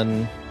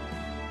Plan,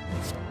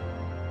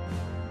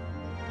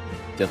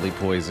 Deadly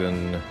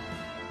Poison,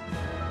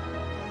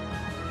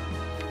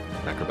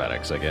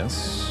 Acrobatics, I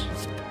guess.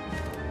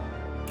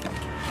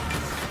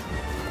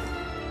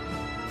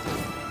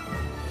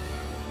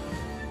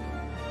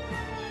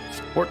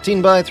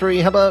 $14 by 3,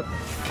 how about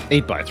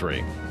 8 by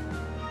 3?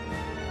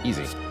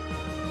 Easy.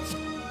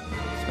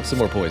 Have some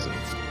more poison.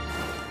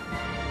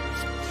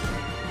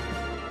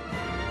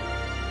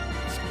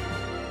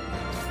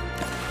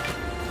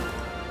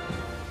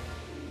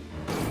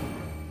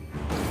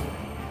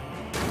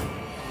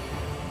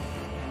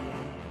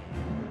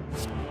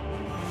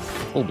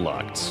 Full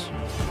blocked.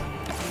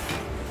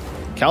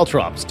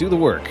 Caltrops, do the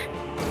work.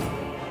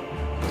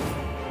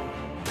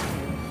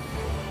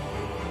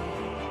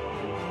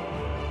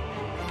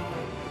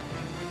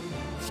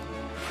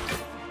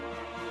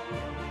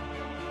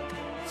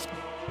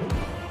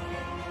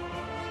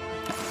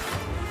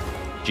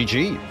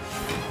 GG.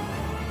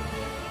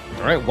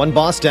 Alright, one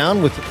boss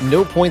down with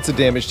no points of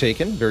damage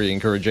taken. Very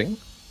encouraging.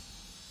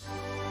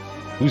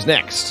 Who's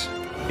next?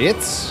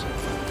 It's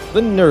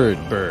the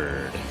Nerd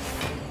Bird.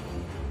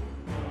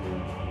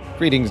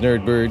 Greetings,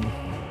 Nerd Bird.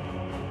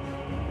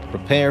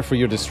 Prepare for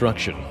your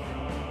destruction.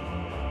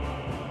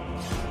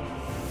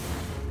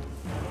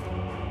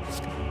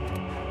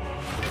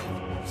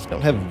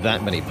 Don't have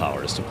that many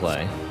powers to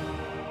play.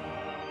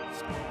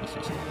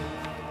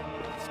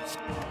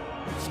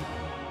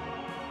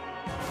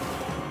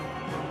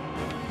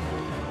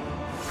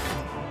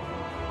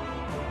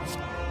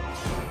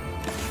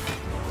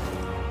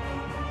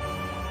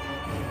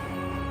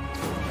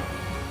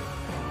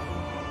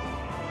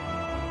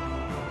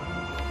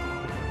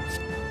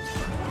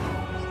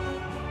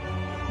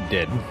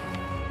 Dead.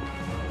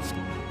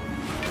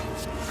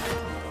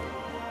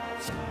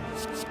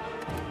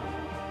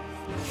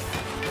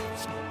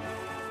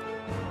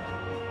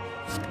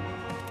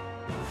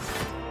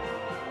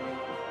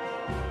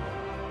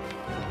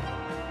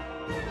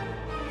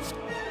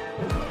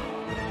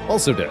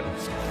 Also dead.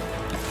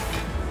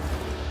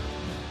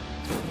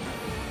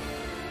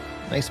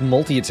 Nice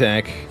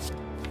multi-attack.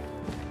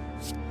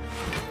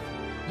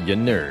 You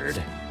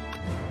nerd.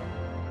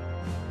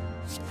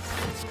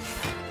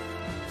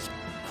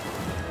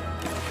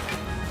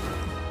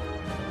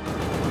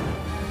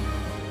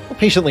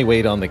 Patiently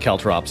wait on the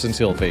Caltrops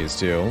until Phase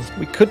 2.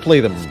 We could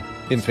play them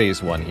in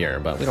Phase 1 here,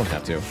 but we don't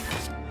have to.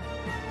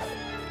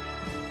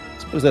 I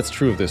suppose that's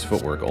true of this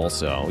footwork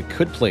also. We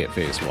could play it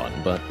Phase 1,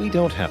 but we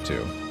don't have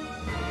to.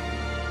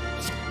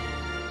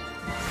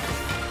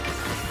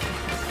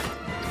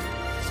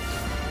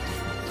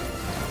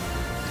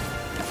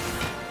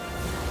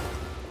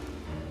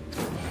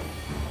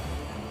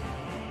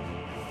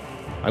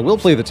 I will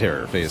play the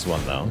Terror Phase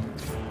 1, though.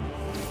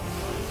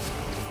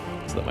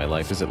 So that my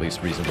life is at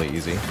least reasonably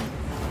easy.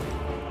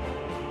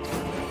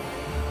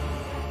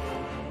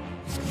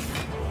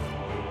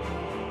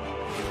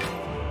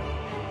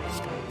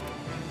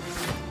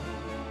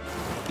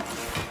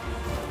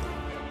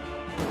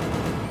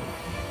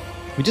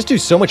 We just do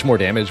so much more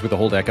damage with the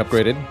whole deck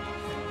upgraded.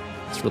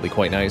 It's really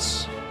quite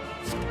nice.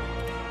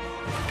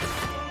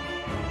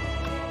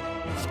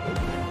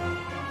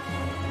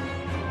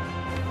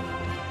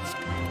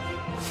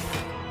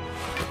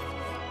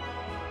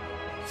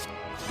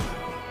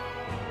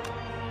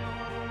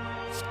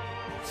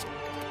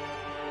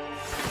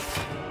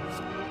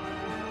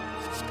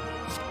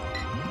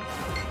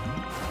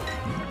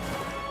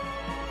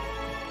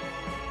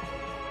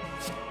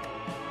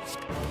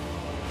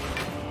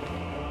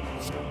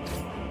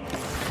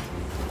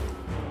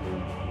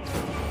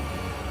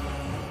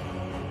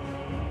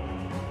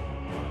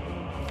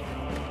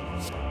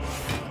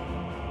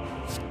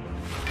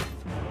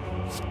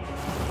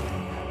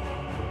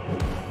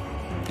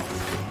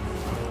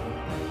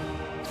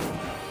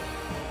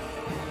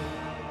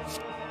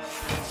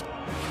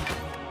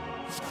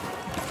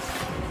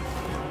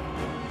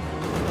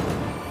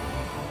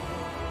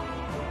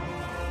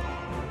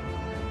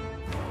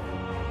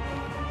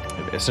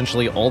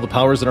 Essentially all the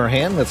powers in our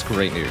hand. That's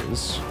great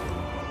news.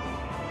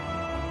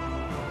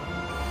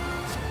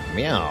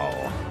 Meow.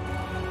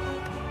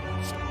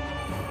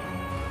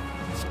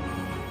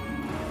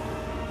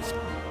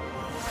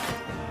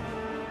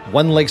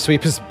 One leg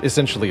sweep is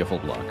essentially a full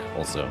block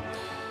also.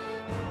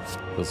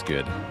 Feels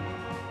good.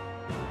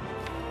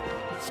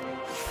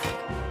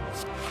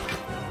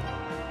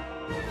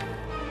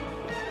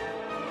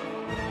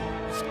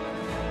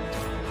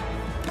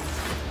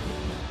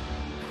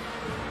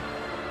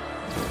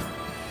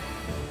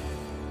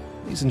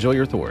 Please enjoy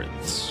your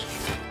thorns.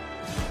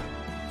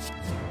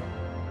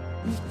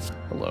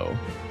 Hello.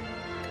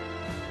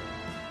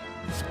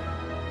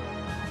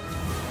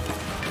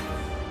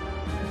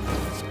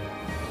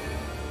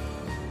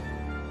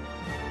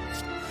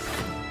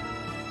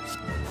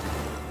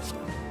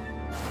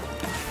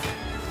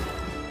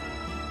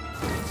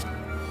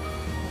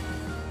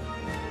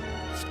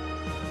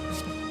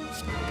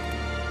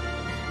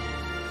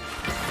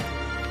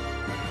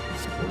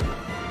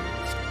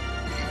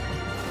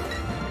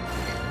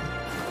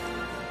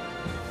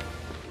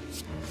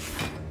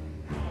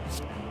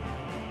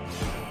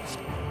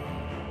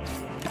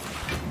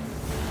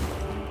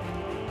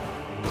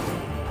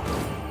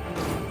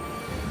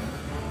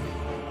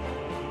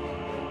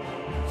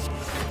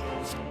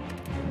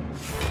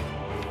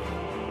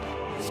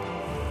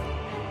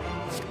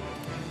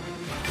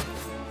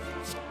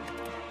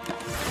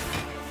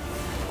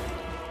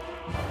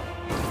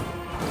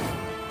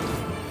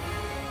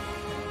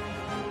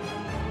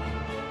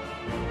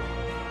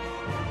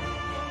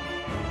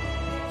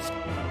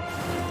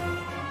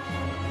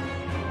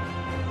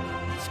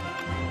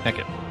 Heck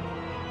it.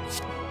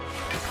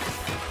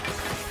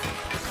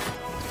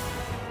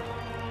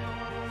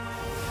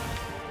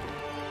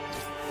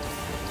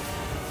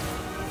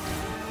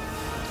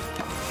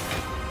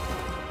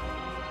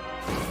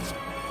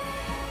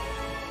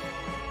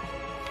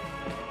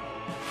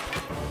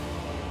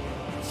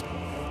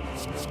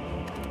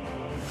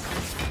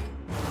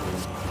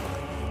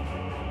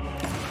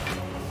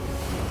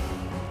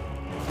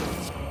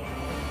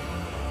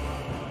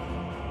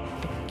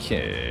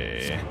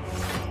 Okay.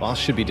 Boss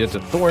should be dead to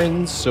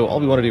Thorns, so all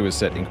we want to do is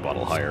set Ink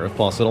Bottle higher if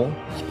possible,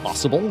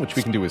 which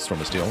we can do with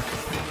Storm of Steel.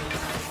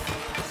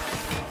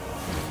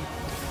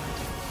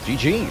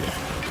 GG.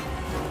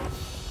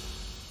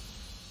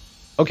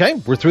 Okay,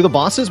 we're through the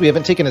bosses. We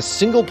haven't taken a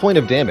single point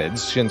of damage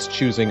since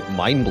choosing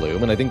Mind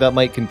Bloom, and I think that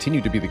might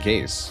continue to be the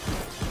case.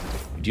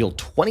 We deal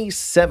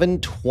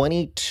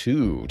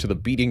 27-22 to the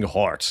beating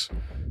heart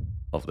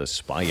of the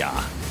Spire.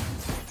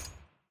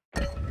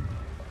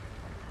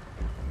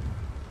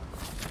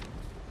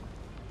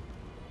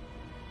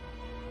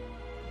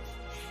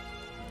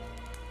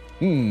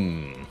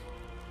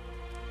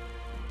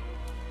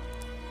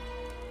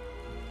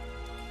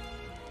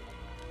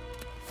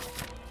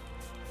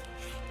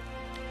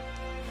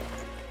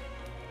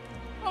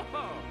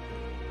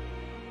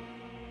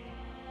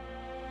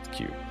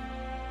 Cute.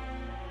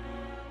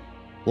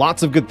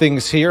 Lots of good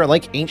things here. I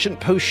like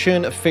Ancient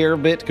Potion a fair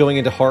bit going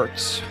into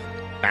Hearts.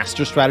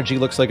 Master Strategy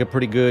looks like a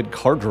pretty good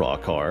card draw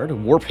card.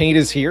 Warpaint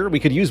is here. We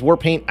could use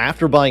Warpaint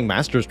after buying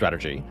Master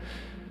Strategy.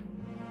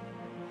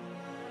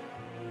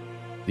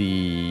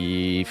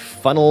 The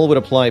funnel would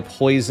apply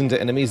poison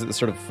to enemies at the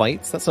start of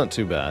fights. That's not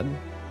too bad.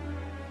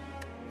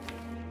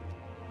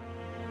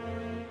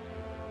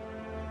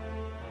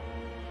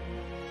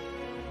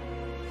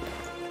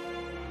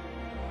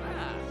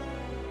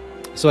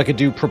 So I could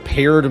do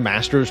prepared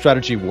Master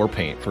Strategy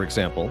Warpaint, for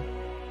example.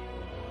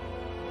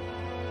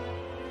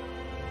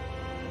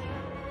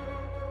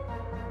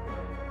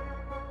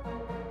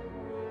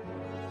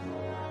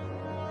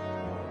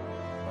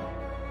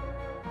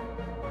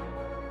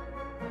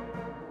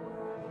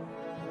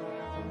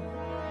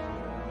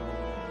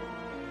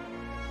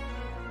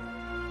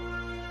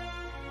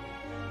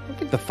 I don't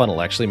think the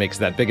funnel actually makes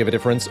that big of a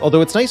difference,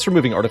 although it's nice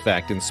removing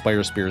Artifact in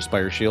Spire Spear,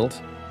 Spire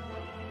Shield.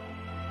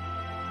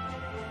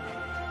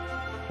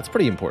 That's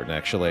pretty important,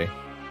 actually.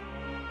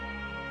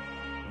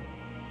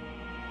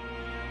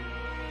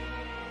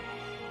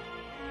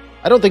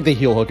 I don't think the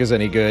heal hook is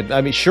any good. I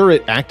mean, sure,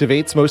 it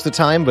activates most of the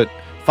time, but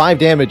 5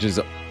 damage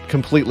is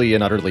completely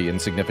and utterly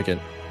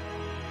insignificant.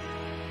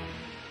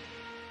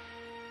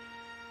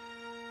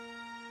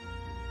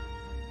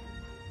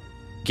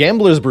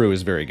 Gambler's Brew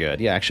is very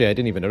good. Yeah, actually, I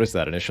didn't even notice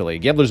that initially.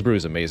 Gambler's Brew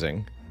is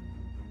amazing.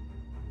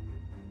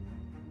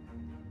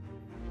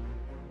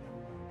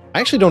 I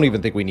actually don't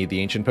even think we need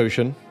the Ancient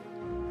Potion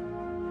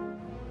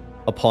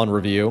upon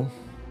review.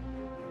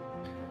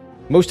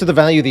 Most of the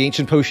value of the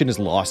Ancient Potion is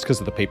lost because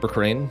of the Paper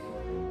Crane.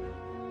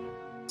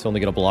 It's only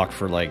going to block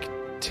for like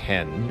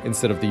 10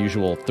 instead of the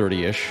usual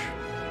 30-ish.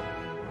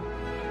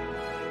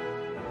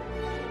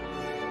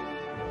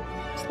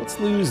 So let's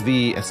lose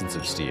the Essence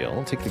of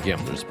Steel. Take the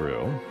Gambler's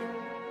Brew.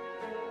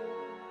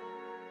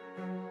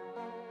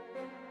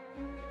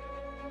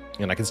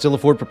 And I can still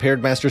afford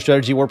Prepared Master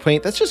Strategy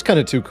Warpaint. That's just kind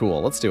of too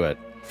cool. Let's do it.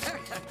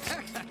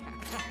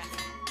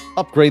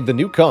 Upgrade the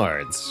new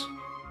cards.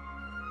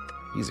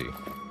 Easy.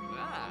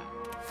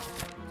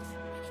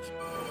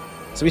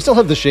 So we still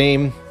have the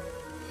Shame.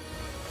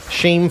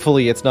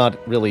 Shamefully, it's not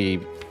really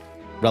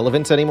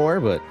relevant anymore,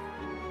 but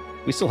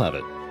we still have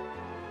it.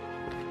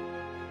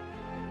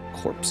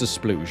 Corpse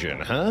Explosion,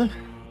 huh?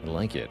 I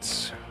like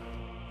it.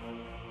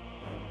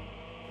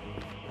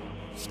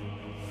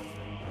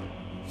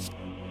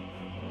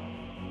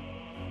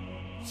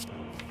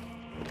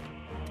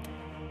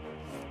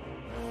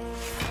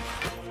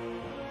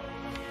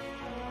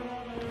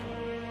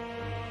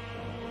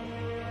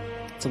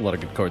 That's a lot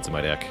of good cards in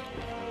my deck.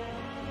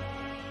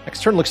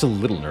 Next turn looks a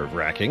little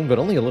nerve-wracking, but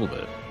only a little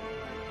bit.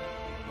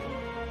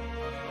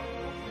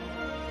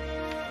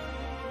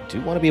 Do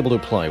want to be able to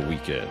apply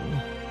Weaken.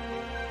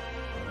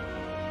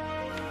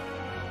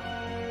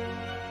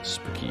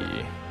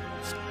 Spooky.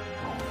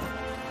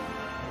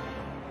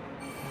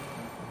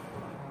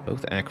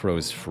 Both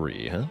Acros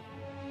free, huh?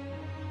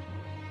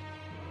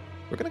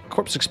 We're gonna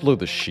Corpse Explode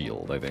the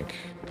shield, I think.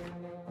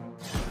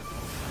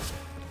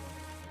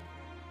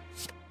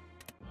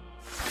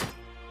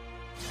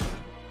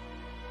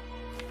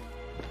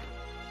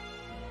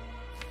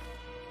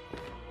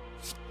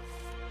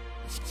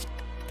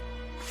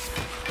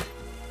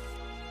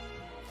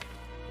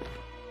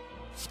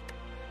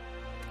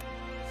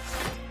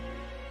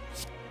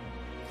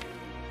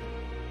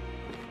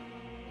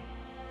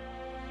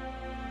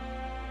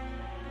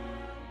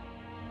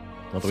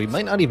 Although we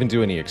might not even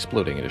do any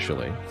exploding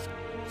initially.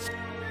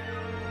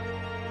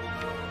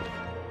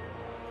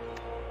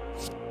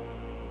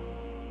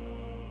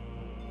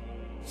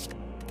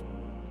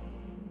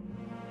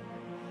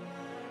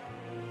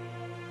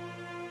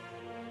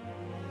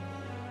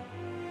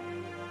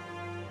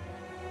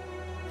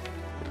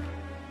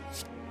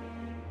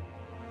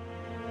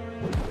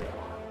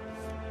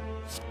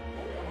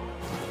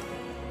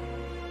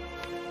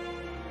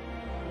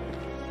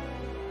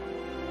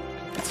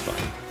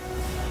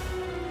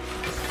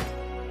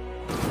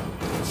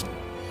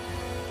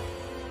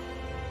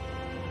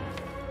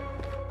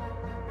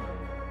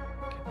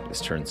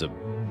 turn's a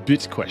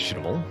bit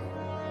questionable.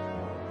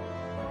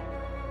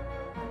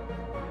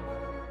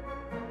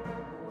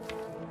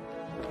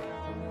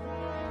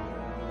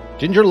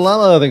 Ginger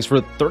Lala, thanks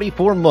for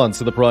 34 months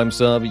of the Prime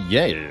sub.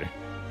 Yay!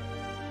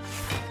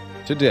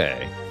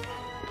 Today.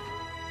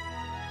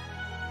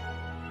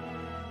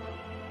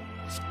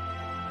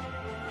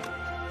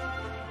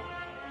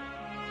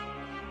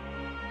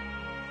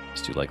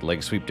 Let's do like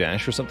leg sweep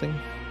dash or something.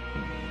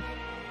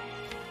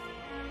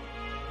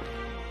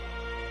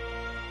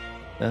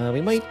 We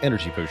might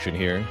energy potion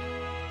here.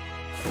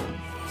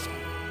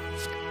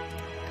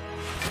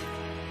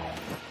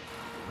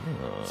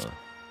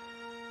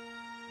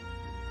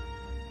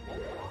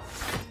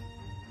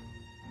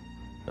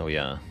 Oh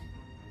yeah.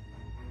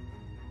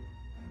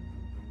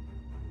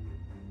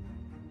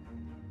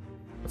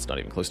 That's not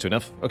even close to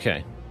enough.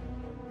 Okay.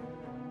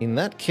 In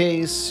that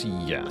case,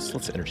 yes,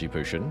 let's energy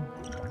potion.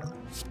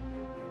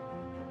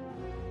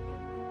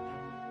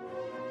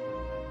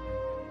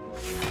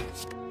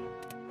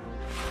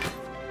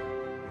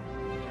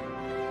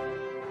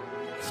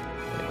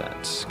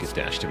 Get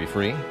dash to be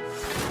free.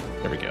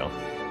 There we go.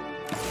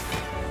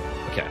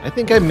 Okay, I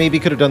think I maybe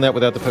could have done that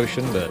without the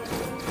potion, but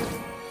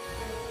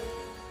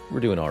we're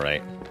doing all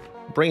right.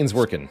 Brain's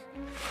working.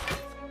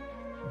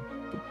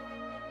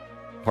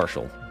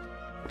 Partial.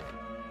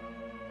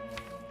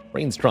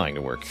 Brain's trying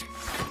to work.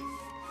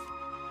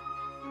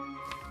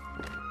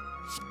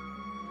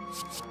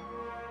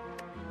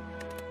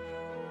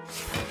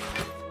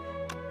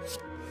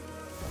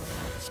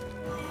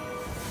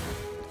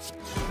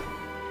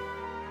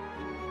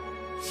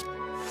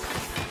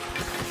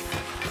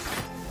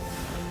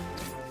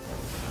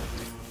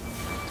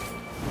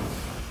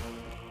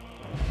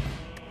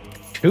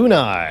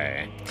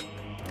 Kunai!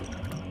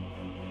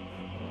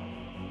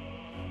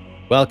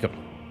 Welcome.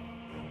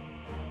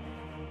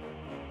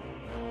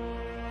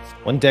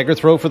 One dagger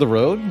throw for the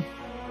road?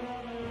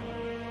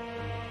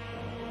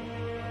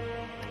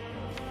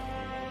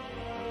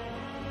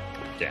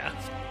 Yeah.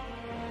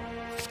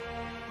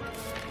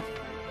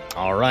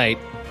 Alright.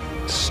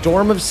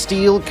 Storm of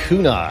Steel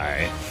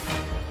Kunai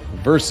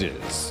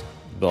versus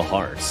the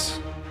Hearts.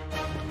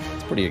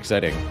 It's pretty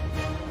exciting.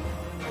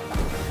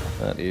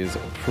 That is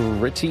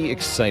pretty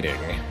exciting.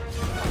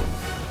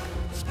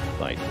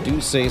 I do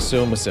say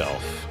so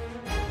myself.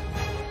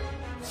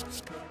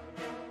 Let's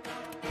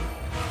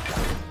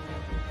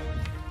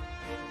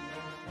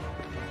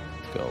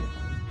go.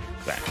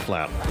 Back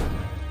flap.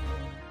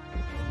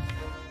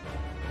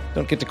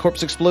 Don't get to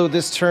corpse explode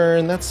this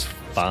turn. That's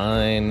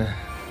fine.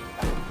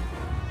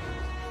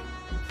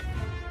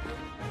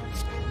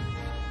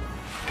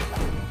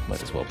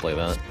 Might as well play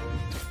that.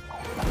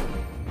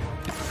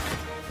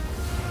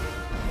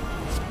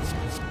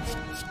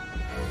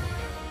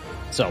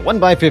 So, 1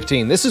 by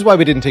 15. This is why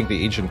we didn't take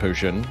the Ancient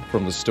Potion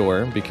from the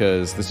store,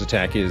 because this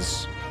attack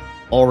is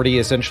already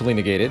essentially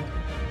negated,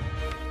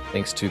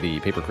 thanks to the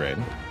Paper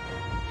Crane.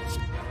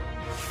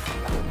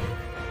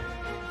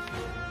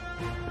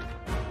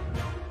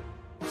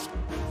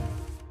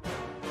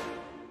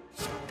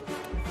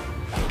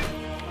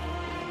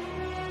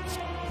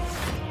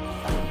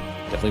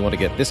 Definitely want to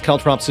get this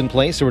Caltrops in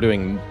place, so we're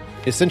doing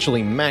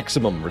essentially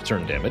maximum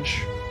return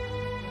damage.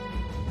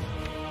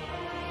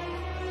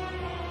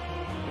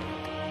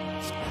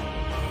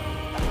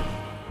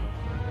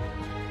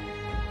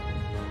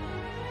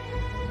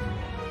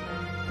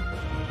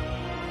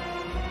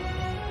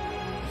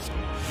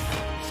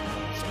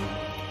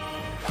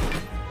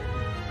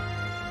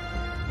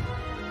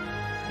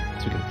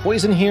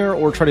 Poison here,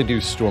 or try to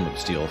do Storm of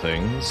Steel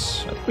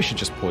things. I think we should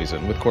just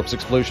poison with Corpse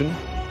Explosion.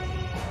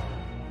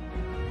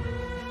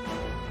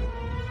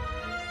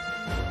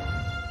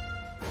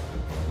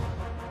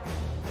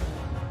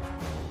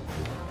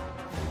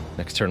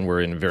 Next turn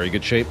we're in very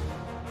good shape.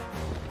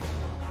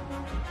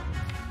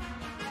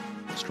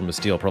 Storm of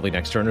Steel probably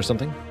next turn or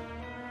something.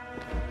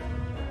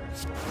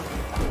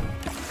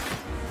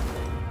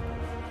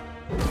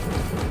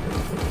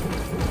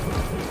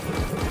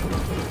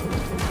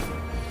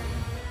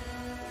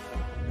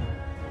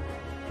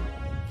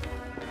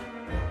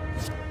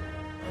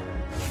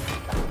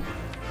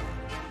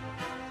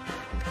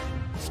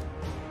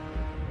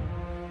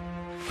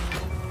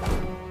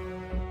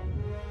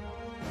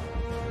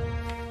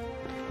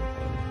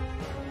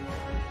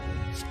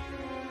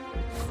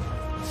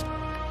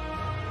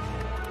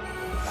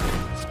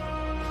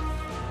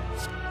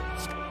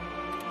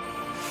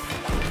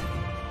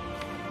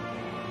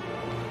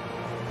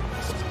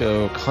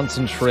 Go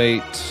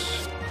concentrate.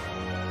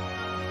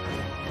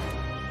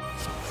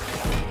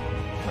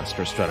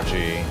 Master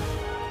strategy.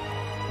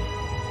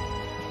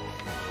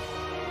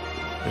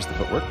 Here's the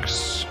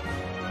footworks.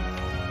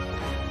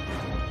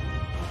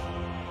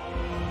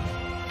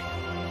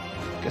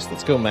 Guess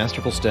let's go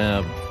Masterful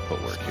Stab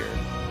footwork here.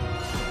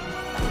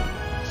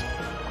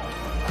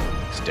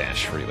 It's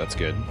dash free, that's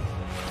good.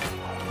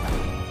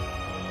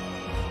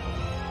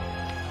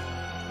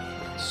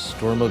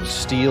 Storm of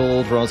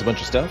Steel draws a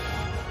bunch of stuff.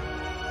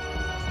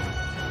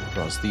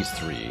 Draws these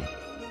three.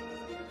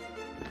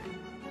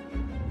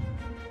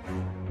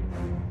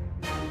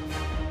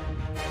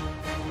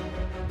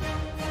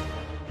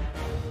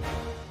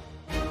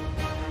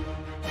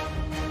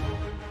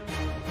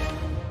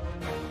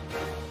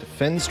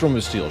 Defend Storm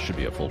of Steel should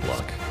be a full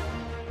block.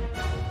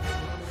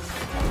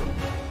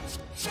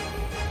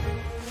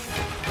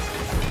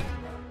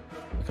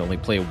 I can only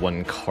play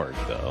one card,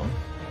 though.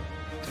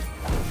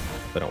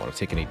 I don't want to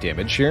take any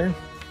damage here.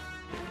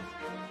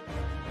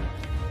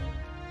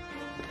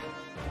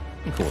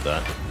 I'm cool with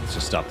that. Let's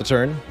just stop the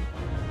turn.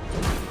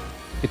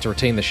 Get to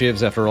retain the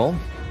shivs after all.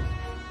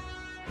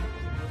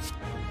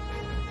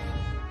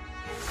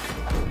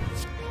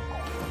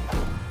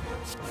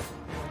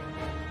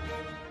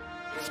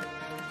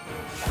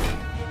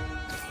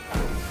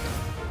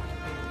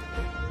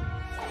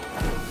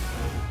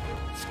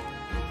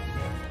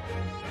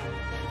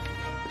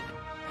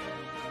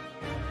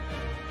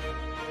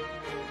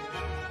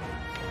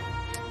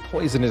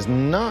 Poison is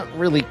not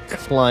really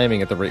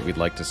climbing at the rate we'd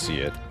like to see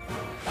it.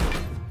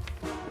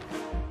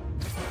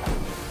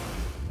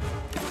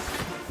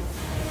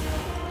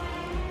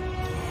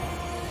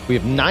 We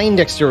have 9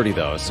 dexterity,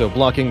 though, so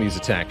blocking these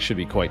attacks should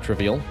be quite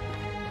trivial.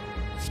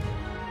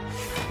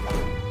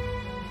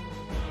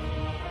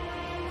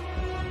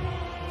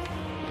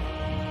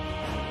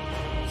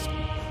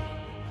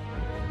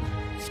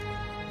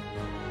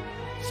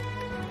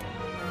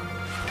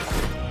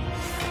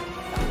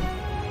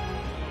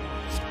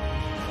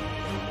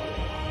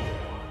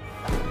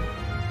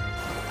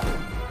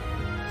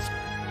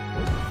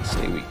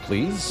 Stay weak,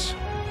 please.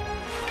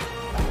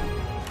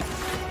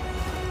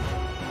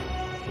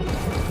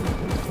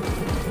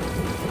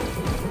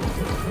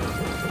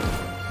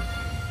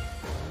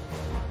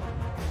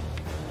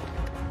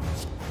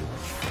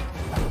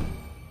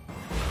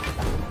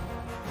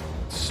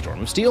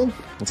 Storm of Steel?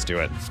 Let's do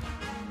it.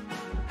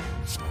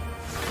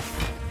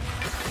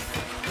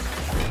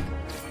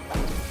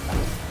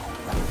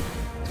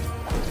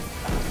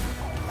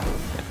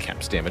 That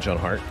caps damage on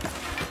Heart.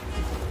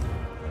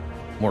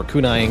 More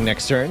kunaiing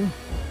next turn.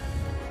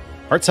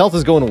 Heart's health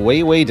is going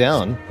way, way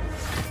down.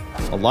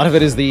 A lot of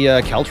it is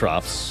the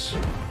Caltrops.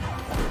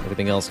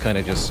 Everything else kind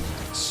of just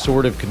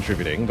sort of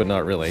contributing, but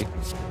not really.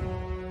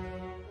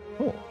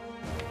 Oh.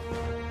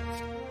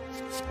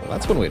 Well,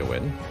 that's one way to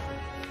win.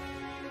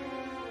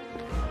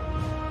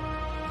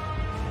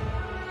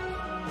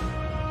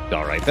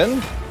 Alright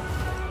then.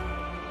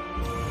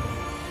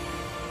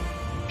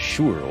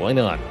 Sure, why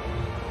not?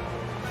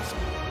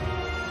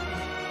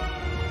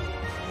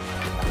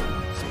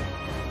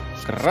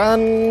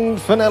 Grand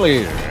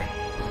finale!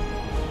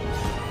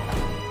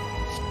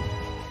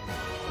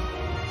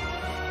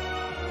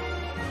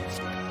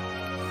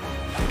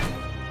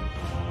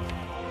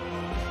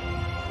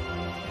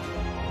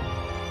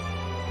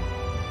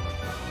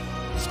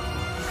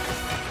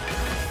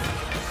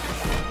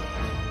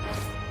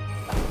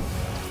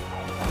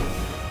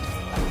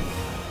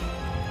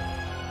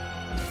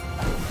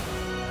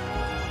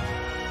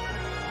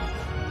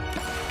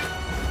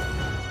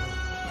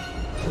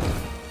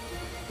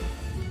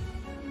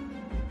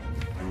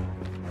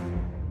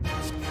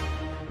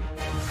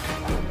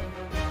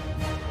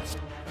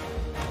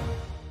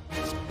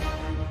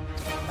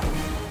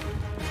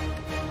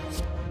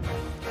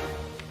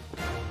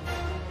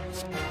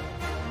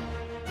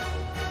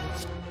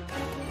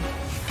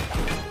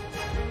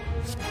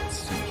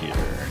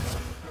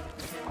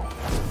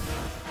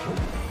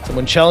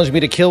 Someone challenged me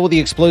to kill with the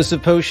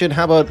Explosive Potion.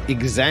 How about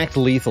exact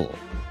lethal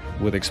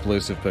with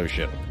Explosive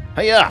Potion?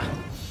 Hiya!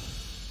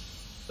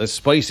 A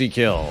spicy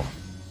kill.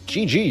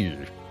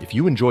 GG. If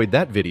you enjoyed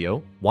that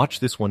video, watch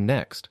this one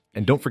next.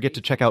 And don't forget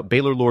to check out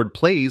Baalorlord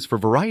Plays for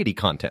variety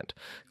content.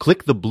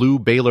 Click the blue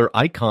Baaler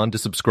icon to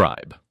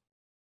subscribe.